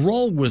 I'll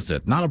roll with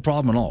it. Not a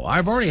problem at all.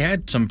 I've already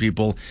had some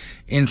people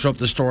interrupt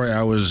the story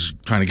I was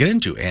trying to get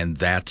into, and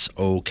that's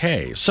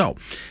okay. So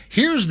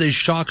here's the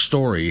shock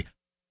story.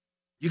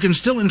 You can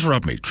still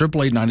interrupt me,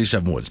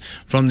 888-97-WOODS.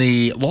 From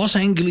the Los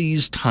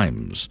Angeles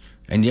Times.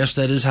 And yes,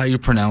 that is how you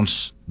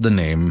pronounce the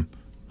name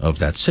of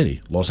that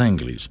city, Los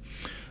Angeles.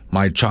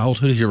 My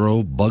childhood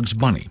hero, Bugs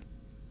Bunny,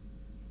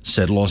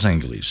 said Los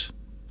Angeles.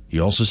 He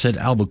also said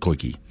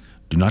Albuquerque.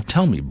 Do not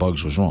tell me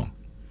Bugs was wrong.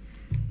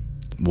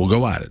 We'll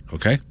go at it,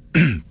 okay?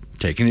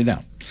 Taking it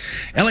down.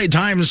 LA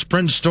Times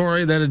prints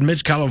story that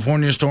admits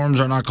California storms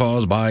are not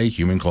caused by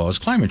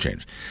human-caused climate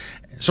change.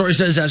 Story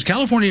says, as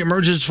California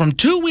emerges from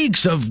 2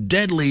 weeks of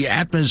deadly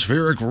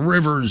atmospheric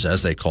rivers,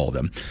 as they call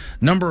them,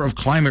 number of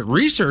climate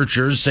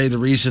researchers say the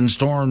recent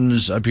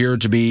storms appear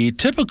to be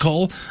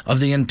typical of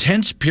the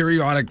intense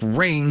periodic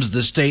rains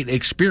the state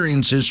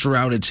experiences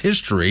throughout its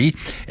history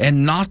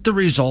and not the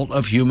result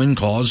of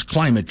human-caused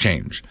climate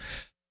change.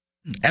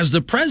 As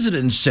the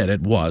president said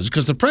it was,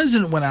 because the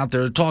president went out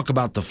there to talk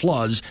about the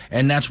floods,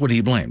 and that's what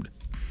he blamed.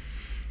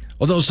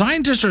 Although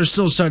scientists are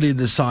still studying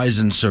the size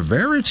and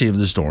severity of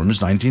the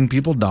storms, 19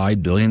 people died,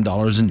 $1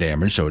 billion in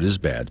damage, so it is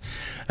bad.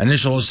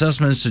 Initial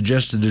assessments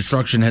suggest the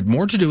destruction had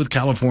more to do with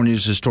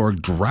California's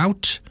historic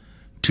drought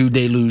to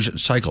deluge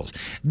cycles.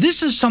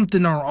 This is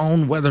something our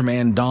own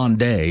weatherman, Don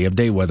Day, of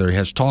Day Weather,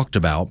 has talked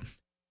about.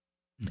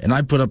 And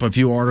I put up a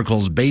few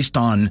articles based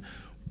on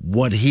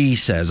what he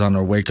says on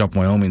our Wake Up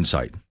Wyoming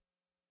site.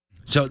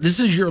 So this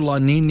is your La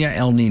Nina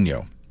El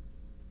Nino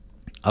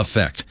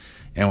effect.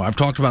 And I've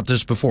talked about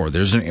this before.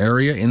 There's an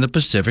area in the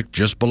Pacific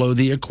just below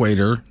the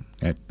equator,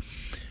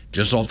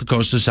 just off the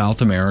coast of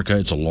South America.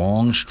 It's a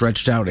long,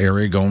 stretched-out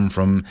area going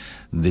from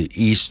the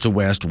east to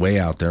west, way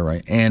out there,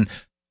 right? And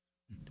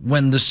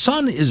when the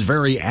sun is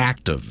very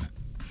active,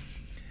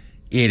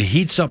 it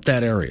heats up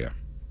that area,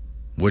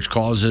 which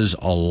causes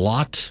a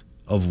lot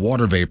of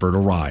water vapor to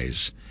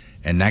rise.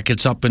 And that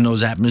gets up in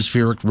those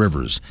atmospheric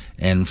rivers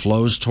and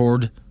flows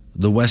toward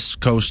the west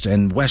coast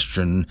and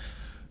western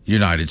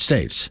United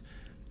States.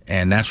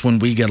 And that's when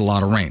we get a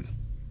lot of rain.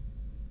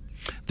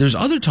 There's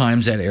other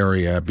times that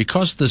area,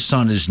 because the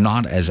sun is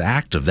not as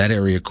active, that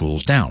area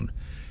cools down.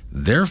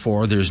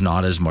 Therefore, there's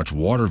not as much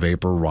water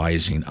vapor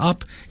rising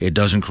up. It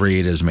doesn't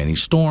create as many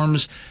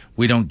storms.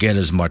 We don't get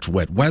as much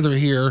wet weather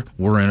here.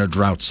 We're in a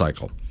drought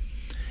cycle.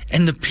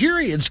 And the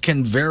periods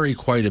can vary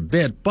quite a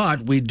bit,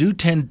 but we do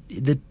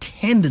the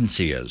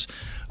tendency is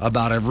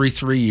about every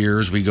 3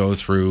 years we go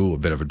through a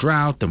bit of a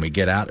drought, then we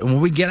get out. And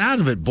when we get out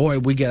of it, boy,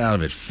 we get out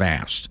of it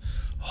fast.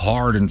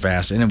 Hard and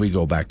fast, and then we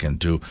go back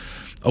into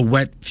a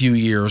wet few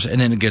years, and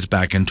then it gets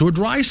back into a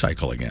dry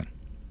cycle again.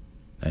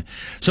 Okay?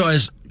 So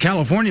as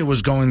California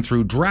was going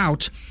through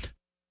drought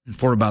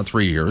for about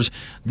 3 years,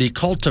 the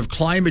cult of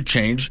climate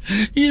change,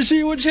 you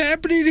see what's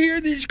happening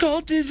here? These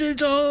cultists,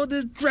 it's all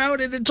the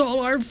drought, and it's all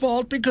our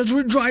fault because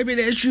we're driving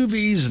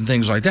SUVs and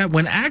things like that,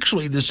 when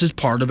actually this is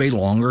part of a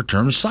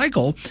longer-term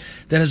cycle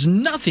that has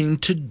nothing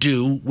to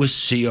do with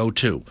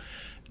CO2.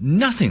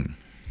 Nothing.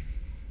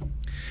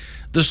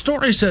 The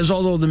story says,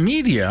 although the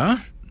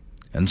media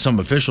and some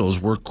officials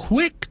were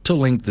quick to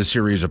link the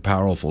series of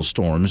powerful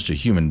storms to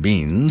human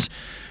beings,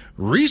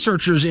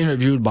 researchers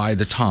interviewed by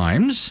The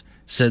Times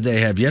said they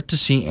have yet to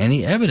see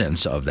any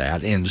evidence of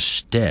that.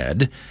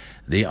 Instead,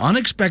 the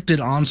unexpected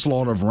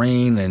onslaught of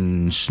rain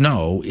and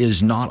snow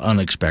is not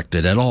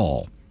unexpected at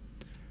all.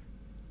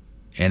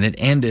 And it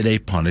ended a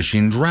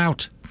punishing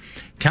drought.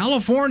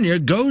 California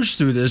goes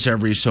through this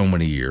every so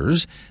many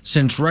years,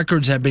 since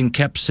records have been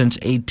kept since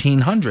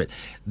 1800.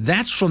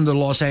 That's from the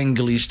Los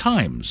Angeles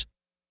Times.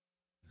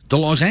 The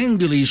Los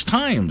Angeles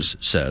Times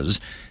says,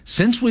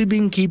 since we've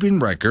been keeping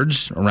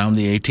records around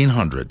the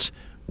 1800s,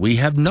 we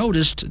have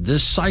noticed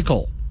this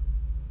cycle.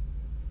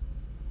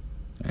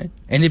 Right?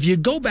 And if you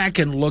go back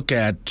and look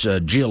at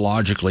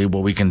geologically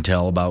what we can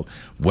tell about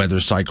weather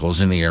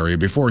cycles in the area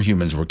before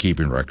humans were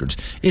keeping records,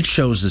 it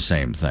shows the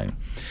same thing.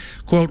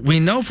 Quote, we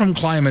know from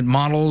climate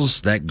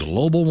models that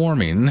global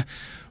warming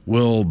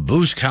will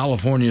boost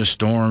California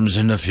storms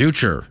in the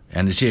future.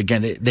 And you see,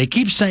 again, they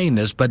keep saying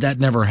this, but that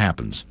never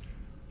happens.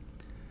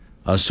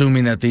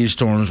 Assuming that these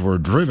storms were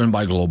driven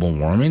by global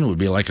warming would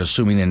be like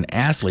assuming an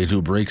athlete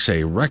who breaks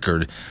a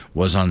record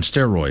was on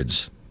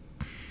steroids.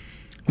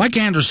 Mike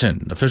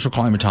Anderson, official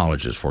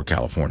climatologist for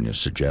California,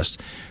 suggests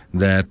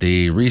that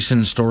the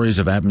recent stories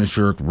of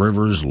atmospheric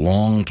rivers,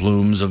 long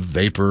plumes of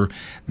vapor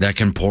that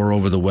can pour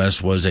over the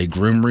West was a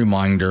grim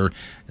reminder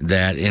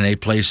that in a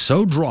place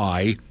so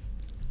dry,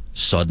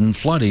 sudden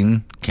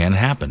flooding can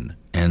happen,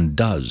 and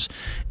does.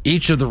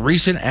 Each of the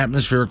recent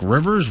atmospheric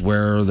rivers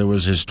where there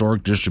was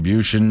historic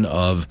distribution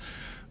of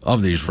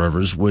these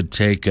rivers would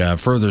take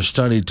further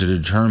study to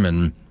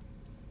determine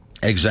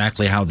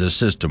exactly how this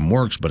system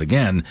works. But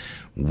again,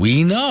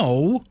 we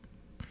know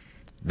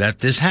that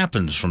this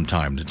happens from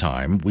time to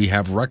time. We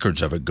have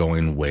records of it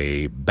going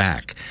way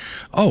back.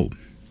 Oh,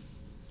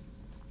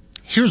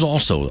 here's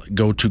also,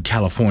 go to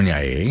California,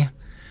 eh?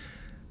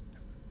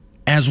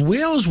 As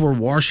whales were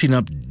washing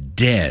up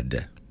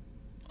dead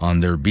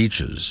on their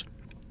beaches,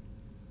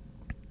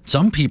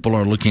 some people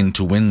are looking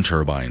to wind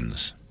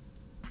turbines.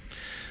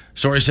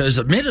 Story says,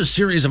 amid a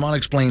series of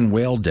unexplained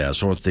whale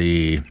deaths off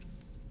the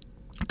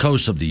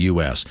coast of the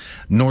U.S.,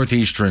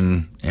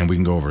 northeastern, and we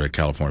can go over to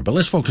California. But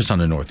let's focus on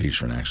the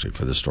northeastern, actually,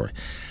 for this story.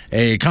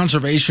 A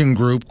conservation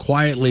group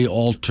quietly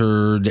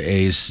altered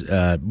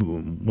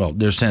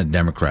they're Senate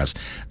Democrats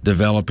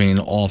developing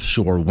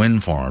offshore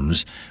wind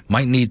farms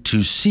might need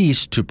to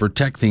cease to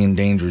protect the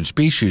endangered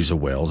species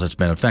of whales that's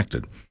been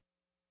affected.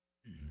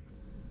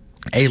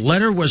 A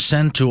letter was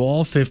sent to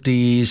all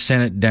 50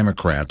 Senate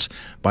Democrats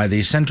by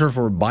the Center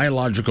for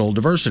Biological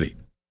Diversity,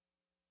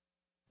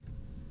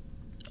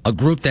 a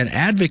group that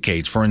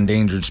advocates for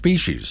endangered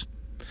species.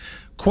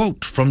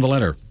 Quote from the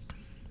letter: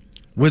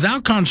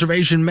 without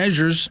conservation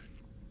measures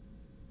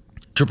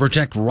to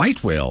protect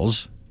right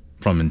whales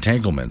from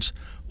entanglements,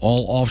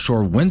 all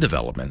offshore wind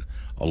development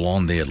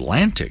along the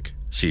Atlantic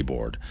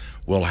seaboard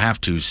will have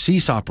to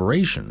cease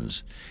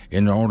operations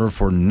in order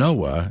for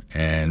NOAA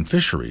and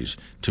fisheries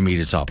to meet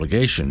its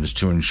obligations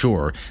to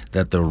ensure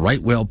that the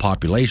right whale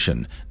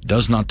population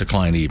does not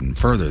decline even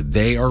further.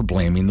 They are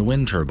blaming the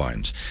wind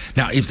turbines.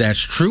 Now, if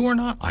that's true or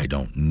not, I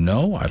don't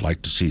know. I'd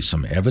like to see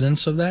some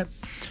evidence of that.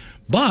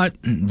 But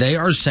they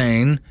are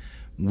saying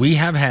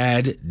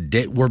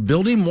we're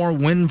building more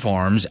wind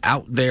farms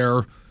out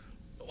there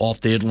off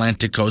the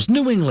Atlantic coast,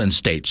 New England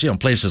states,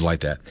 places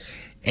like that.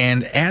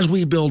 And as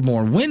we build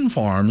more wind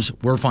farms,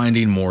 we're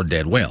finding more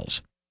dead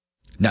whales.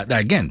 Now,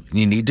 again,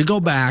 you need to go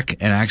back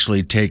and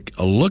actually take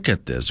a look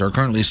at this. There are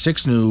currently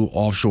 6 new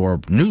offshore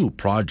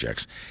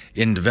projects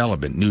in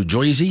development. New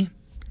Jersey,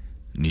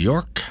 New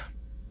York,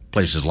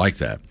 places like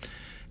that.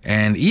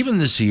 And even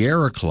the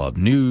Sierra Club,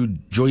 New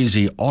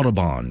Jersey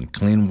Audubon,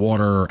 Clean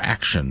Water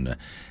Action,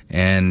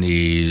 and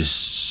the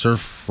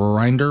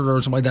Surfrider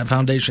or something like that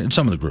foundation,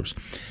 some of the groups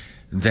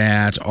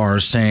that are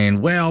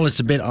saying, well,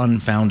 it's a bit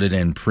unfounded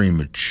and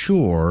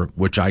premature,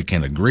 which I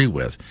can agree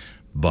with.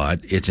 But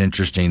it's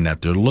interesting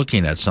that they're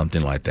looking at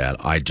something like that.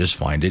 I just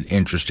find it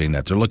interesting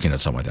that they're looking at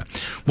something like that.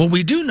 What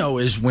we do know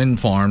is wind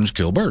farms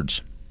kill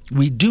birds.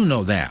 We do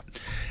know that.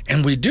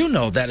 And we do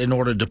know that in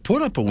order to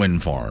put up a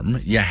wind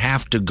farm, you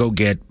have to go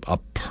get a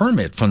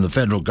permit from the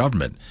federal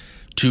government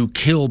to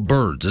kill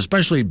birds,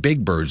 especially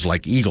big birds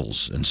like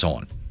eagles and so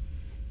on.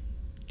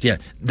 Yeah,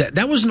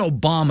 that was an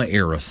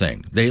Obama-era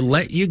thing. They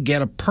let you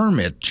get a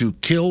permit to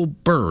kill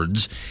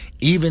birds,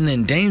 even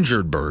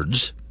endangered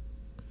birds,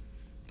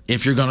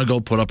 if you're going to go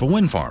put up a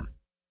wind farm.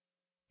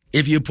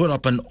 If you put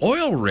up an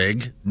oil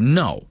rig,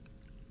 no.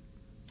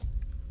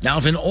 Now,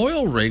 if an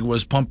oil rig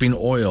was pumping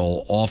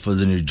oil off of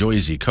the New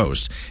Jersey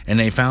coast and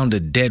they found a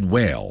dead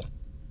whale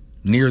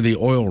near the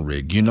oil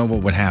rig, you know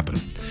what would happen.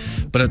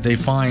 But if they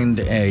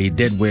find a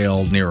dead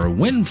whale near a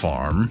wind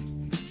farm,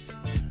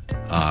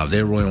 they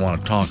don't really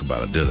want to talk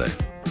about it, do they?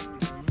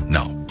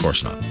 No, of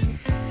course not.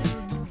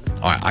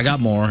 All right, I got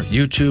more.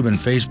 YouTube and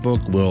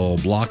Facebook will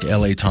block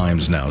LA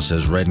Times now,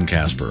 says Red and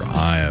Casper.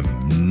 I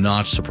am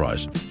not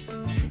surprised.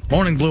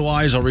 Morning, Blue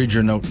Eyes. I'll read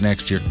your note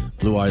next here.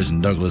 Blue Eyes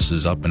and Douglas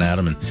is up and at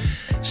 'em and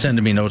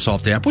sending me notes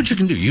off the app. What you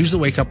can do, use the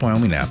Wake Up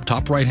Wyoming app,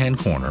 top right-hand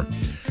corner.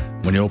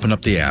 When you open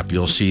up the app,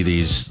 you'll see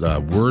these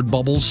word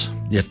bubbles.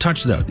 You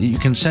touch that. You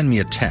can send me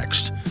a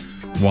text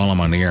while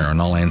I'm on the air,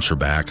 and I'll answer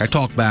back. I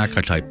talk back.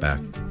 I type back.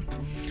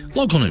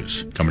 Local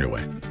news coming your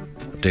way.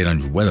 Update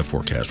on your weather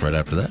forecast right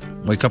after that.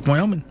 Wake Up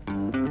Wyoming.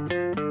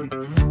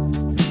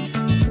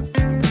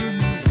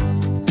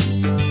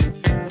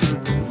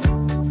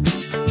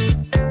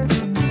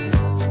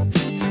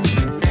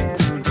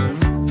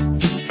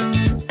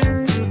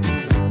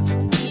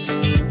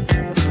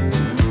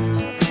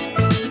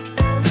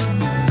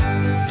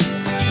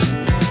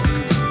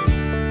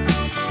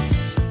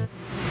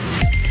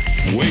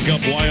 Wake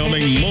Up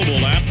Wyoming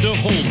mobile app to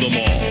hold them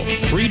all.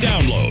 Free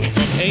download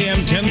from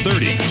AM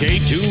 1030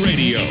 K2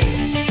 Radio.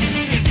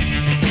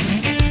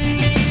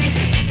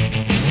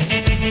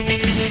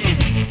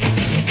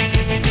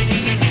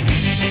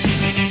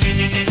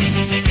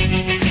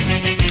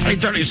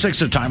 8:36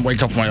 the time.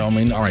 Wake Up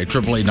Wyoming. All right,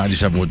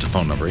 888-97 Woods, the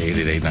phone number,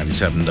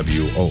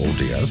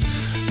 888-97-WOODS.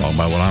 Talk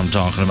about what I'm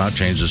talking about.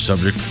 Change the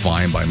subject.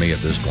 Fine by me at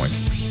this point.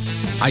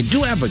 I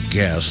do have a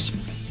guest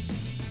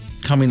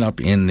coming up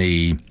in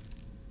the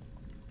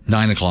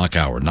 9 o'clock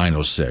hour,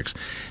 9:06.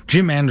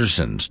 Jim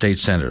Anderson, state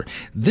senator.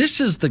 This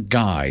is the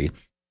guy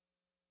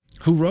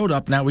who wrote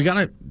up, now we got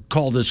to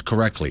call this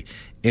correctly.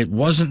 It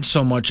wasn't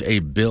so much a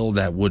bill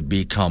that would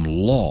become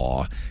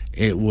law.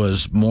 It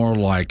was more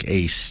like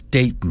a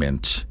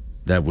statement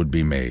that would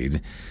be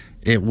made.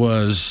 It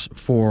was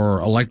for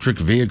electric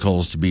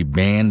vehicles to be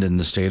banned in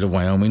the state of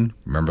Wyoming.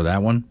 Remember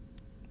that one?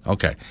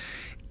 Okay.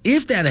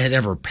 If that had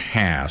ever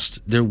passed,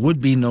 there would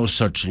be no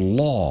such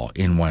law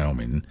in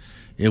Wyoming.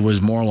 It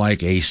was more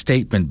like a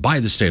statement by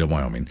the state of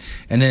Wyoming.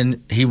 And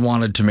then he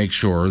wanted to make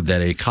sure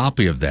that a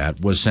copy of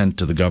that was sent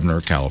to the governor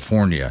of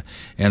California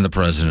and the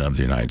president of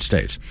the United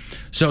States.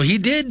 So he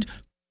did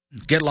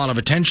get a lot of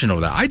attention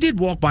over that. I did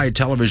walk by a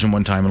television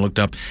one time and looked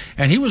up,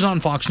 and he was on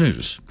Fox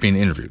News being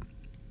interviewed.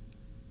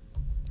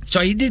 So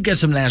he did get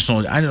some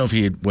national, I don't know if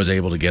he was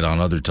able to get on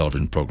other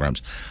television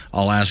programs.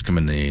 I'll ask him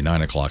in the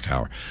 9 o'clock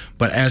hour.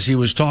 But as he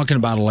was talking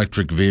about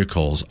electric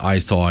vehicles, I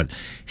thought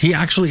he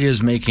actually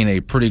is making a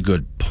pretty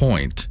good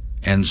point.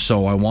 And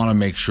so I want to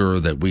make sure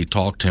that we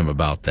talk to him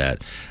about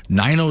that.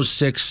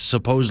 9:06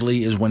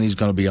 supposedly is when he's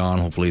going to be on.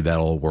 Hopefully that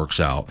all works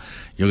out.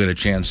 You'll get a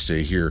chance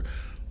to hear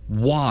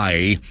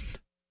why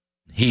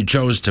he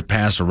chose to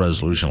pass a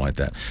resolution like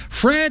that.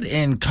 Fred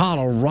in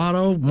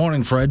Colorado.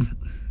 Morning, Fred.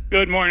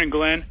 Good morning,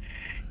 Glenn.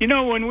 You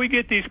know, when we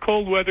get these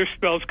cold weather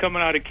spells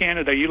coming out of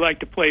Canada, you like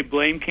to play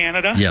Blame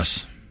Canada?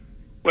 Yes.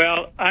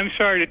 Well, I'm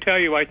sorry to tell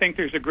you, I think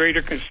there's a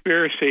greater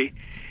conspiracy,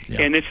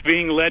 and it's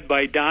being led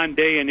by Don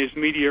Day and his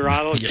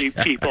meteorology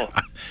people.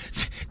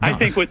 I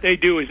think what they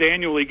do is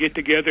annually get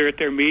together at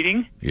their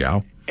meeting,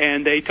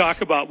 and they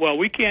talk about, well,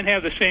 we can't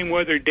have the same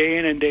weather day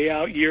in and day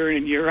out, year in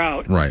and year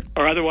out, right?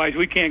 Or otherwise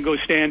we can't go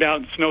stand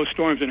out in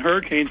snowstorms and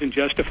hurricanes and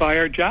justify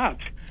our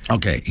jobs.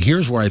 Okay,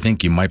 here's where I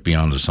think you might be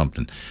onto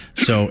something.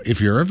 So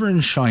if you're ever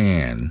in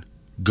Cheyenne,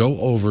 go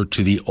over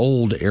to the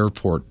old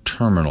airport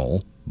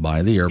terminal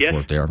by the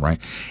airport there, right?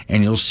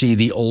 And you'll see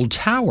the old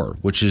tower,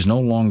 which is no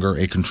longer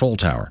a control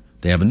tower.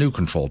 They have a new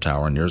control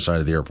tower on your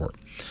side of the airport.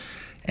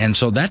 And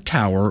so that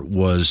tower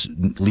was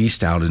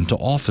leased out into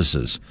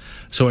offices.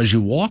 So as you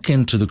walk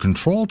into the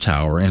control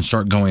tower and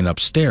start going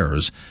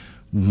upstairs,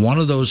 one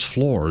of those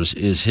floors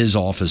is his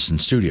office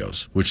and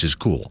studios, which is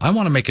cool. I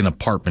want to make an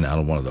apartment out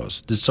of one of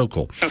those. It's so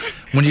cool.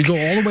 When you go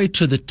all the way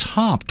to the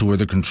top to where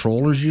the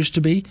controllers used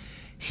to be,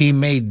 he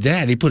made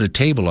that. He put a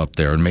table up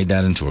there and made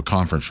that into a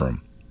conference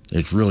room.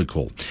 It's really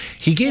cool.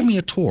 He gave me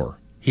a tour.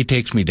 He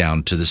takes me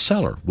down to the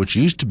cellar, which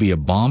used to be a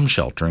bomb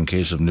shelter in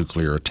case of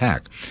nuclear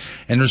attack.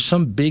 And there's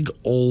some big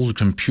old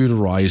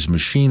computerized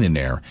machine in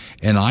there,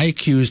 and I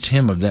accused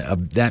him of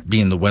that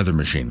being the weather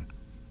machine.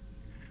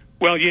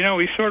 Well, you know,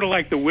 he's sort of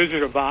like the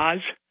Wizard of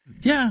Oz.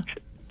 Yeah.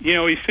 You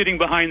know, he's sitting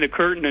behind the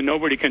curtain and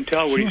nobody can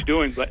tell what he's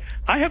doing. But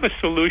I have a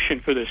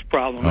solution for this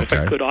problem, if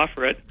I could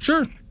offer it.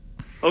 Sure.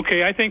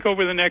 Okay, I think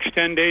over the next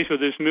 10 days with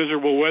this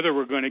miserable weather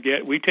we're going to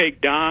get, we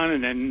take Don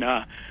and then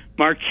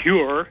Mark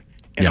Huer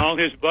and all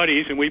his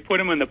buddies, and we put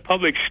them in the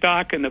public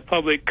stock and the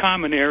public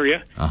common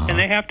area, and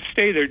they have to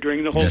stay there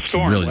during the whole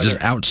storm. Really,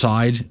 just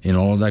outside in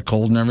all of that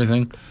cold and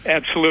everything?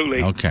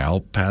 Absolutely. Okay,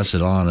 I'll pass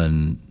it on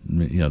and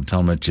tell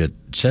them that you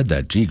said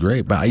that. Gee,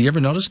 great. But you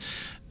ever notice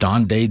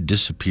Don Day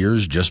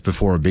disappears just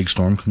before a big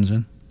storm comes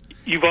in?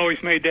 You've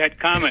always made that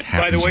comment.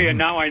 By the way, and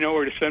now I know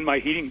where to send my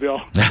heating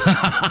bill.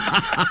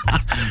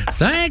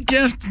 Thank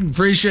you.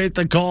 Appreciate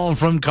the call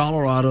from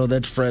Colorado.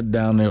 That's Fred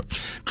down there.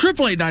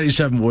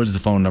 888-97 Woods, the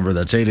phone number.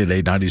 That's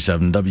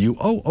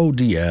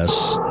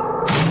 888-97-WOODS.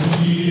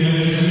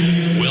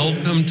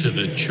 Welcome to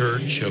the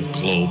Church of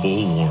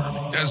Global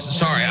Warming.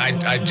 Sorry,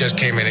 I just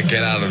came in to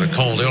get out of the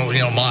cold. You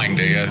don't mind,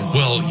 do you?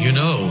 Well, you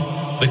know,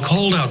 the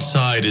cold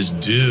outside is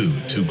due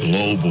to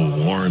global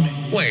warming.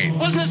 Wait,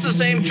 wasn't this the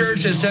same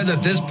church that said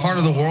that this part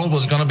of the world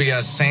was going to be a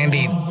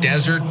sandy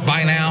desert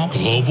by now?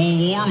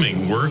 Global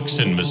warming works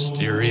in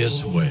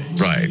mysterious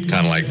ways. Right,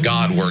 kind of like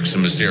God works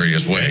in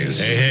mysterious ways.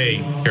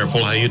 Hey,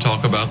 careful how you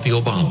talk about the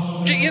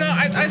Obama. You know,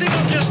 I think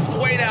I'll just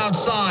wait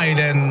outside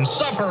and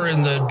suffer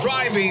in the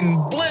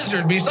driving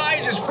blizzard.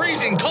 Besides, it's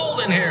freezing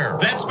cold in here.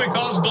 That's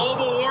because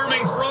global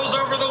warming froze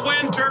over the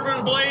wind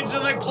turbine blades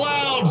in the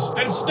clouds,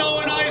 and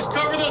snow and ice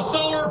cover the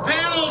solar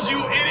panels, you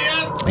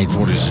idiot!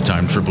 840 is the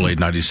time.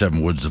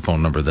 888-97 Woods, the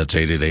phone number. That's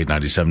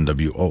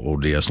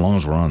 888-97-WOOD, as long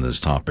as we're on this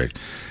topic.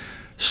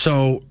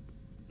 So,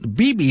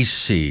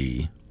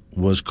 BBC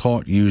was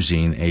caught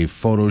using a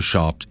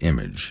photoshopped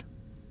image,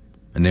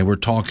 and they were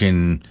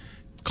talking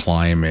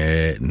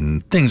climate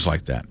and things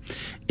like that.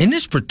 In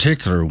this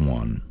particular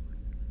one,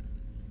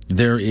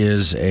 there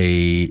is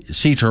a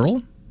sea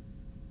turtle,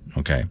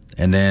 okay,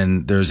 and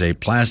then there's a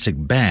plastic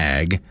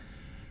bag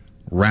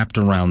wrapped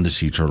around the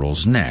sea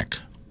turtle's neck.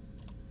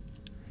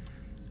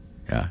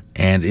 Yeah,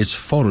 and it's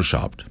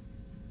photoshopped.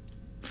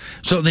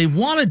 So they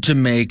wanted to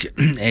make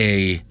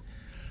a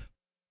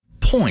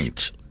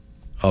point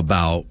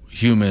about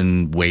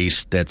human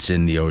waste that's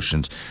in the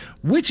oceans,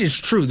 which is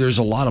true. There's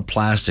a lot of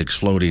plastics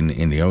floating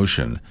in the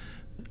ocean.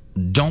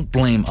 Don't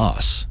blame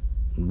us.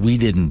 We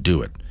didn't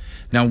do it.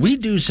 Now, we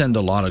do send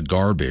a lot of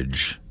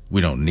garbage.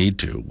 We don't need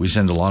to. We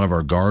send a lot of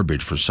our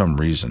garbage, for some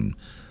reason,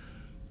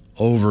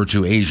 over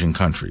to Asian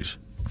countries.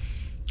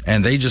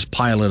 And they just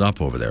pile it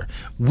up over there.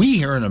 We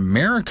here in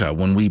America,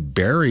 when we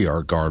bury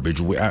our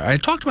garbage, I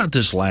talked about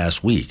this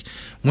last week.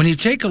 When you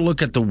take a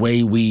look at the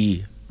way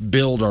we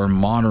build our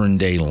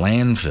modern-day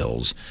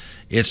landfills,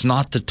 it's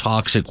not the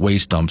toxic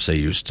waste dumps they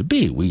used to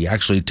be. We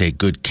actually take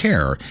good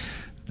care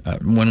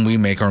when we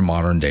make our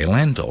modern-day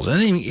landfills.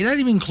 And that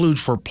even includes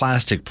for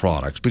plastic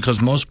products,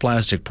 because most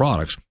plastic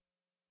products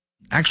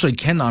actually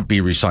cannot be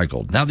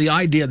recycled. Now, the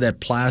idea that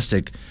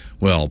plastic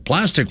will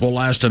last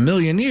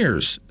 1,000,000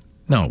 years.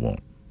 No, it won't.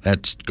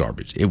 That's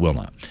garbage. It will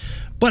not.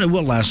 But it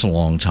will last a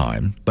long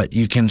time. But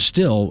you can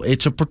still,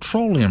 it's a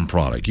petroleum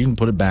product. You can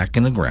put it back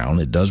in the ground.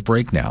 It does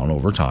break down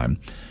over time.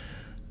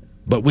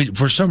 But we,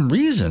 for some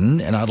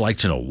reason, and I'd like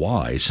to know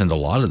why, send a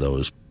lot of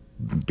those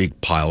big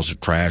piles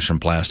of trash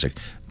and plastic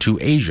to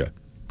Asia.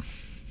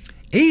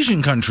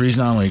 Asian countries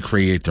not only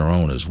create their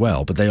own as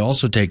well, but they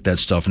also take that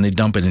stuff and they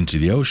dump it into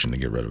the ocean to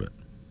get rid of it.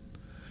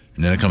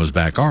 And then it comes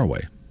back our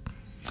way.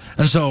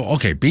 And so,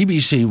 okay,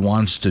 BBC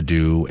wants to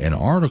do an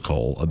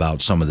article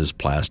about some of this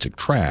plastic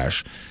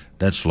trash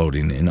that's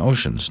floating in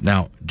oceans.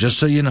 Now, just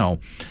so you know,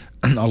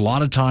 a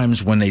lot of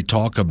times when they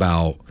talk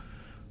about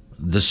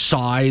the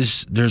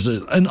size, there's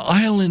an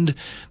island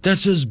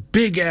that's as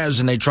big as,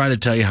 and they try to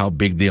tell you how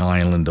big the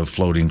island of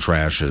floating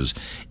trash is.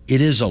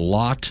 It is a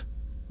lot,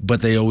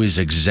 but they always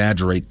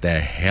exaggerate the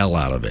hell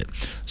out of it.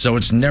 So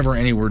it's never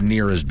anywhere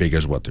near as big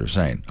as what they're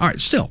saying. All right,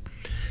 still,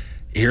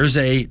 here's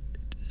a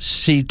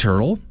sea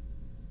turtle,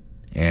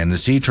 and the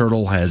sea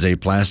turtle has a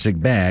plastic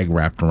bag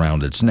wrapped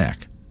around its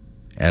neck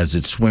as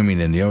it's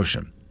swimming in the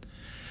ocean.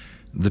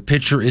 The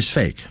picture is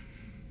fake.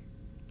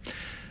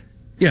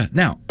 Yeah,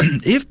 now,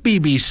 if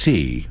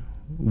BBC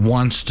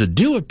wants to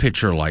do a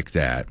picture like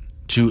that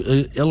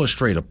to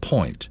illustrate a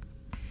point,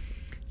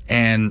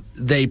 and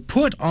they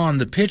put on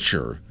the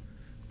picture,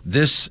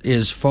 this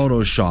is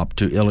Photoshopped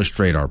to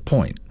illustrate our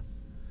point,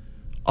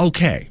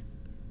 okay.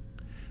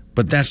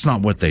 But that's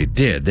not what they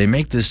did. They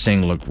make this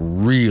thing look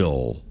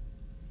real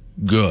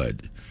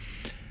good.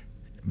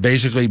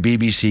 Basically,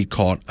 BBC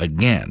caught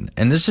again.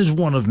 And this is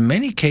one of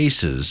many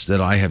cases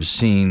that I have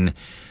seen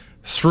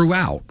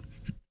throughout.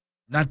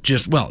 Not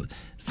just, well,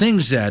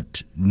 things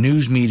that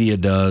news media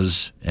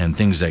does and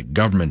things that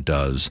government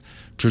does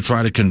to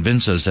try to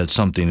convince us that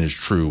something is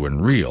true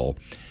and real.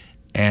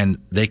 And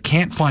they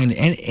can't find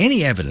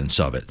any evidence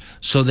of it.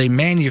 So they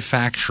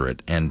manufacture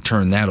it and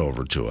turn that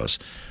over to us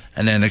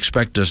and then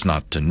expect us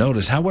not to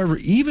notice. However,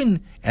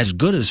 even as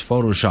good as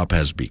Photoshop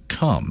has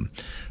become,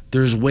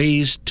 there's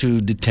ways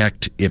to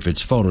detect if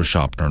it's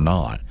Photoshopped or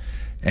not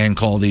and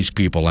call these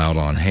people out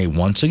on, hey,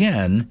 once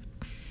again,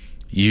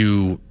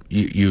 you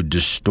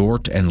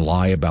distort and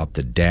lie about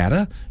the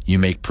data. You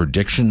make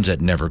predictions that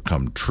never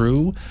come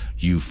true.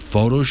 You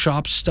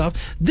Photoshop stuff.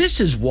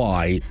 This is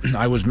why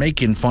I was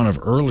making fun of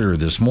earlier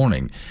this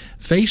morning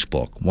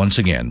Facebook, once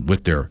again,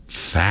 with their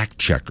fact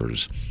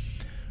checkers.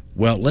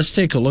 Well, let's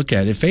take a look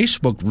at it. If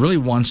Facebook really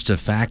wants to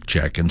fact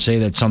check and say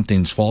that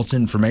something's false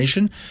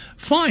information,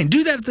 fine,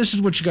 do that if this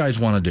is what you guys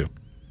want to do.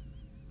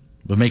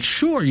 But make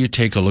sure you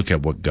take a look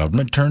at what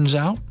government turns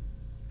out,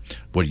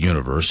 what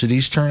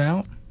universities turn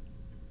out,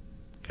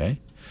 okay,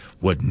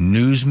 what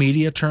news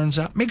media turns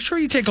out. Make sure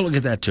you take a look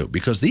at that too,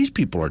 because these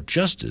people are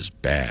just as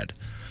bad.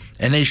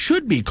 And they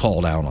should be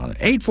called out on it.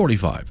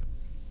 8:45.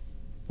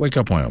 Wake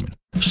Up Wyoming.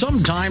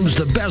 Sometimes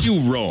the best. You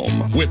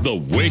roam with the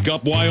Wake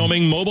Up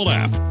Wyoming mobile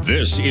app.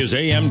 This is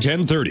AM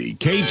 1030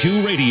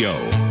 K2 Radio.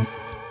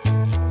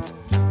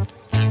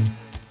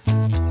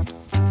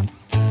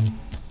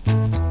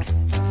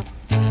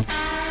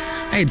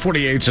 Hey,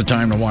 8:48's the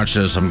time to watch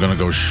this. I'm going to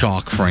go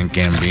shock Frank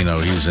Gambino.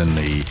 He's in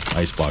the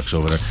icebox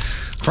over there.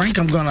 Frank,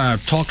 I'm going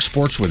to talk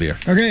sports with you.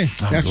 Okay,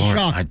 that's a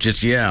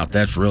shock.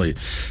 That's really...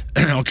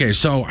 Okay,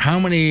 so how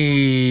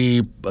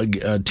many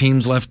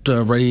teams left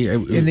ready?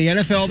 In the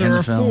NFL, there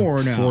are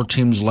 4 now. 4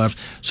 teams left.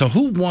 So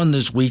who won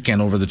this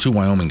weekend over the 2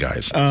 Wyoming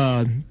guys?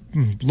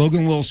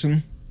 Logan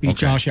Wilson beat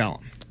Josh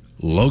Allen.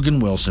 Logan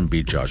Wilson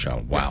beat Josh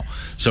Allen. Wow.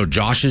 So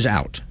Josh is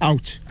out.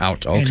 Out.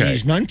 Okay. And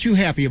he's none too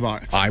happy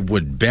about it. I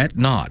would bet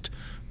not.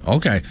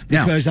 Okay.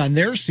 Now, because on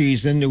their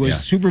season, it was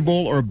Super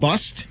Bowl or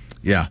bust.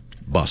 Yeah.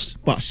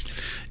 Bust.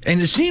 And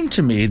it seemed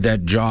to me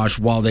that Josh,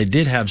 while they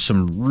did have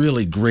some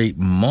really great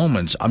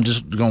moments, I'm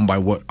just going by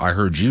what I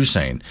heard you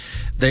saying,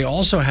 they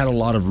also had a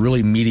lot of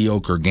really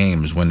mediocre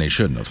games when they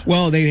shouldn't have.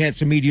 Well, they had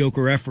some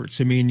mediocre efforts.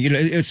 I mean,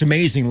 it's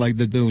amazing, like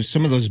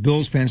some of those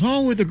Bills fans,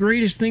 we're the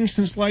greatest thing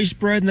since sliced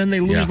bread, and then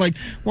they lose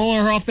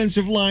our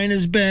offensive line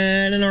is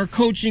bad, and our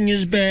coaching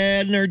is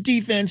bad, and our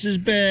defense is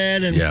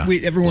bad, and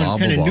everyone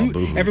kind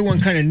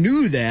of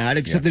knew that,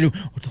 except they knew,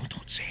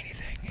 don't say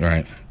anything.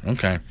 Right.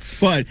 Okay.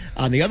 But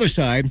on the other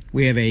side,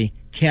 we have a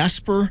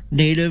Casper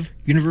native,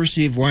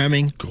 University of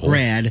Wyoming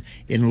grad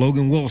in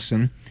Logan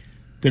Wilson,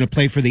 going to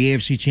play for the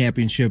AFC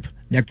Championship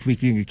next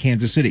week in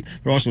Kansas City.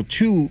 There are also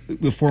 2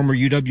 former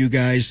UW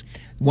guys.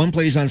 One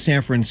plays on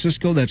San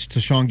Francisco, that's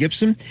Tashawn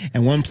Gibson,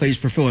 and one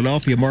plays for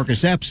Philadelphia,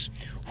 Marcus Epps,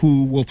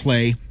 who will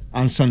play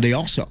on Sunday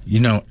also. You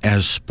know,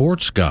 as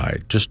sports guy,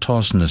 just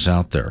tossing this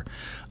out there,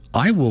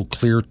 I will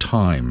clear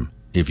time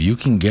if you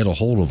can get a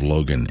hold of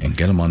Logan and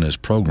get him on this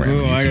program,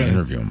 you can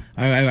interview him.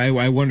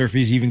 I wonder if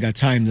he's even got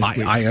time this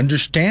week. I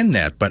understand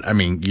that, but I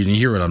mean, you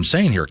hear what I'm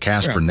saying here,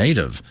 Casper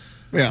native.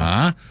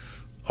 Yeah.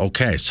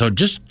 Okay, so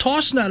just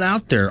tossing that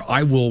out there.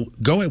 I will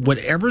go at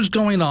whatever's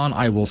going on,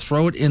 I will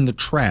throw it in the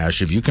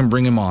trash if you can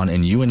bring him on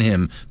and you and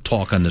him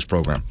talk on this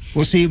program.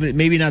 We'll see,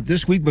 maybe not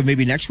this week, but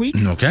maybe next week.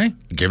 Okay,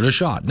 give it a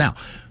shot. Now,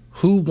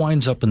 who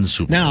winds up in the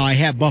Super Bowl? Now, I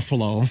have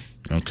Buffalo.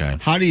 Okay.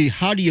 How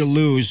do you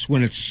lose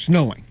when it's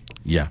snowing?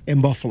 Yeah. In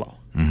Buffalo.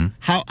 Mm-hmm.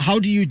 How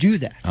do you do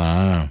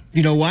that?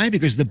 You know why?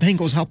 Because the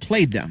Bengals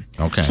outplayed them.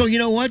 Okay. So you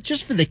know what?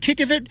 Just for the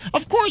kick of it,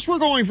 of course we're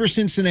going for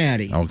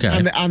Cincinnati. Okay.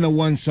 On the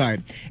one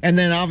side, and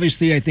then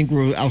obviously I think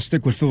I'll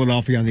stick with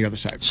Philadelphia on the other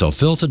side. So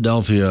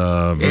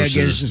Philadelphia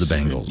versus the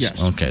Bengals.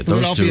 Yes. Okay.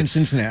 Philadelphia and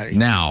Cincinnati.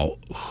 Now,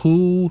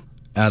 who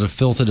out of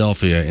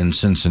Philadelphia and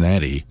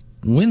Cincinnati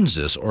wins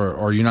this, or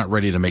are you not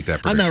ready to make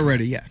that prediction? I'm not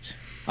ready yet.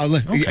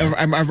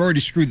 I've already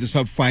screwed this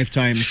up 5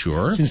 times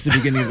since the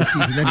beginning of the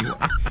season anyway.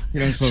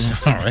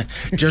 All right.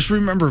 Just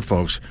remember,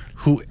 folks,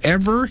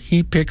 whoever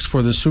he picks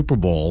for the Super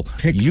Bowl,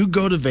 you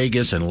go to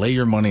Vegas and lay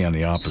your money on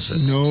the opposite.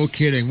 No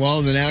kidding. Well,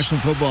 in the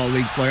National Football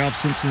League playoffs,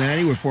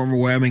 Cincinnati, with former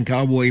Wyoming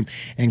Cowboy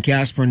and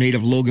Casper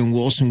native Logan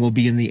Wilson, will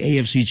be in the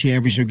AFC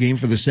Championship game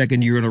for the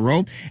second year in a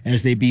row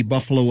as they beat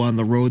Buffalo on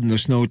the road in the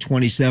snow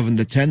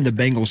 27-10. The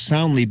Bengals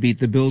soundly beat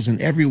the Bills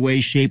in every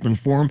way, shape, and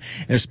form,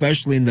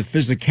 especially in the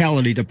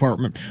physicality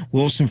department.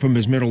 Wilson, from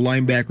his middle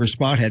linebacker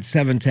spot, had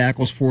 7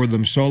 tackles, 4 of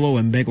them solo,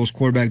 and Bengals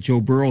quarterback Joe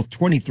Burrow,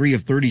 23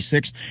 of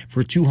 36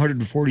 for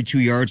 242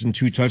 yards and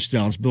 2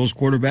 touchdowns. Bills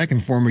quarterback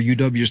and former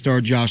UW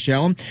star Josh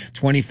Allen,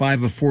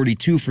 25 of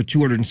 42 for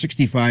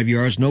 265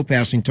 yards, no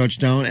passing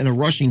touchdown, and a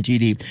rushing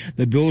TD.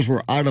 The Bills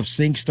were out of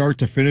sync start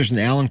to finish, and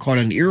Allen caught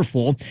an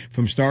earful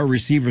from star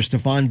receiver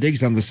Stephon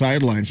Diggs on the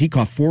sidelines. He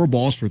caught 4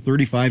 balls for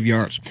 35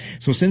 yards.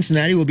 So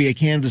Cincinnati will be at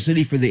Kansas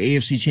City for the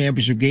AFC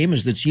Championship game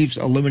as the Chiefs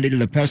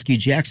eliminated a pesky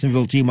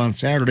Jacksonville team on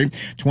Saturday,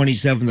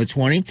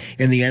 27-20.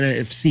 In the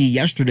NFC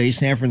yesterday,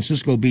 San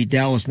Francisco beat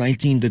Dallas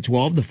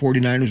 19-12. The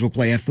 49ers will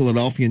play at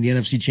Philadelphia in the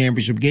NFC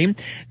Championship game.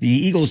 The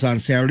Eagles on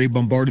Saturday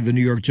bombarded the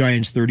New York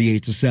Giants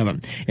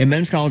 38-7. In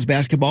men's college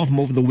basketball from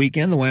over the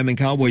weekend, the Wyoming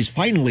Cowboys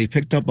finally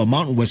picked up a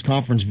Mountain West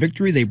Conference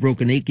victory. They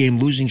broke an 8-game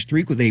losing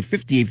streak with a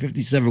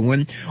 58-57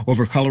 win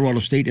over Colorado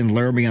State in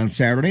Laramie on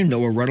Saturday.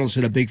 Noah Reynolds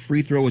hit a big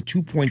free throw with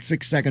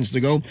 2.6 seconds to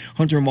go.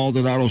 Hunter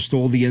Maldonado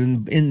stole the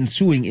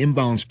ensuing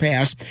inbounds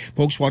pass.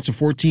 Folks watched a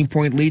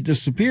 14-point lead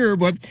disappear,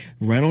 but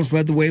Reynolds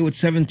led the way with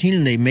 17,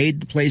 and they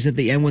made the plays at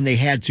the end when they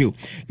had to.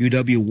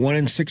 UW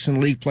 1-6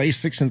 in league play,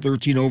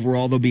 6-13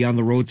 overall. They'll be on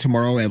the road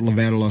tomorrow at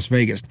Nevada, Las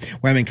Vegas.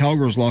 Wyoming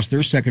Cowgirls lost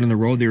their second in a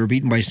row. They were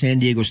beaten by San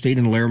Diego State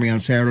in Laramie on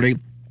Saturday,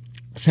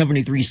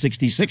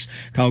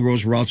 73-66.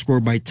 Cowgirls were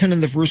outscored by 10 in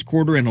the first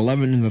quarter and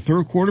 11 in the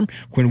third quarter.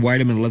 Quinn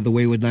Weideman led the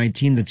way with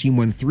 19. The team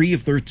went 3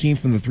 of 13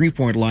 from the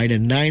three-point line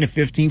and 9 of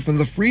 15 from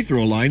the free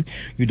throw line.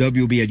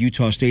 UW will be at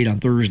Utah State on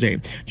Thursday.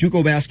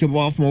 JUCO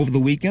basketball from over the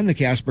weekend. The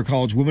Casper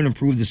College women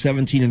improved to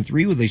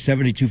 17-3 with a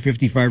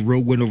 72-55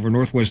 road win over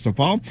Northwest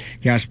DePaul.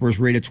 Casper is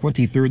rated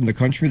 23rd in the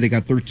country. They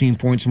got 13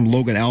 points from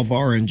Logan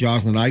Alvar and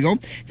Jocelyn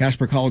Igo.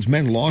 Casper College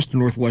men lost to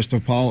Northwest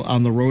DePaul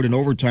on the road in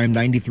overtime,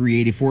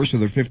 93-84, so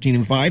they're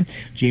 15-5.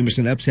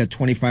 Jameson Epps had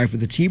 25 for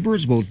the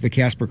T-Birds. Both the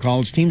Casper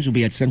College teams will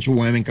be at Central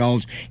Wyoming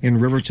College in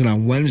Riverton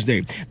on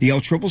Wednesday. The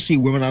LCCC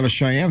women out of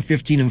Cheyenne,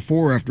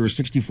 15-4 after a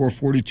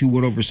 64-42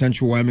 win over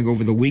Central Wyoming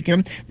over the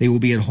weekend. They will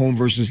be at home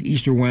versus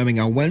Eastern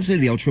Wyoming on Wednesday.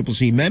 The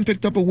LCCC men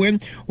picked up a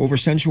win over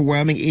Central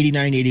Wyoming,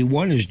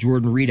 89-81, as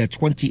Jordan Reed at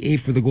 28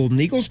 for the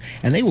Golden Eagles,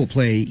 and they will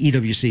play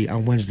EWC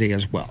on Wednesday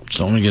as well.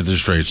 So let me get this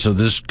straight. So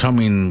this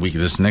coming week,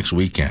 this next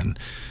weekend,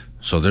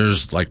 so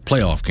there's like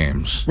playoff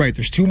games. Right,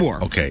 there's 2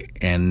 more. Okay,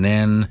 and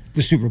then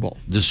the Super Bowl.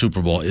 The Super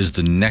Bowl is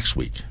the next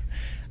week.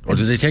 Or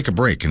did they take a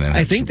break and then?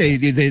 I think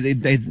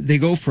they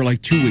go for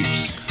like 2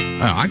 weeks.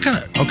 I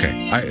kind of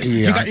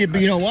okay. But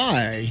you know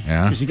why?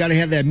 Yeah. Because you got to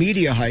have that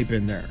media hype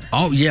in there.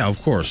 Oh yeah,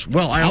 of course.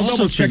 Well, I'll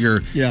also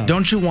figure. Yeah.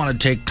 Don't you want to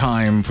take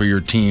time for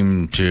your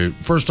team to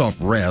first off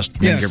rest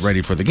and get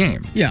ready for the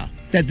game? Yeah.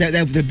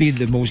 That would be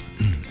the most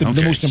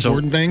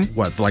important thing.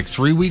 What, like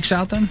 3 weeks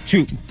out then?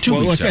 2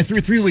 weeks out.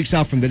 3 weeks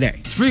out from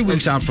today. 3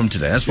 weeks out from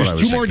today. That's what I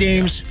was saying. 2 more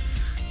games.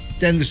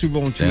 Then the Super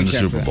Bowl in 2 weeks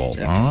after that. Then the Super Bowl.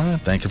 Yeah. All right.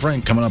 Thank you,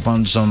 Frank. Coming up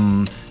on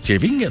some... See,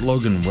 if you can get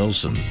Logan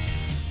Wilson,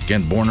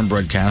 again, born and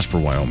bred Casper,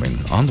 Wyoming,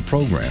 on the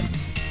program,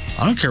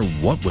 I don't care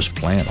what was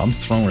planned. I'm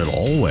throwing it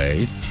all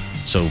away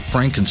so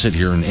Frank can sit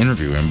here and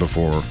interview him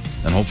before,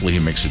 and hopefully he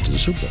makes it to the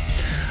Super Bowl.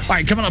 All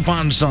right, coming up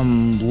on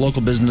some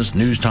local business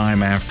news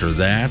time after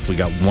that. We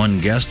got one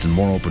guest and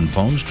more open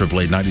phones.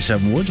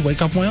 888-97 Woods,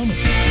 Wake Up Wyoming.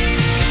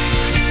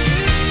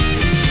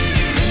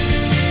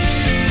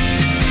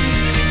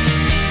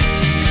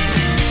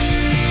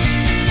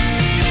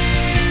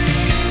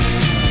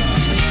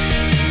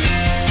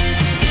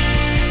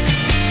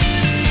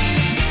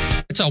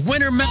 It's a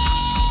winter.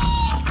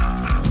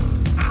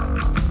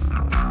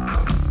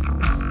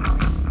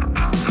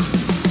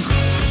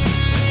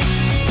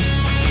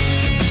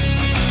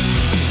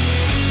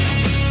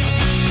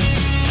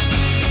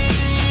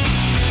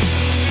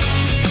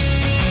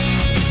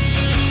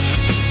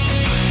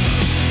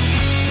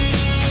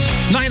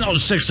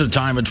 9:06 the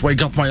time. It's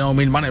Wake Up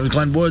Wyoming. My name is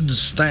Glenn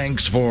Woods.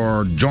 Thanks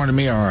for joining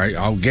me. All right,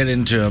 I'll get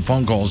into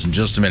phone calls in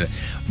just a minute.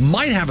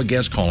 Might have a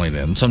guest calling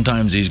in.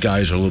 Sometimes these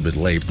guys are a little bit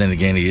late. But then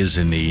again, he is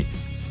in the,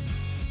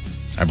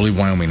 I believe,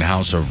 Wyoming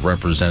House of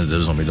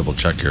Representatives. Let me double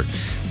check here.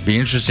 Be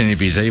interesting if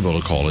he's able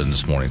to call in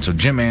this morning. So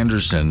Jim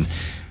Anderson,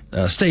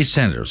 state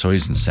senator, so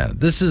he's in the Senate.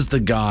 This is the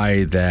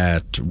guy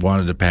that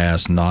wanted to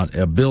pass not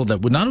a bill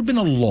that would not have been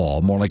a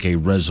law, more like a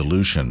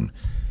resolution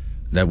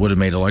that would have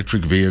made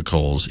electric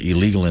vehicles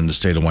illegal in the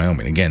state of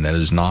Wyoming. Again, that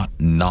is not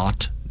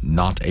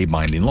a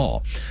binding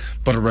law,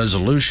 but a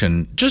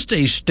resolution, just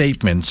a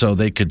statement so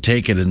they could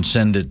take it and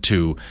send it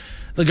to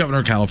the governor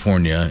of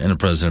California and the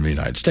president of the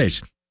United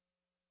States.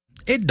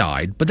 It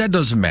died, but that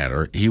doesn't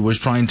matter. He was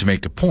trying to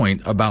make a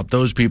point about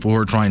those people who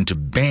are trying to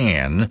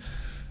ban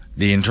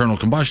the internal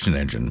combustion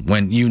engine.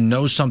 When you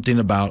know something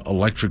about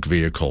electric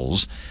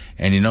vehicles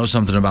and you know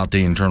something about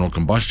the internal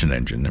combustion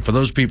engine, and for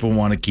those people who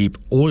want to keep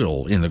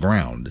oil in the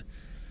ground,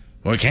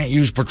 well, you can't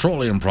use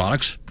petroleum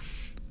products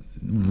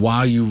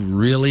while you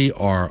really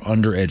are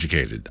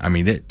undereducated. I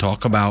mean,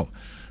 talk about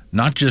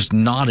not just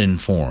not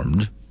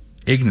informed,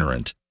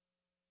 ignorant.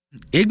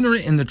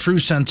 Ignorant in the true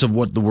sense of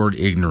what the word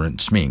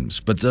ignorance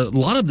means. But a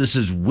lot of this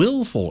is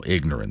willful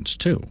ignorance,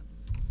 too,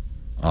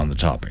 on the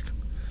topic.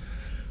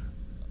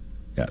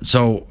 Yeah,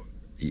 so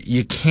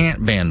you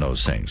can't ban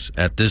those things.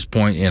 At this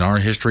point in our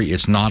history,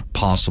 it's not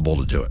possible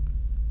to do it.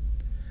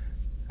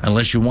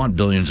 Unless you want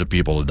billions of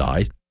people to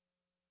die.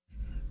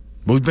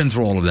 We've been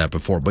through all of that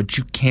before, but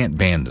you can't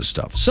ban this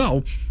stuff.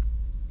 So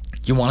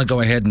you want to go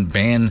ahead and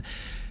ban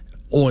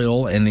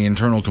oil and the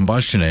internal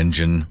combustion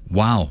engine.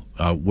 Wow.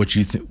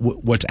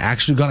 What's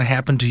actually going to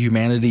happen to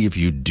humanity if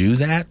you do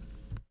that?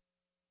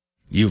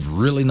 You've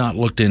really not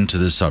looked into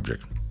this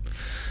subject.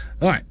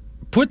 All right.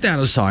 Put that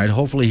aside.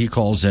 Hopefully he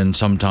calls in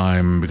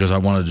sometime because I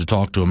wanted to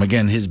talk to him.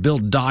 Again, his bill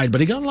died, but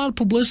he got a lot of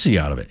publicity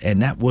out of it.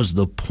 And that was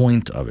the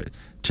point of it,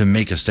 to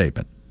make a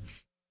statement.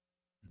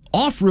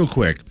 Off real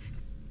quick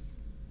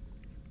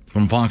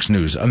from Fox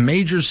News. A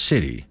major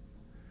city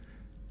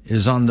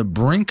is on the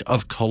brink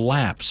of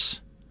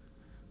collapse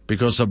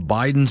because of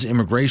Biden's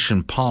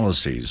immigration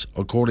policies,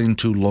 according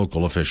to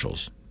local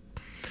officials.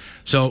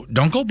 So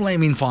don't go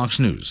blaming Fox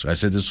News. I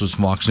said this was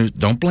Fox News.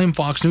 Don't blame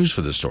Fox News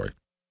for this story.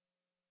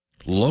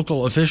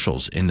 Local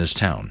officials in this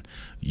town,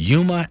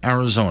 Yuma,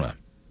 Arizona.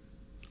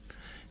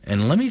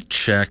 And let me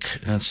check.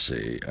 Let's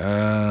see.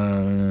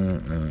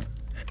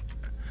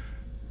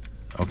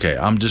 Okay,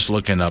 I'm just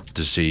looking up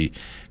to see.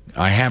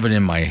 I have it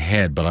in my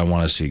head, but I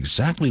want to see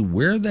exactly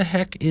where the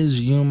heck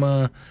is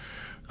Yuma.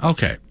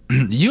 Okay,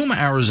 Yuma,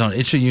 Arizona.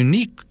 It's a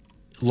unique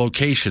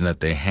location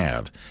that they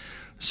have.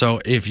 So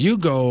if you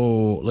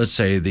go, let's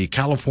say, the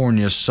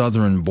California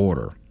southern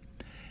border,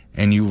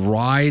 and you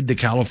ride the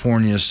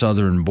California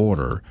southern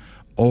border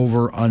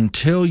over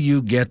until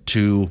you get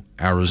to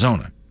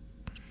Arizona.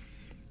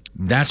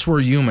 That's where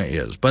Yuma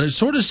is. But it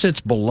sort of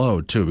sits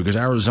below, too, because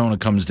Arizona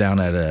comes down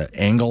at an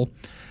angle.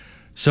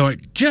 So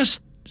it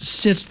just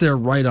sits there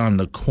right on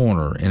the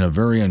corner in a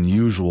very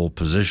unusual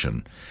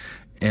position.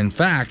 In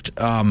fact,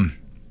 there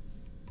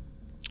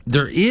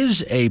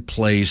is a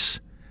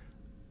place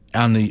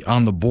on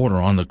the border,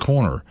 on the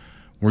corner,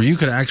 where you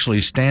could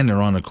actually stand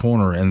there on the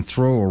corner and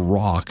throw a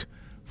rock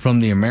from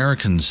the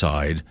American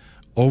side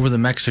over the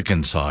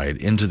Mexican side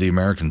into the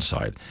American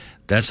side.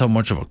 That's how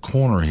much of a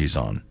corner he's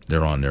on.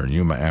 They're on there in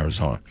Yuma,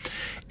 Arizona.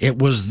 It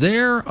was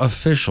their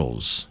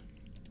officials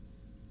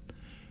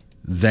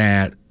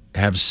that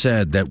have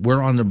said that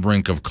we're on the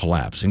brink of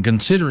collapse. And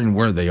considering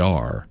where they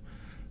are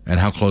and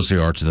how close they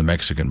are to the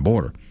Mexican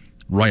border,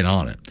 right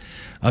on it.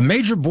 A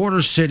major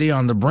border city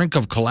on the brink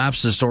of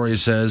collapse, the story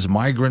says.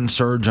 Migrant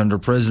surge under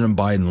President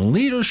Biden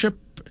leadership.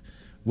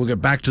 We'll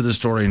get back to the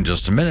story in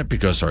just a minute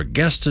because our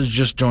guest has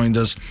just joined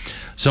us.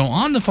 So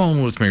on the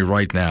phone with me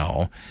right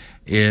now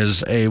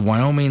is a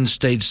Wyoming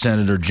State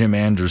Senator, Jim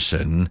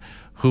Anderson,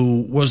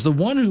 who was the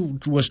one who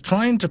was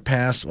trying to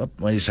pass... Oh,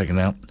 wait a second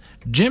now.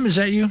 Jim, is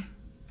that you?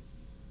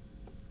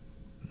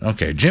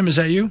 Okay, Jim, is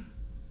that you?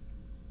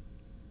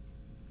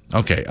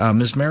 Okay,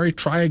 Miss Mary,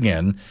 try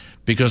again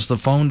because the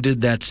phone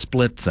did that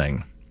split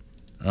thing.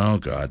 Oh,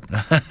 God.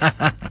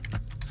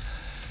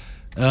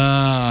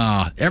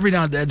 Every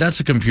now and then,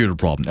 that's a computer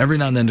problem. Every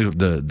now and then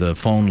the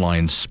phone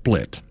lines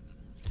split.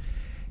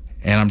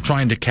 And I'm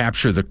trying to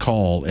capture the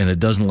call, and it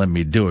doesn't let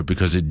me do it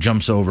because it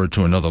jumps over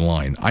to another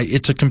line.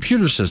 It's a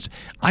computer system.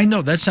 I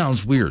know, that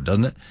sounds weird,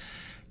 doesn't it?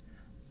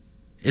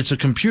 It's a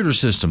computer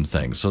system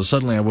thing, so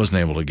suddenly I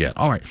wasn't able to get.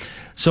 All right,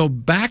 so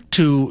back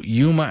to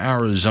Yuma,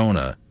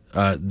 Arizona.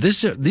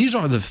 These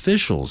are the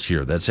officials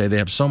here that say they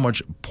have so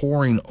much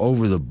pouring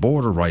over the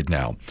border right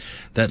now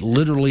that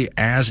literally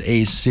as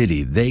a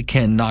city, they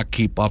cannot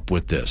keep up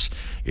with this.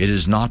 It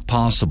is not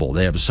possible.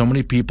 They have so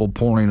many people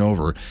pouring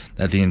over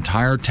that the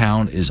entire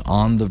town is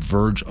on the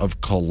verge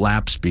of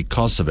collapse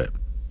because of it.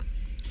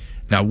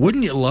 Now,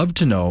 wouldn't you love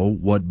to know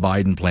what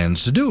Biden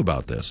plans to do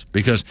about this?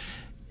 Because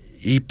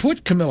he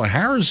put Kamala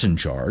Harris in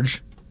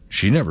charge.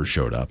 She never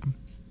showed up.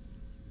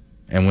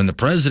 And when the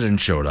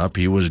president showed up,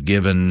 he was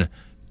given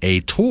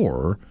a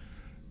tour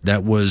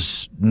that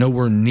was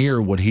nowhere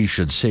near what he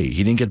should see.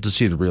 He didn't get to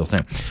see the real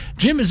thing.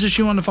 Jim, is this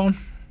you on the phone?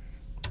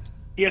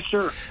 Yes,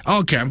 sir.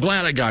 Okay, I'm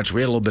glad I got you.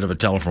 We had a little bit of a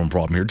telephone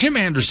problem here. Jim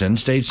Anderson,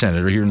 state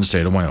senator here in the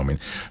state of Wyoming,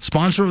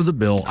 sponsor of the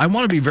bill. I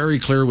want to be very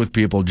clear with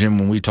people, Jim,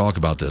 when we talk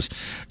about this.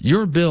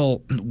 Your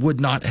bill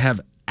would not have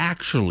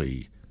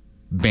actually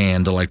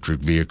banned electric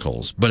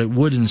vehicles, but it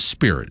would in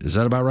spirit. Is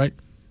that about right?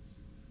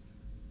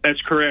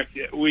 That's correct.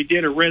 We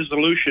did a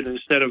resolution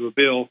instead of a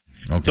bill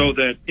so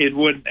that it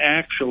wouldn't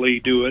actually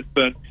do it,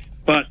 but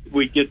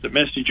we get the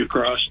message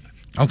across.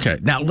 Okay,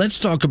 now let's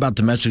talk about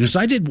the message. Because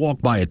I did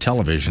walk by a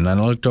television, and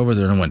I looked over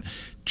there and went,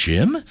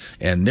 Jim?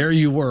 And there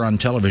you were on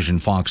television,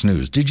 Fox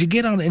News. Did you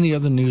get on any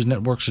other news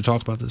networks to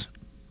talk about this?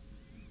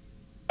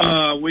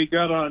 We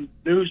got on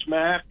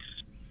Newsmax,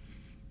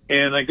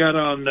 and I got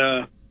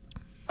on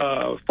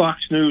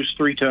Fox News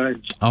 3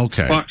 times.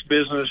 Okay. Fox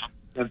Business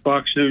and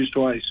Fox News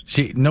twice.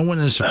 See, no one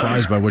is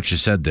surprised by what you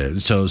said there.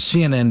 So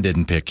CNN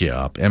didn't pick you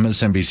up.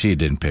 MSNBC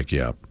didn't pick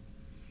you up.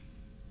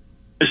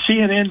 The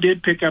CNN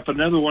did pick up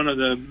another one of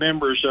the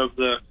members of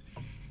the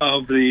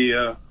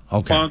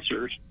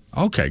sponsors.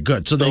 Okay,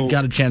 good. So they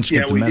got a chance to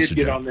get the message we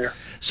did get out. on there.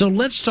 So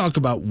let's talk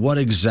about what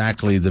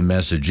exactly the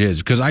message is,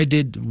 because I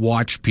did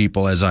watch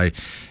people as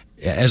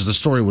the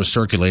story was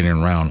circulating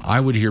around. I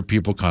would hear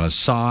people kind of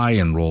sigh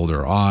and roll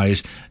their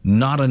eyes,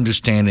 not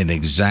understanding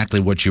exactly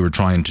what you were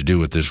trying to do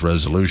with this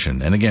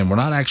resolution. And again, we're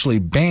not actually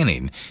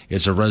banning.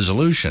 It's a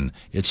resolution.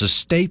 It's a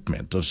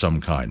statement of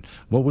some kind.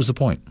 What was the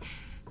point?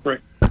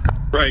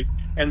 Right.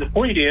 And the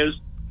point is,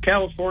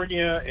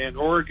 California and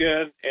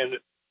Oregon and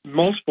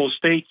multiple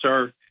states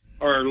are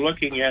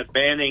looking at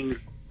banning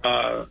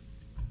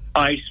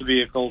ICE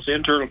vehicles,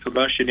 internal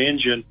combustion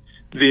engine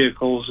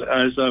vehicles,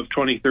 as of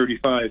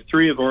 2035.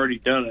 3 have already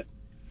done it.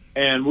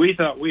 And we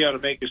thought we ought to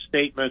make a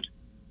statement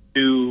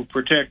to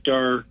protect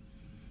our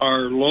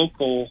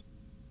local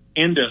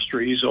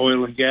industries,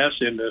 oil and gas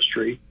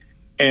industry,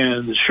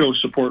 and show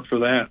support for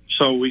that.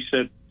 So we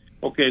said,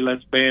 okay,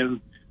 let's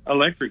ban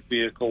electric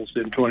vehicles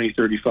in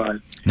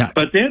 2035.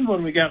 But then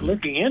when we got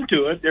looking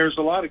into it, there's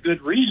a lot of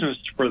good reasons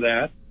for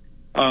that.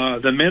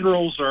 The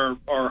minerals are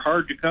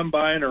hard to come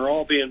by and are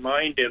all being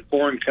mined in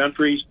foreign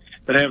countries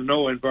that have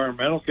no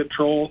environmental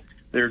control.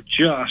 They're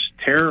just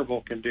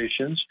terrible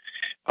conditions.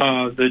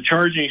 The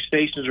charging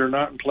stations are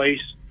not in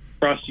place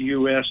across the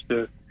U.S.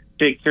 to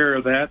take care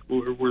of that.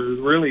 We're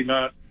really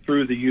not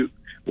through the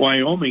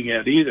Wyoming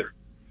yet either.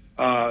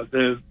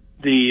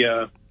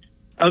 The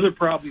other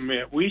problem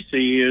that we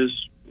see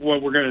is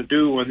what we're going to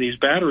do when these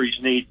batteries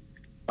need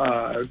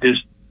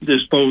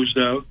disposed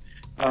of.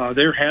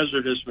 They're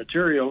hazardous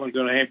material and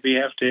going to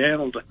have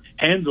to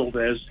handled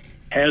as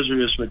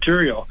hazardous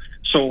material.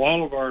 So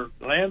all of our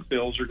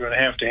landfills are going to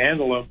have to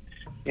handle them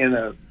in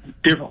a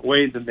different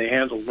way than they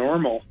handle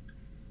normal.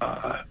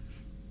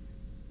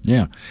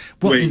 Yeah.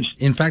 Well,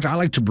 in fact, I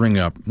like to bring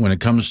up, when it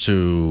comes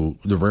to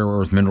the rare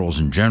earth minerals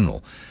in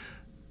general,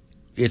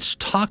 it's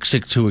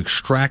toxic to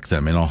extract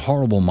them in a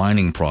horrible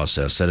mining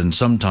process that in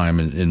some time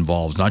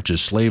involves not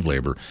just slave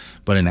labor,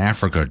 but in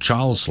Africa,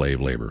 child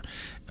slave labor.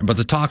 But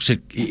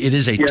it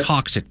is a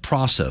toxic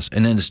process,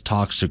 and then it's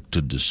toxic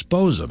to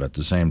dispose of at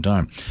the same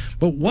time.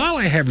 But while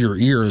I have your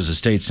ear as a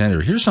state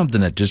senator, here's something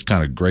that just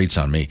kind of grates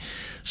on me.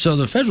 So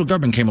the federal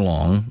government came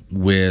along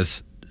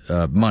with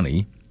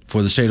money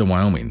for the state of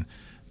Wyoming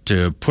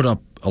to put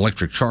up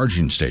electric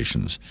charging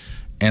stations.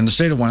 And the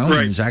state of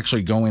Wyoming is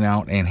actually going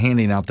out and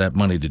handing out that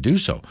money to do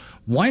so.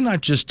 Why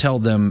not just tell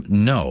them,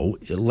 no,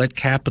 let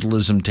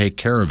capitalism take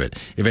care of it?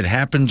 If it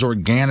happens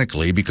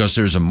organically because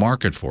there's a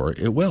market for it,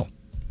 it will.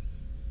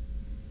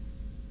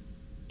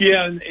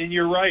 Yeah, and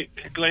you're right,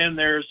 Glenn.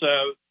 There's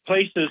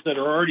places that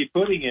are already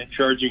putting in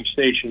charging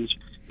stations.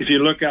 If you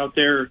look out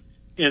there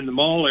in the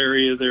mall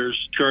area,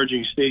 there's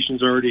charging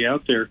stations already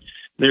out there.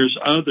 There's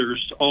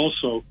others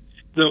also.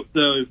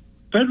 The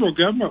federal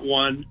government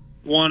one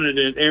wanted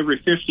it every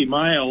 50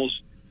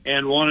 miles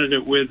and wanted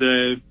it with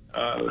a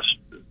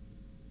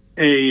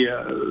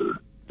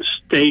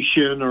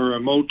station or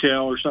a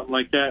motel or something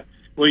like that.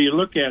 Well, you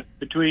look at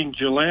between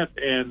Gillette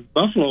and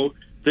Buffalo,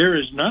 there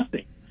is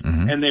nothing.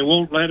 And they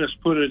won't let us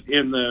put it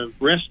in the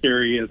rest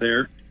area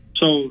there.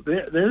 So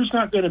there's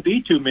not going to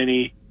be too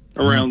many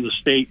around the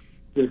state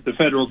that the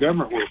federal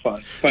government will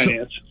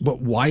finance. But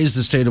why is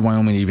the state of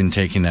Wyoming even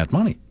taking that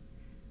money?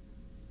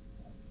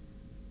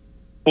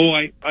 Oh,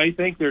 I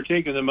think they're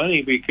taking the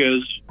money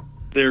because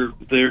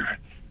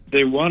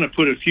they want to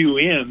put a few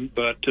in,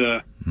 but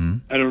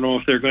I don't know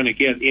if they're going to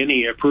get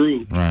any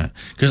approved. Right.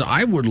 Because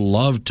I would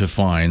love to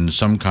find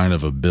some kind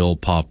of a bill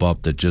pop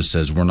up that just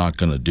says we're not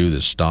going to do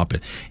this, stop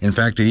it. In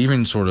fact, it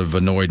even sort of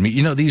annoyed me.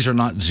 You know, these are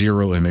not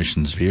zero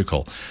emissions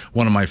vehicle.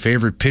 One of my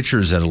favorite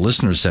pictures that a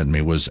listener sent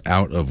me was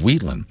out of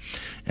Wheatland,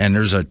 and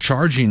there's a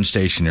charging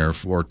station there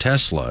for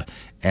Tesla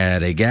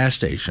at a gas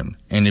station.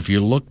 And if you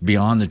look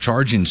beyond the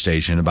charging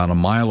station, about a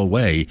mile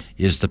away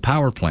is the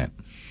power plant.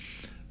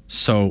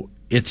 So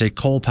it's a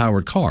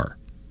coal-powered car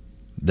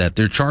that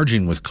they're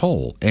charging with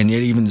coal, and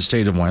yet even the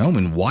state of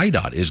Wyoming,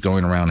 WYDOT, is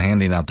going around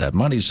handing out that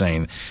money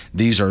saying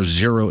these are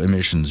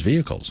zero-emissions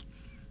vehicles.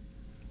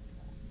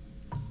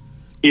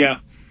 Yeah.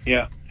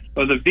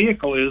 Well, the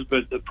vehicle is,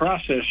 but the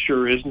process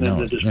sure isn't, and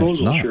the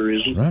disposal sure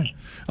isn't. Right.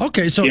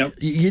 Okay, so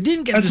you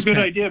didn't get That's this. a good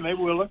idea. Maybe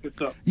we'll look at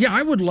something. Yeah,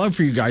 I would love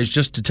for you guys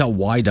just to tell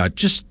WYDOT,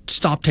 just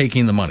stop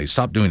taking the money.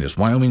 Stop doing this.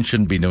 Wyoming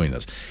shouldn't be doing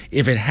this.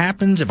 If it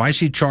happens, if I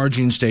see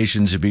charging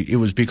stations, it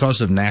was because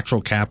of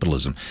natural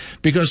capitalism.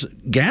 Because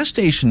gas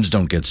stations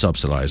don't get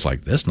subsidized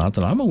like this, not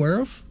that I'm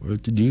aware of. Or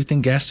do you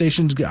think gas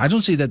stations I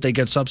don't see that they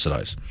get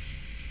subsidized.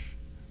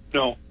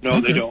 No, Okay.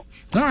 they don't.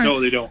 All right.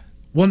 No, they don't.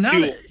 Well, now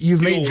that you've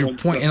made your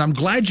point, and I'm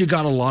glad you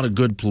got a lot of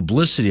good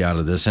publicity out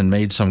of this and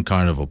made some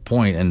kind of a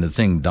point, and the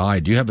thing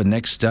died. Do you have a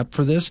next step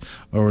for this,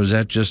 or is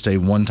that just a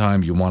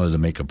one-time you wanted to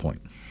make a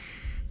point?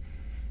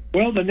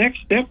 Well, the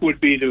next step would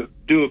be to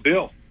do a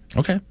bill.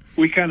 Okay.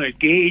 We kind of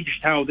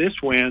gauged how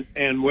this went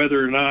and whether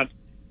or not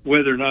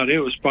whether or not it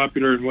was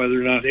popular and whether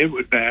or not it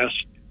would pass.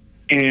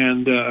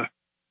 And the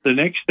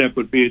next step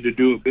would be to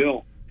do a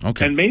bill.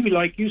 Okay. And maybe,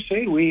 like you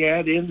say, we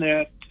add in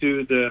that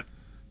to the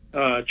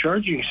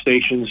charging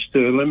stations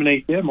to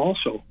eliminate them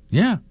also.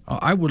 Yeah,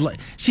 I would like.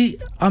 See,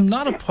 I'm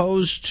not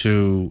opposed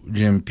to,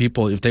 Jim,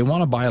 people, if they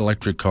want to buy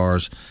electric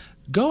cars,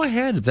 go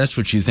ahead if that's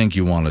what you think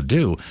you want to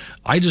do.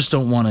 I just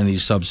don't want any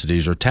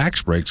subsidies or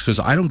tax breaks because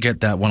I don't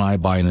get that when I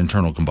buy an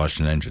internal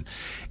combustion engine.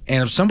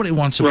 And if somebody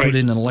wants to put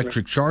in an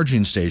electric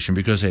charging station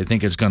because they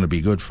think it's going to be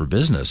good for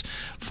business,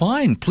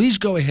 fine, please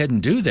go ahead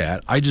and do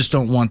that. I just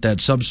don't want that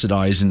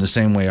subsidized in the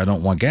same way I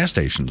don't want gas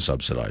stations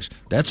subsidized.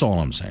 That's all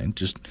I'm saying.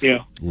 Just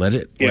let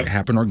it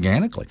happen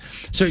organically.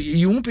 So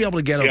you won't be able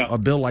to get a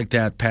bill like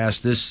that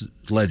past this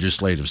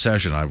legislative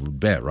session, I would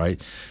bet,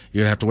 right?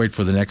 You'd have to wait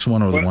for the next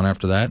one or the one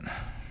after that?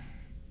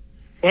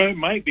 Well, it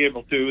might be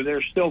able to.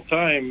 There's still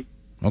time.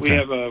 Okay. We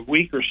have a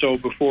week or so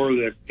before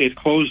it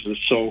closes,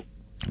 so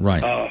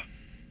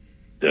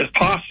the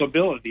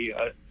possibility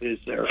is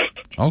there.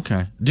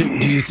 Okay. Do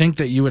you think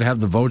that you would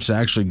have the votes to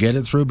actually get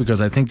it through? Because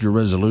I think your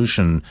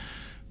resolution,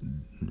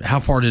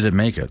 how far did it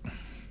make it?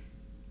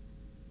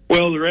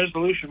 Well, the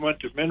resolution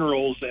went to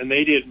minerals, and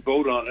they didn't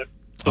vote on it.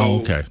 So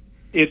okay.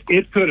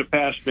 It could have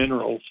passed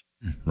minerals,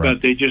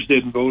 but they just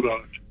didn't vote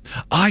on it.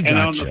 I got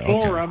And on the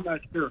floor, I'm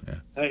not sure.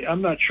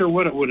 I'm not sure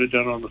what it would have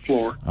done on the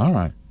floor. All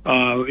right.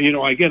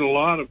 I get a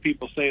lot of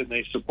people saying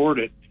they support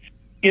it.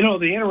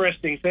 The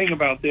interesting thing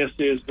about this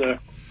is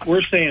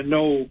we're saying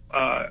no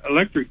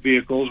electric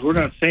vehicles. We're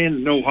not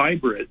saying no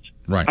hybrids.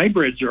 Right.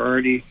 Hybrids are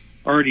already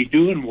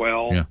doing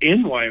well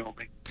in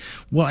Wyoming.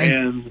 Well,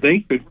 and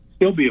they could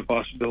still be a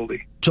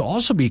possibility. To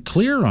also be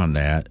clear on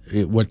that,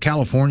 what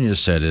California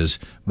said is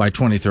by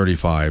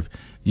 2035,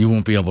 you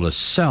won't be able to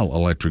sell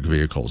electric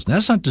vehicles.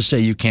 That's not to say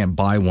you can't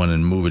buy one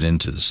and move it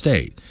into the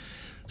state.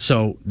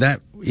 So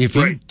that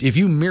if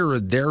you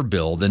mirrored their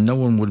bill, then no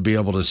one would be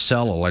able to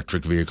sell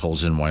electric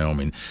vehicles in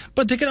Wyoming.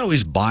 But they could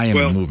always buy them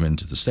and move them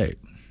into the state,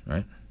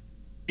 right?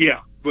 Yeah,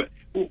 but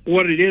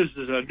what it is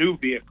a new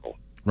vehicle.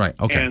 Right,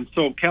 okay. And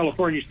so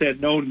California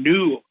said no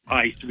new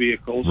ICE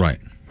vehicles. Right.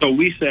 So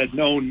we said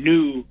no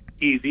new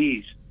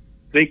EVs.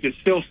 They could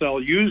still sell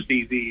used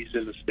EVs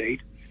in the state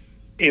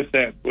if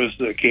that was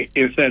the case,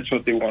 if that's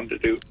what they wanted to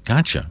do.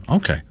 Gotcha.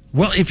 Okay.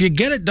 Well, if you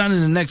get it done in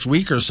the next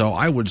week or so,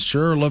 I would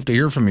sure love to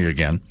hear from you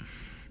again.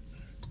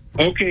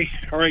 Okay.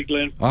 All right,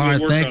 Glenn. All right.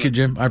 Thank you,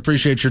 Jim. I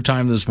appreciate your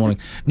time this morning.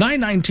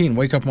 9:19,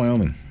 Wake Up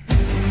Wyoming.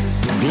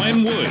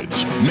 Glenn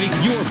Woods. Make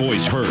your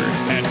voice heard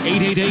at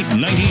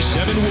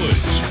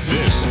 888-97-WOODS.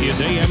 This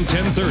is AM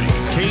 1030,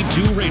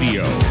 K2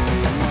 Radio.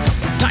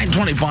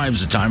 9:25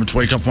 is the time. It's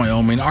Wake Up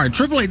Wyoming. All right,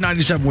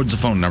 888-97-WOODS the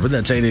phone number.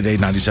 That's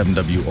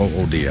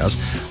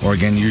 888-97-WOODS. Or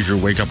again, use your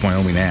Wake Up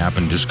Wyoming app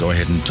and just go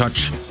ahead and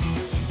touch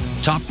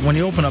when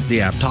you open up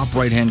the app, top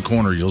right-hand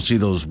corner, you'll see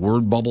those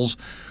word bubbles.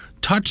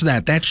 Touch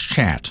that. That's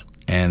chat.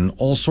 And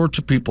all sorts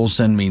of people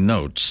send me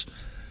notes,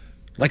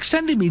 like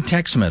sending me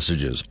text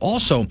messages.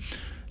 Also,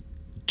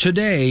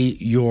 today,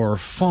 your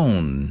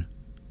phone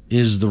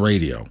is the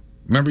radio.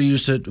 Remember, you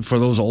used to, for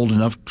those old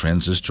enough,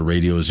 transistor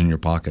radios in your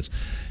pockets.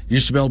 You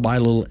used to be able to buy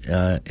little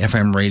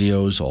FM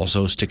radios,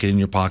 also stick it in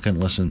your pocket and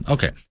listen.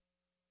 Okay.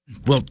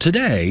 Well,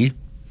 today,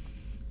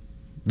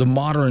 the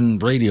modern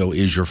radio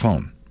is your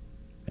phone.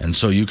 And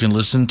so you can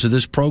listen to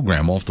this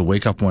program off the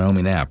Wake Up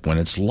Wyoming app when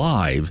it's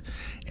live,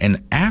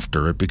 and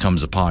after it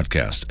becomes a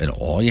podcast. And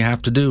all you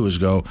have to do is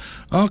go,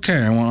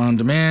 okay, I want on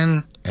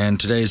demand, and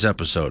today's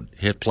episode.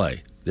 Hit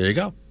play. There you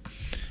go.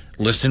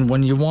 Listen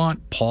when you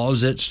want,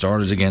 pause it,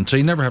 start it again, so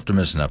you never have to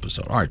miss an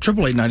episode. All right,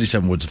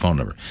 888-97-WOODS the phone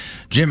number.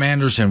 Jim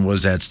Anderson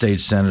was that state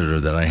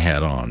senator that I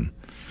had on.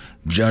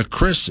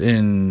 Chris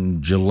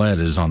in Gillette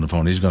is on the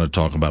phone. He's going to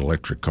talk about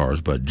electric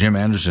cars, but Jim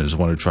Anderson is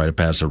going to try to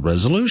pass a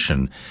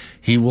resolution.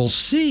 He will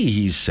see,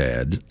 he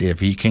said, if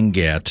he can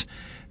get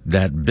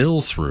that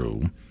bill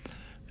through,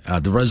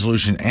 the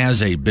resolution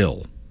as a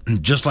bill,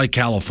 just like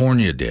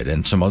California did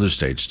and some other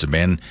states to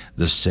ban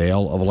the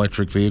sale of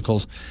electric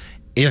vehicles.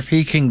 If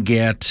he can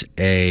get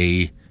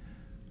a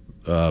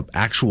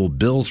actual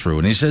bill through,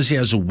 and he says he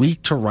has a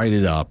week to write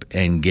it up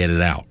and get it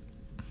out.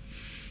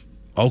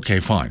 Okay,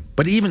 fine.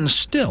 But even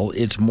still,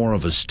 it's more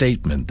of a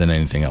statement than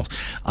anything else.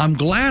 I'm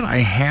glad I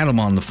had him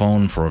on the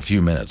phone for a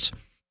few minutes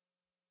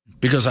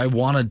because I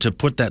wanted to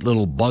put that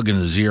little bug in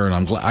his ear, and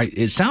I'm glad.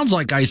 It sounds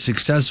like I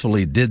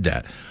successfully did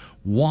that.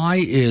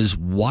 Why is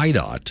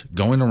WYDOT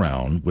going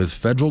around with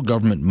federal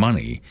government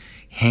money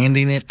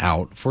handing it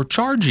out for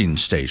charging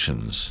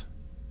stations?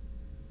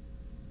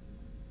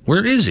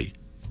 Where is he?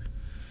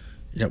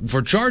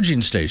 For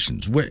charging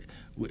stations.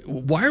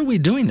 Why are we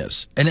doing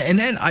this? And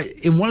then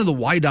in one of the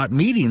WYDOT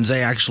meetings,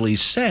 they actually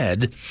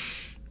said,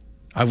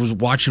 I was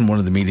watching one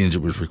of the meetings,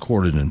 it was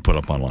recorded and put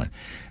up online,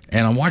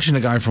 and I'm watching a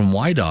guy from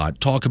WYDOT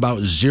talk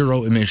about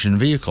zero-emission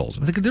vehicles.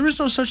 I'm thinking, there is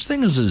no such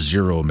thing as a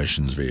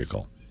zero-emissions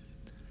vehicle.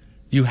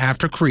 You have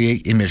to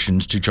create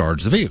emissions to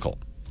charge the vehicle.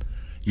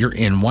 You're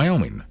in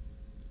Wyoming.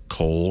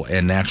 Coal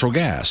and natural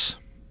gas.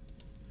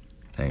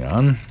 Hang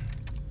on.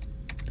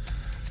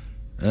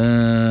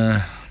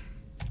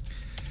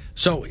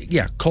 So,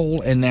 yeah,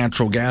 coal and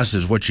natural gas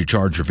is what you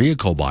charge your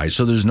vehicle by.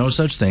 So there's no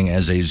such thing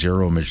as a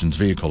zero-emissions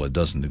vehicle. It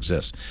doesn't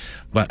exist.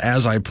 But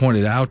as I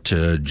pointed out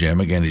to Jim,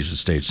 again, he's a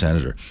state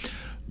senator,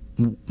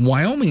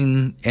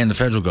 Wyoming and the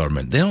federal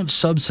government, they don't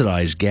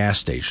subsidize gas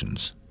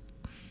stations.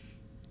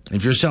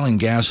 If you're selling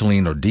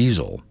gasoline or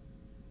diesel,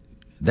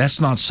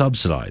 that's not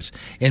subsidized.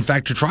 In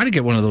fact, to try to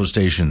get one of those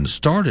stations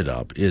started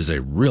up is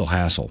a real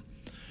hassle.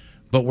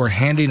 But we're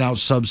handing out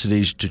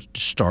subsidies to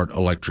start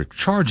electric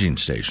charging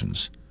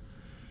stations.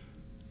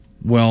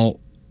 Well,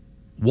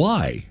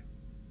 why?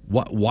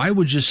 Why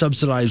would you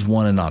subsidize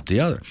one and not the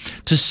other?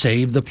 To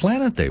save the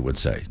planet, they would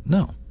say.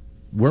 No,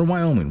 we're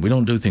Wyoming. We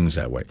don't do things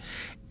that way.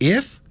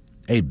 If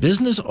a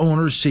business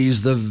owner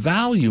sees the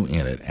value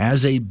in it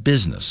as a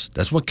business,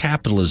 that's what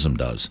capitalism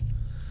does,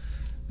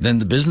 then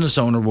the business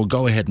owner will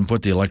go ahead and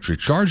put the electric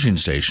charging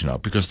station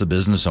up because the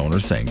business owner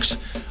thinks,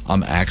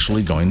 I'm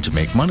actually going to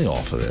make money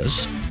off of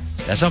this.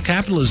 That's how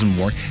capitalism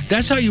works.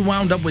 That's how you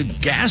wound up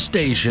with gas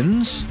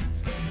stations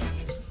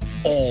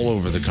all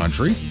over the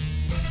country.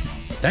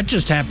 That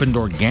just happened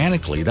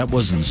organically. That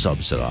wasn't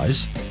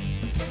subsidized.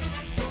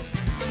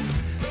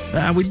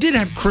 We did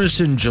have Chris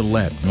in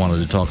Gillette wanted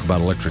to talk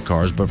about electric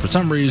cars, but for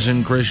some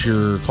reason, Chris,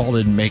 your call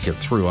didn't make it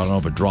through. I don't know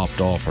if it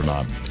dropped off or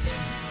not.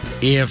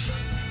 If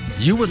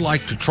you would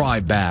like to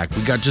try back,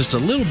 we got just a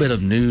little bit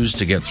of news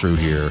to get through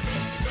here,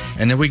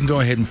 and then we can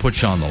go ahead and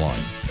put you on the line.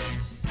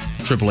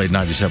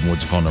 888-97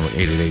 Woods, the phone number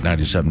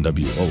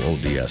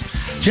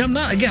 888-97-WOODS. See, I'm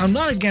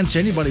not against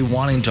anybody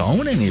wanting to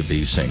own any of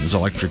these things,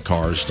 electric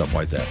cars, stuff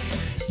like that.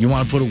 You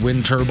want to put a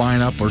wind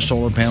turbine up or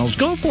solar panels,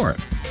 go for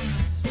it.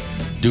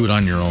 Do it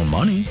on your own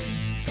money.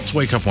 Let's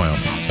Wake Up Wyoming.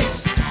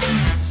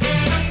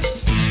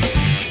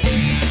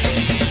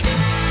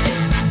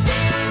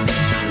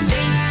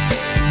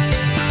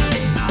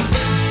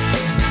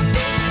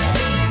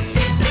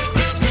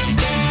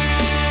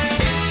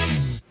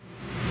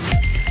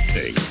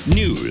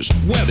 News,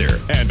 weather,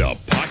 and a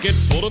pocket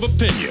full of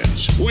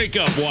opinions. Wake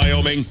Up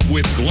Wyoming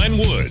with Glenn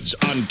Woods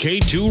on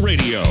K2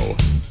 Radio.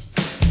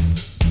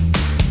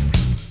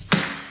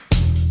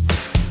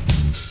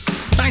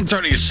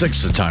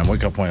 9:36 the time.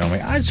 Wake Up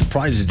Wyoming. I'm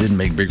surprised it didn't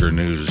make bigger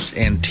news.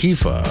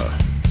 Antifa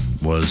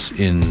was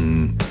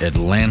in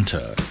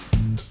Atlanta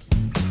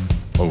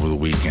over the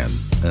weekend.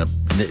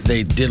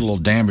 They did a little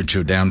damage to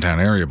a downtown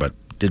area, but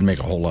didn't make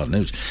a whole lot of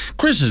news.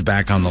 Chris is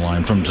back on the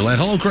line from Gillette.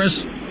 Hello,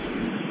 Chris.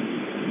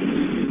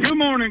 Good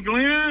morning,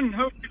 Glenn.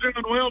 Hope you're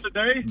doing well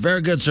today.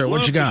 Very good, sir.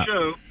 What you got?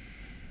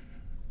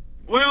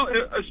 Well,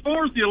 as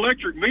far as the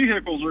electric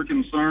vehicles are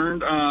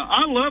concerned,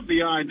 I love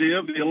the idea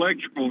of the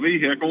electrical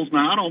vehicles.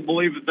 Now, I don't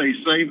believe that they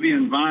save the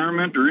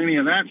environment or any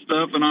of that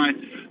stuff, and I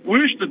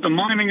wish that the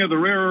mining of the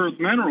rare earth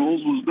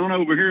minerals was done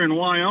over here in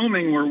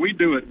Wyoming where we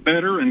do it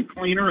better and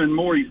cleaner and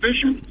more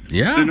efficient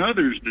than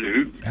others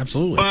do.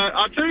 Absolutely. But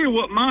I'll tell you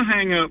what my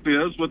hang-up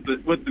is with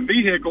the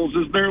vehicles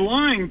is they're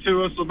lying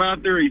to us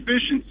about their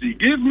efficiency.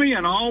 Give me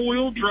an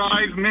all-wheel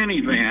drive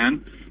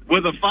minivan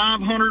with a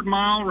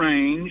 500-mile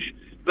range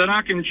that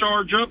I can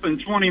charge up in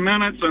 20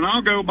 minutes, and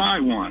I'll go buy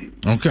one.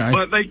 Okay.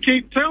 But they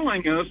keep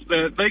telling us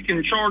that they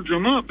can charge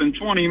them up in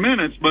 20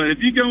 minutes, but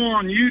if you go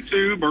on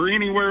YouTube or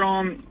anywhere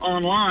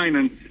online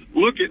and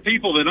look at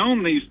people that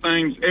own these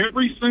things,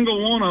 every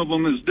single one of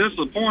them is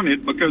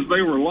disappointed because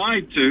they were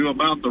lied to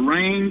about the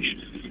range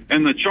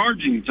and the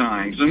charging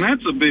times, and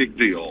that's a big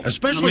deal.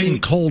 Especially in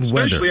cold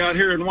weather. Especially out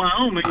here in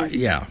Wyoming.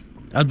 Yeah.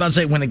 I was about to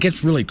say, when it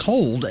gets really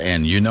cold,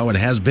 and you know it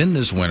has been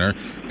this winter,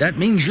 that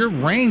means your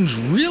range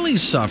really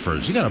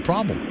suffers. You got a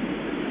problem.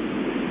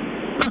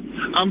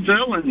 I'm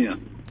telling you.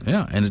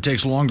 Yeah, and it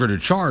takes longer to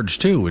charge,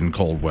 too, in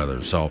cold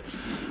weather. So,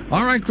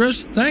 all right,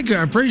 Chris, thank you.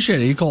 I appreciate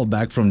it. He called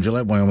back from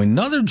Gillette, Wyoming.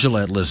 Another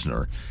Gillette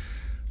listener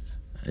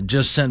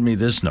just sent me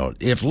this note.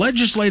 If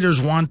legislators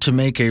want to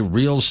make a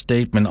real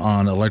statement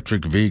on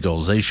electric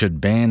vehicles, they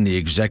should ban the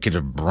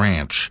executive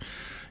branch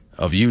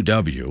of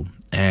UW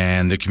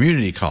and the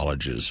community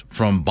colleges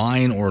from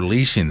buying or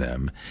leasing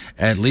them,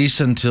 at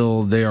least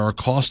until they are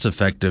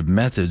cost-effective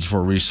methods for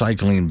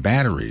recycling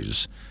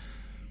batteries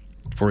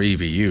for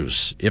EV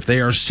use. If they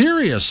are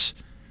serious,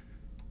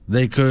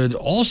 they could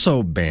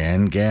also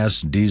ban gas,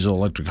 diesel,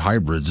 electric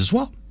hybrids as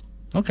well.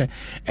 Okay.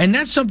 And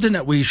that's something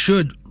that we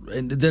should,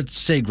 that's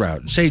sage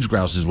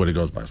grouse is what it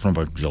goes by, from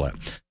Gillette.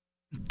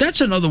 That's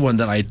another one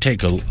that I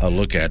take a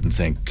look at and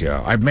think,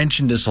 I've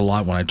mentioned this a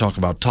lot when I talk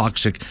about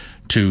toxic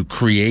to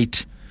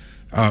create,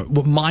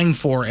 mine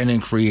for and then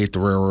create the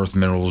rare earth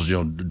minerals,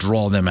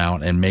 draw them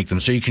out and make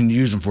them so you can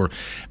use them for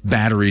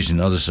batteries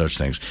and other such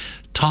things.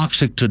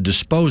 Toxic to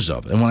dispose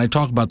of. And when I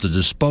talk about the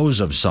dispose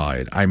of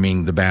side, I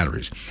mean the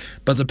batteries.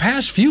 But the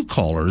past few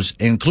callers,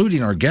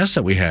 including our guest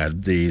that we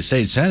had, the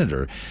state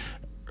senator,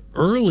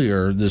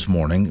 earlier this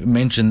morning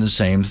mentioned the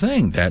same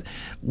thing, that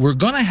we're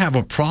going to have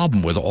a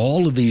problem with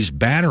all of these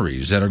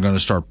batteries that are going to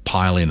start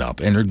piling up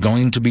and are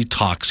going to be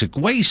toxic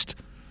waste.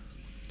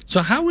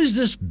 So how is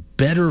this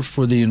better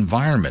for the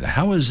environment?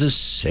 How is this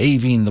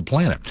saving the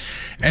planet?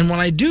 And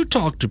when I do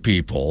talk to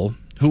people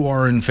who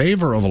are in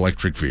favor of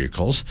electric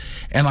vehicles,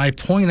 and I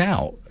point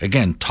out,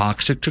 again,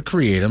 toxic to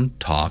create them,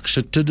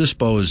 toxic to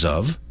dispose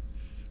of,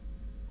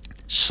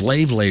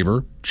 slave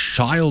labor,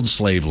 child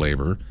slave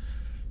labor.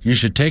 You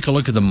should take a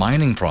look at the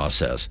mining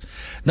process.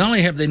 Not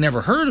only have they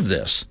never heard of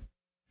this,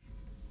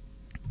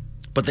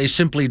 but they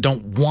simply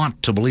don't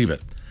want to believe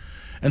it.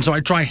 And so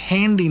I try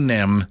handing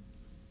them,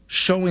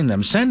 showing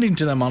them, sending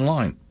to them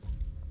online.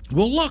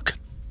 Well, look.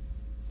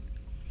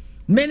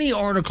 Many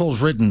articles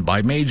written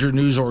by major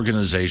news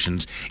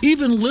organizations,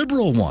 even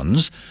liberal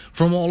ones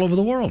from all over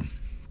the world.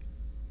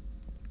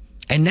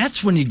 And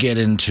that's when you get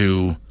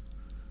into,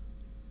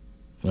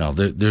 well,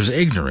 there's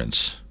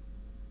ignorance.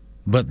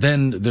 But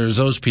then there's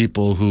those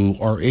people who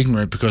are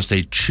ignorant because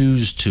they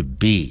choose to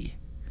be.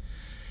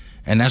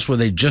 And that's where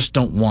they just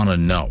don't want to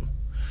know.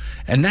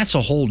 And that's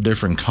a whole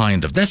different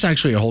that's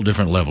actually a whole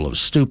different level of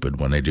stupid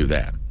when they do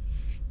that.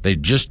 They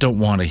just don't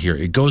want to hear.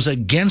 It goes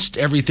against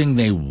everything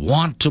they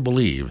want to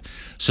believe,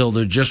 so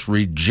they'll just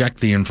reject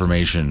the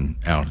information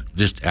out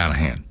of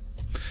hand.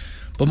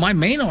 But my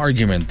main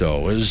argument,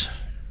 though, is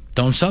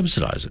don't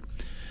subsidize it.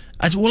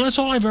 Well, that's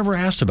all I've ever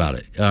asked about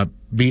it.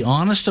 Be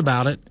honest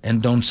about it and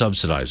don't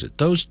subsidize it.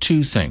 Those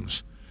two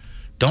things.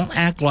 Don't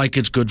act like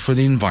it's good for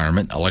the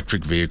environment,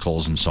 electric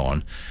vehicles and so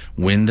on,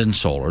 wind and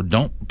solar.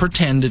 Don't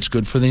pretend it's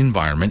good for the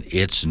environment.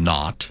 It's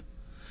not.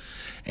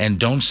 And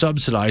don't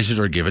subsidize it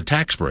or give it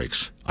tax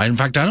breaks. In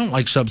fact, I don't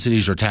like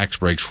subsidies or tax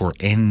breaks for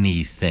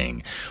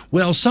anything.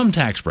 Well, some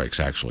tax breaks,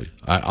 actually.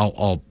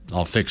 I'll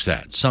fix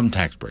that. Some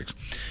tax breaks.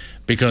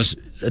 Because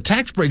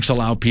tax breaks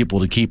allow people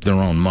to keep their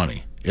own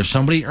money. If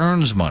somebody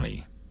earns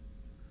money,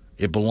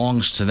 it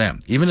belongs to them.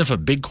 Even if a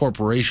big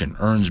corporation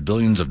earns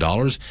billions of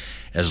dollars,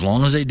 as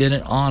long as they did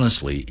it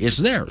honestly, it's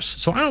theirs.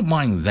 So I don't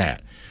mind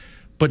that.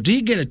 But do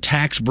you get a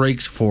tax break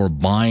for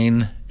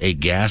buying a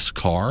gas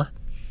car?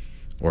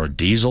 Or a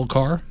diesel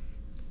car?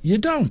 You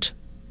don't.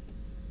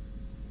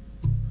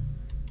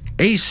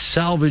 Ace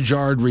Salvage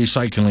Yard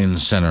Recycling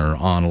Center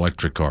on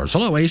electric cars.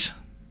 Hello, Ace.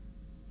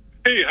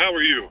 Hey, how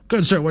are you?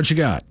 Good, sir. What you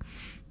got?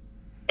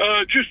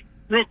 Just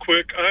real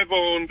quick, I've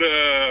owned 3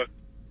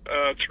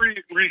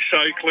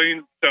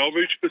 recycling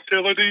salvage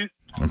facilities.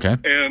 Okay.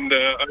 And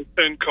I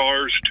send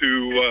cars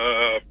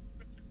to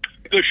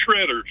the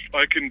shredders,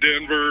 like in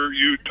Denver,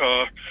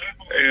 Utah.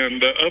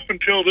 And up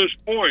until this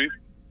point,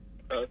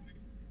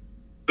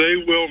 they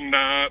will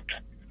not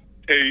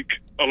take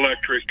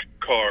electric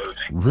cars.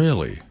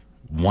 Really?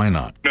 Why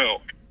not? No.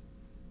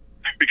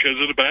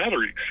 Because of the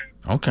batteries.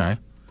 Okay.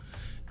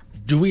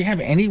 Do we have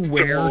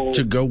anywhere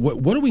to go?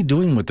 What are we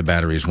doing with the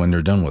batteries when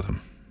they're done with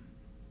them?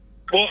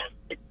 Well,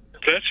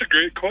 that's a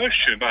great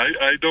question.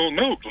 I don't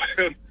know,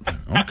 Glenn.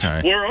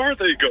 Okay. Where are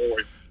they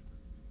going?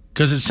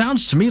 Because it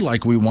sounds to me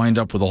like we wind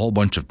up with a whole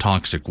bunch of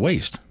toxic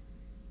waste.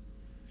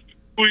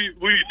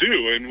 We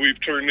do, and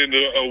we've turned into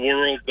a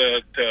world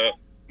that...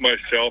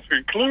 myself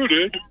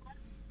included,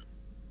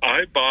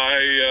 I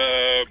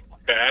buy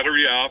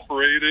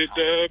battery-operated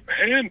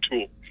hand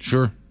tools.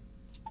 Sure.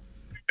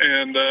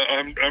 And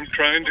I'm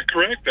trying to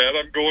correct that.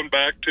 I'm going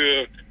back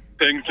to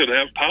things that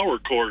have power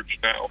cords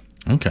now.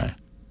 Okay.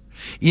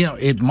 You know,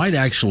 it might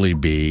actually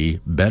be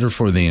better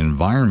for the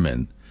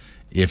environment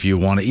if you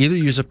want to either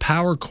use a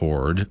power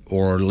cord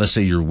or, let's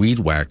say, your weed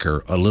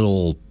whacker, a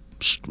little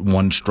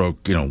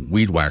one-stroke,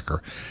 weed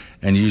whacker,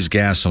 and use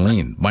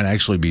gasoline. Might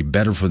actually be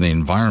better for the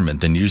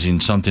environment than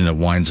using something that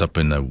winds up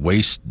in a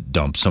waste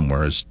dump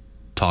somewhere as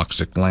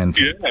toxic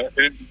landfill.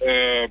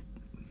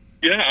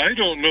 Yeah, I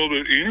don't know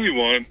that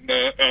anyone,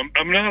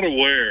 I'm not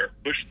aware,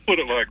 let's put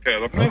it like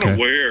that, I'm not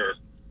aware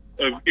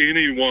of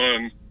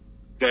anyone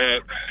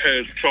that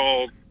has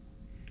solved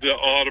the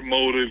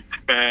automotive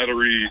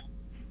battery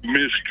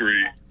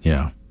mystery.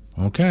 Yeah,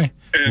 okay.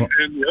 And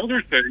the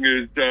other thing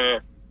is,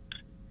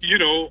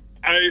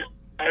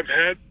 I've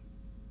had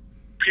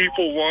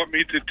people want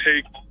me to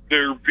take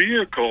their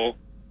vehicle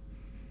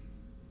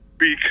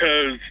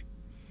because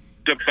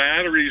the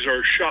batteries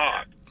are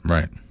shot.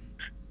 Right.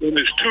 And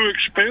it's too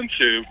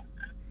expensive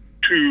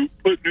to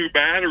put new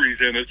batteries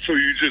in it, so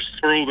you just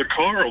throw the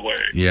car away.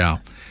 Yeah.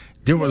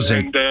 There was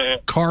a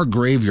car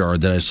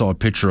graveyard that I saw a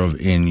picture of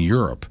in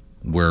Europe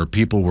where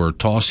people were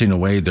tossing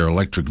away their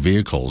electric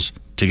vehicles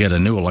to get a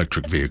new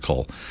electric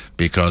vehicle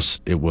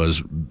because it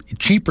was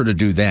cheaper to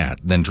do that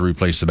than to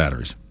replace the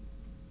batteries.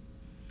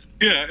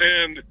 Yeah,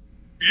 and,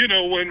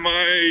 when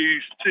my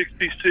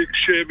 66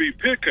 Chevy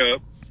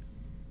pickup,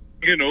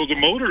 the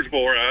motor's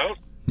wore out.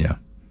 Yeah.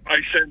 I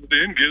send it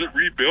in, get it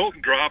rebuilt,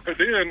 and drop it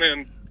in,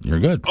 and you're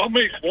good. I'll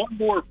make one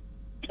more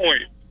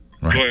point,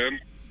 right. Glenn.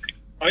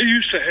 I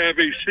used to have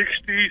a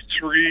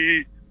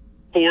 63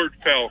 Ford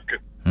Falcon.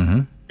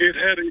 Mm-hmm. It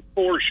had a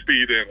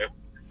 4-speed in it.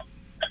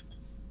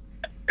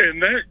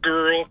 And that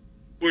girl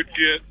would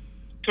get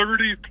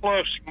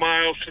 30-plus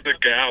miles to the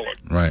gallon.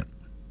 Right.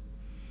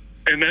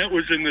 And that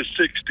was in the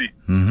 60s.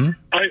 Mm-hmm.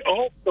 I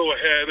also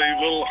had a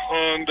little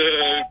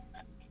Honda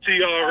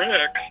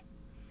CRX.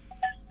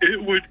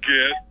 It would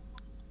get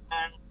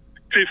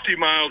 50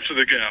 miles to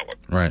the gallon.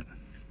 Right.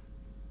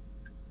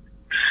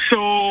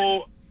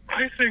 So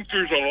I think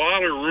there's a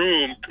lot of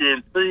room to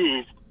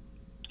improve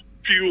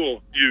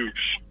fuel use.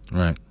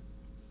 Right.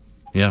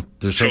 Yeah,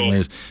 there certainly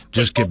is.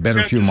 Just get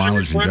better fuel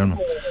mileage in general.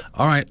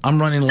 All right,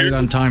 I'm running late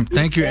on time.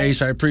 Thank you,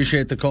 Ace. I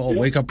appreciate the call.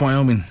 Wake Up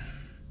Wyoming.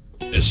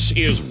 This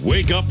is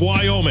Wake Up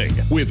Wyoming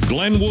with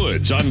Glenn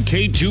Woods on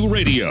K2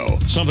 Radio.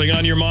 Something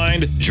on your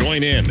mind?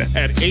 Join in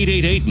at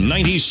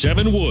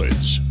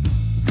 888-97-WOODS.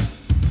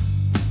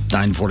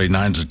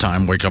 9:49 is the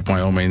time. Wake Up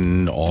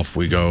Wyoming. Off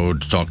we go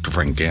to talk to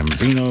Frank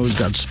Gambino. He's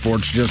got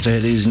sports just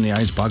ahead. He's in the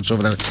icebox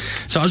over there.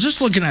 So I was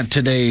just looking at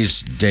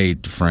today's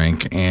date,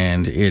 Frank,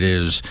 and it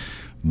is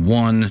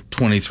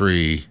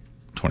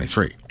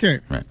 1/23/23. Okay.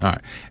 Right. All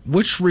right.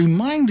 Which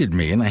reminded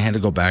me, and I had to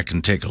go back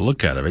and take a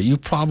look at it. You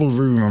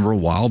probably remember a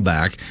while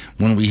back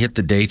when we hit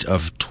the date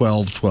of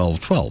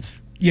 12/12/12.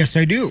 Yes,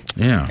 I do.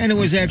 Yeah. And it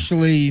was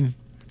actually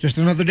just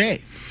another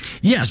day.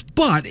 Yes,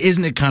 but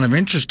isn't it kind of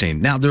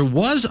interesting? Now, there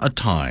was a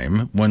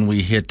time when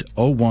we hit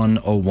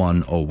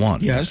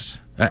 01/01/01. Yes.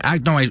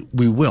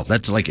 We will.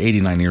 That's like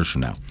 89 years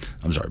from now.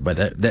 I'm sorry, but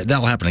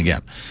that'll happen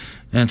again.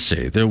 Let's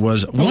see. There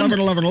was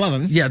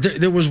 11/11/11. Yeah,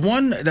 there was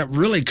one that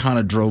really kind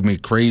of drove me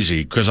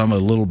crazy because I'm a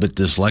little bit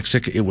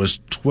dyslexic. It was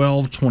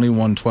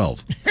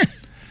 12/21/12.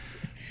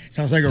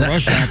 Sounds like a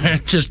rush hour.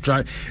 Just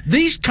try.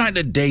 These kind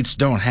of dates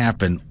don't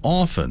happen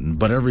often,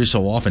 but every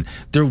so often.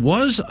 There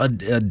was a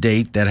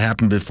date that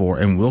happened before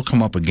and will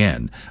come up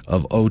again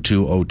of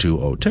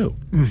 02/02/02.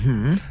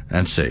 Mm-hmm.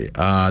 Let's see.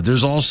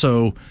 There's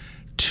also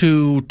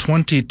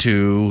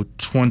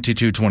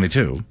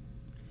 2/22/22/22.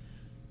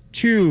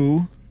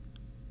 2.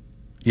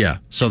 Yeah.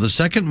 So the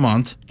second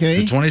month,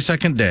 the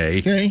 22nd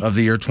day of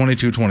the year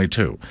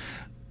 22/22.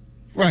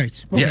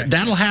 Right. Okay. Yeah,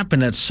 that'll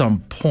happen at some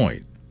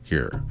point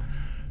here.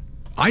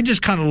 I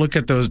just kind of look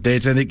at those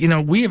dates and think,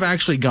 we have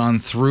actually gone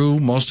through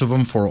most of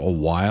them for a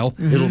while.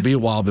 Mm-hmm. It'll be a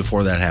while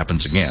before that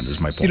happens again, is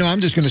my point. I'm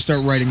just going to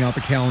start writing out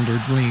the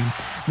calendar gleam.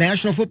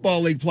 National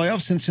Football League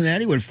playoffs,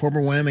 Cincinnati with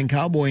former Wyoming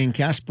Cowboy and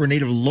Casper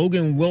native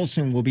Logan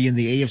Wilson will be in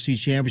the AFC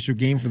Championship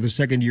game for the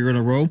second year in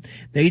a row.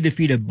 They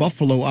defeated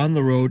Buffalo on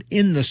the road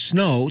in the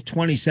snow,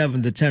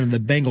 27-10, and the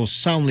Bengals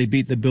soundly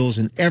beat the Bills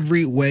in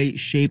every way,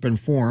 shape, and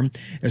form,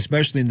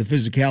 especially in the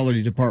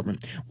physicality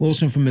department.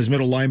 Wilson from his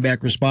middle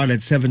linebacker spot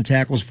had 7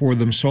 tackles for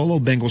them solo.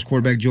 Bengals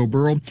quarterback Joe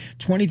Burrow,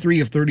 23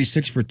 of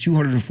 36 for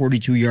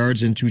 242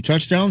 yards and 2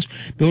 touchdowns.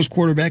 Bills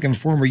quarterback and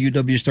former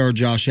UW star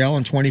Josh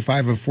Allen,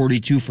 25 of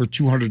 42 for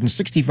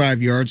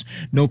 265 yards,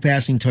 no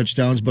passing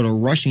touchdowns, but a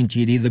rushing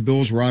TD. The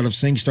Bills were out of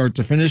sync start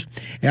to finish.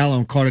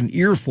 Allen caught an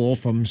earful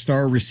from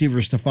star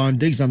receiver Stephon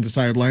Diggs on the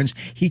sidelines.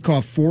 He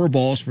caught 4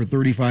 balls for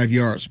 35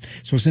 yards.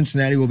 So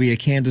Cincinnati will be at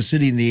Kansas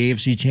City in the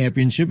AFC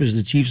Championship as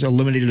the Chiefs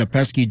eliminated a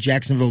pesky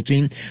Jacksonville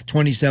team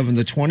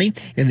 27-20.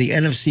 In the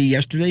NFC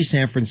yesterday,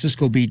 San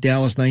Francisco beat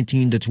Dallas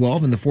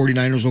 19-12, and the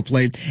 49ers will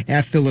play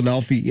at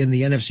Philadelphia in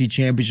the NFC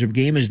Championship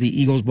game as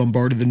the Eagles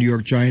bombarded the New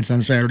York Giants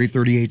on Saturday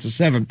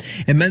 38-7.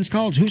 In men's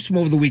college hoops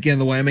from over the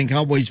weekend, the Wyoming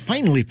Cowboys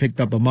finally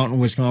picked up a Mountain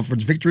West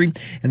Conference victory,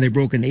 and they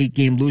broke an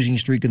 8-game losing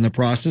streak in the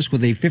process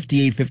with a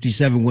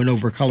 58-57 win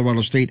over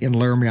Colorado State in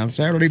Laramie on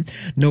Saturday.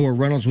 Noah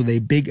Reynolds with a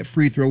big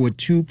free throw with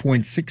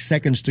 2.6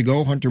 seconds to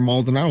go. Hunter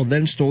Maldonado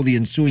then stole the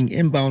ensuing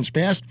inbounds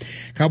pass.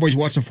 Cowboys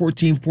watched a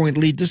 14-point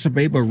lead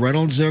dissipate, but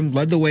Reynolds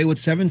led the way with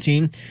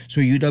 17. So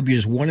UW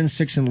is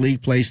 1-6 in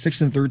league play,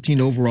 6-13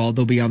 overall.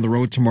 They'll be on the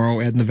road tomorrow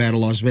at Nevada,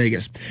 Las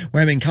Vegas.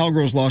 Wyoming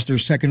Cowgirls lost their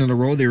second in a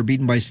row. They were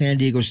beaten by San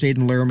Diego State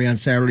and Laramie on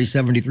Saturday,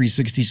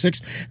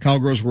 73-66.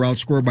 Cowgirls were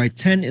outscored by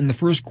 10 in the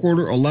first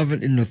quarter,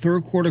 11 in the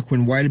third quarter.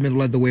 Quinn Weideman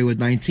led the way with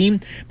 19,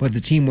 but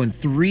the team went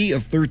 3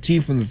 of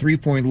 13 from the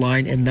three-point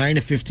line and 9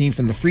 of 15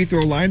 from the free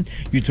throw line.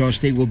 Utah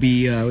State will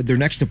be their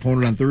next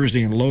opponent on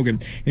Thursday in Logan.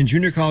 In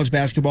junior college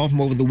basketball from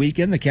over the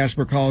weekend, the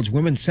Casper College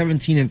women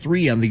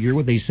 17-3 on the year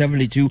with a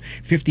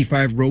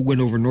 72-55 road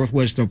win over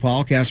Northwest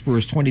Opal. Casper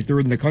is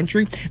 23rd in the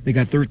country. They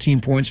got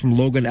 13 points from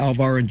Logan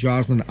Alvar and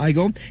Jocelyn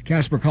Igo.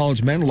 Casper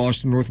College men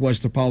lost to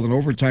Northwest Opal in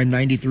overtime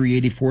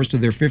 93-84 to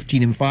their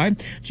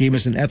 15-5.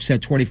 Jamison Epps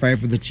had 25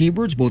 for the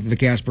T-Birds. Both of the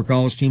Casper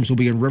College teams will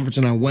be in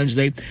Riverton on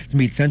Wednesday to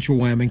meet Central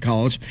Wyoming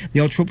College. The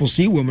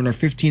LCCC women are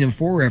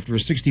 15-4 after a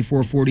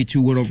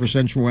 64-42 win over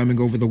Central Wyoming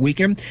over the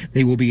weekend.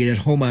 They will be at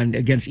home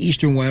against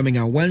Eastern Wyoming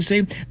on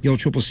Wednesday. The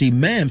LCCC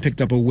men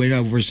picked up a win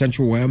over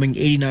Central Wyoming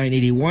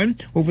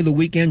 89-81 over the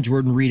weekend.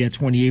 Jordan Reed at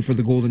 28 for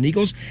the Golden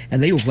Eagles,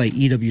 and they will play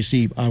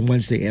EWC on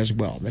Wednesday as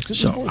well. That's it.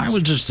 So I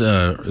was just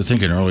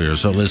thinking earlier.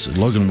 So listen,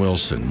 Logan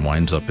Wilson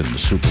winds up in the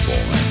Super Bowl,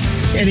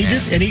 right? And he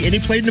did, and he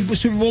played in the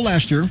Super Bowl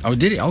last year. Oh,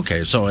 did he?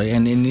 Okay, so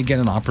and you get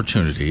an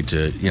opportunity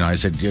to, I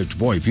said,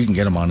 boy, if you can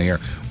get him on the air,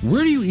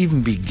 where do you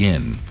even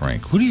begin,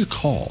 Frank? Who do you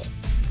call?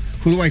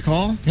 Who do I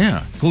call?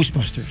 Yeah,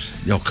 Ghostbusters.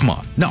 Yo, come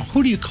on. No,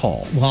 who do you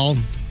call? Well,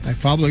 I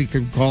probably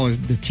could call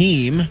it the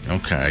team.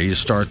 Okay, you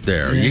start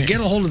there. Yeah. You get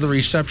a hold of the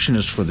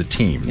receptionist for the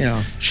team.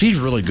 Yeah. She's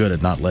really good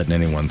at not letting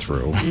anyone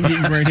through.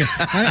 Right.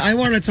 I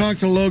want to talk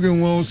to Logan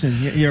Wilson.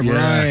 Yeah,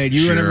 right.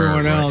 You and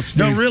everyone else.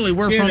 No, dude. really,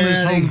 we're from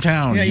his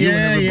hometown. Yeah, you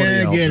and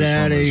everybody else get is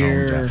out from of his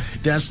here.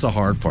 hometown. That's the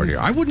hard part here.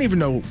 I wouldn't even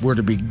know where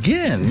to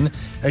begin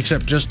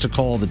except just to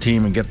call the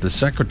team and get the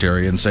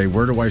secretary and say,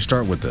 where do I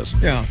start with this?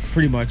 Yeah,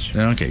 pretty much.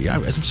 Okay, yeah,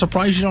 I'm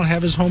surprised you don't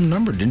have his home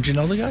number. Didn't you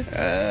know the guy?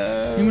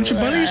 You and your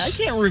buddies? I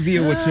can't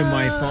reveal what's in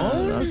my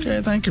phone.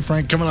 Okay, thank you,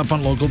 Frank. Coming up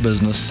on Local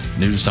Business,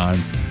 News Time,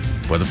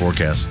 Weather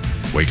Forecast,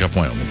 Wake Up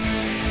Wyoming.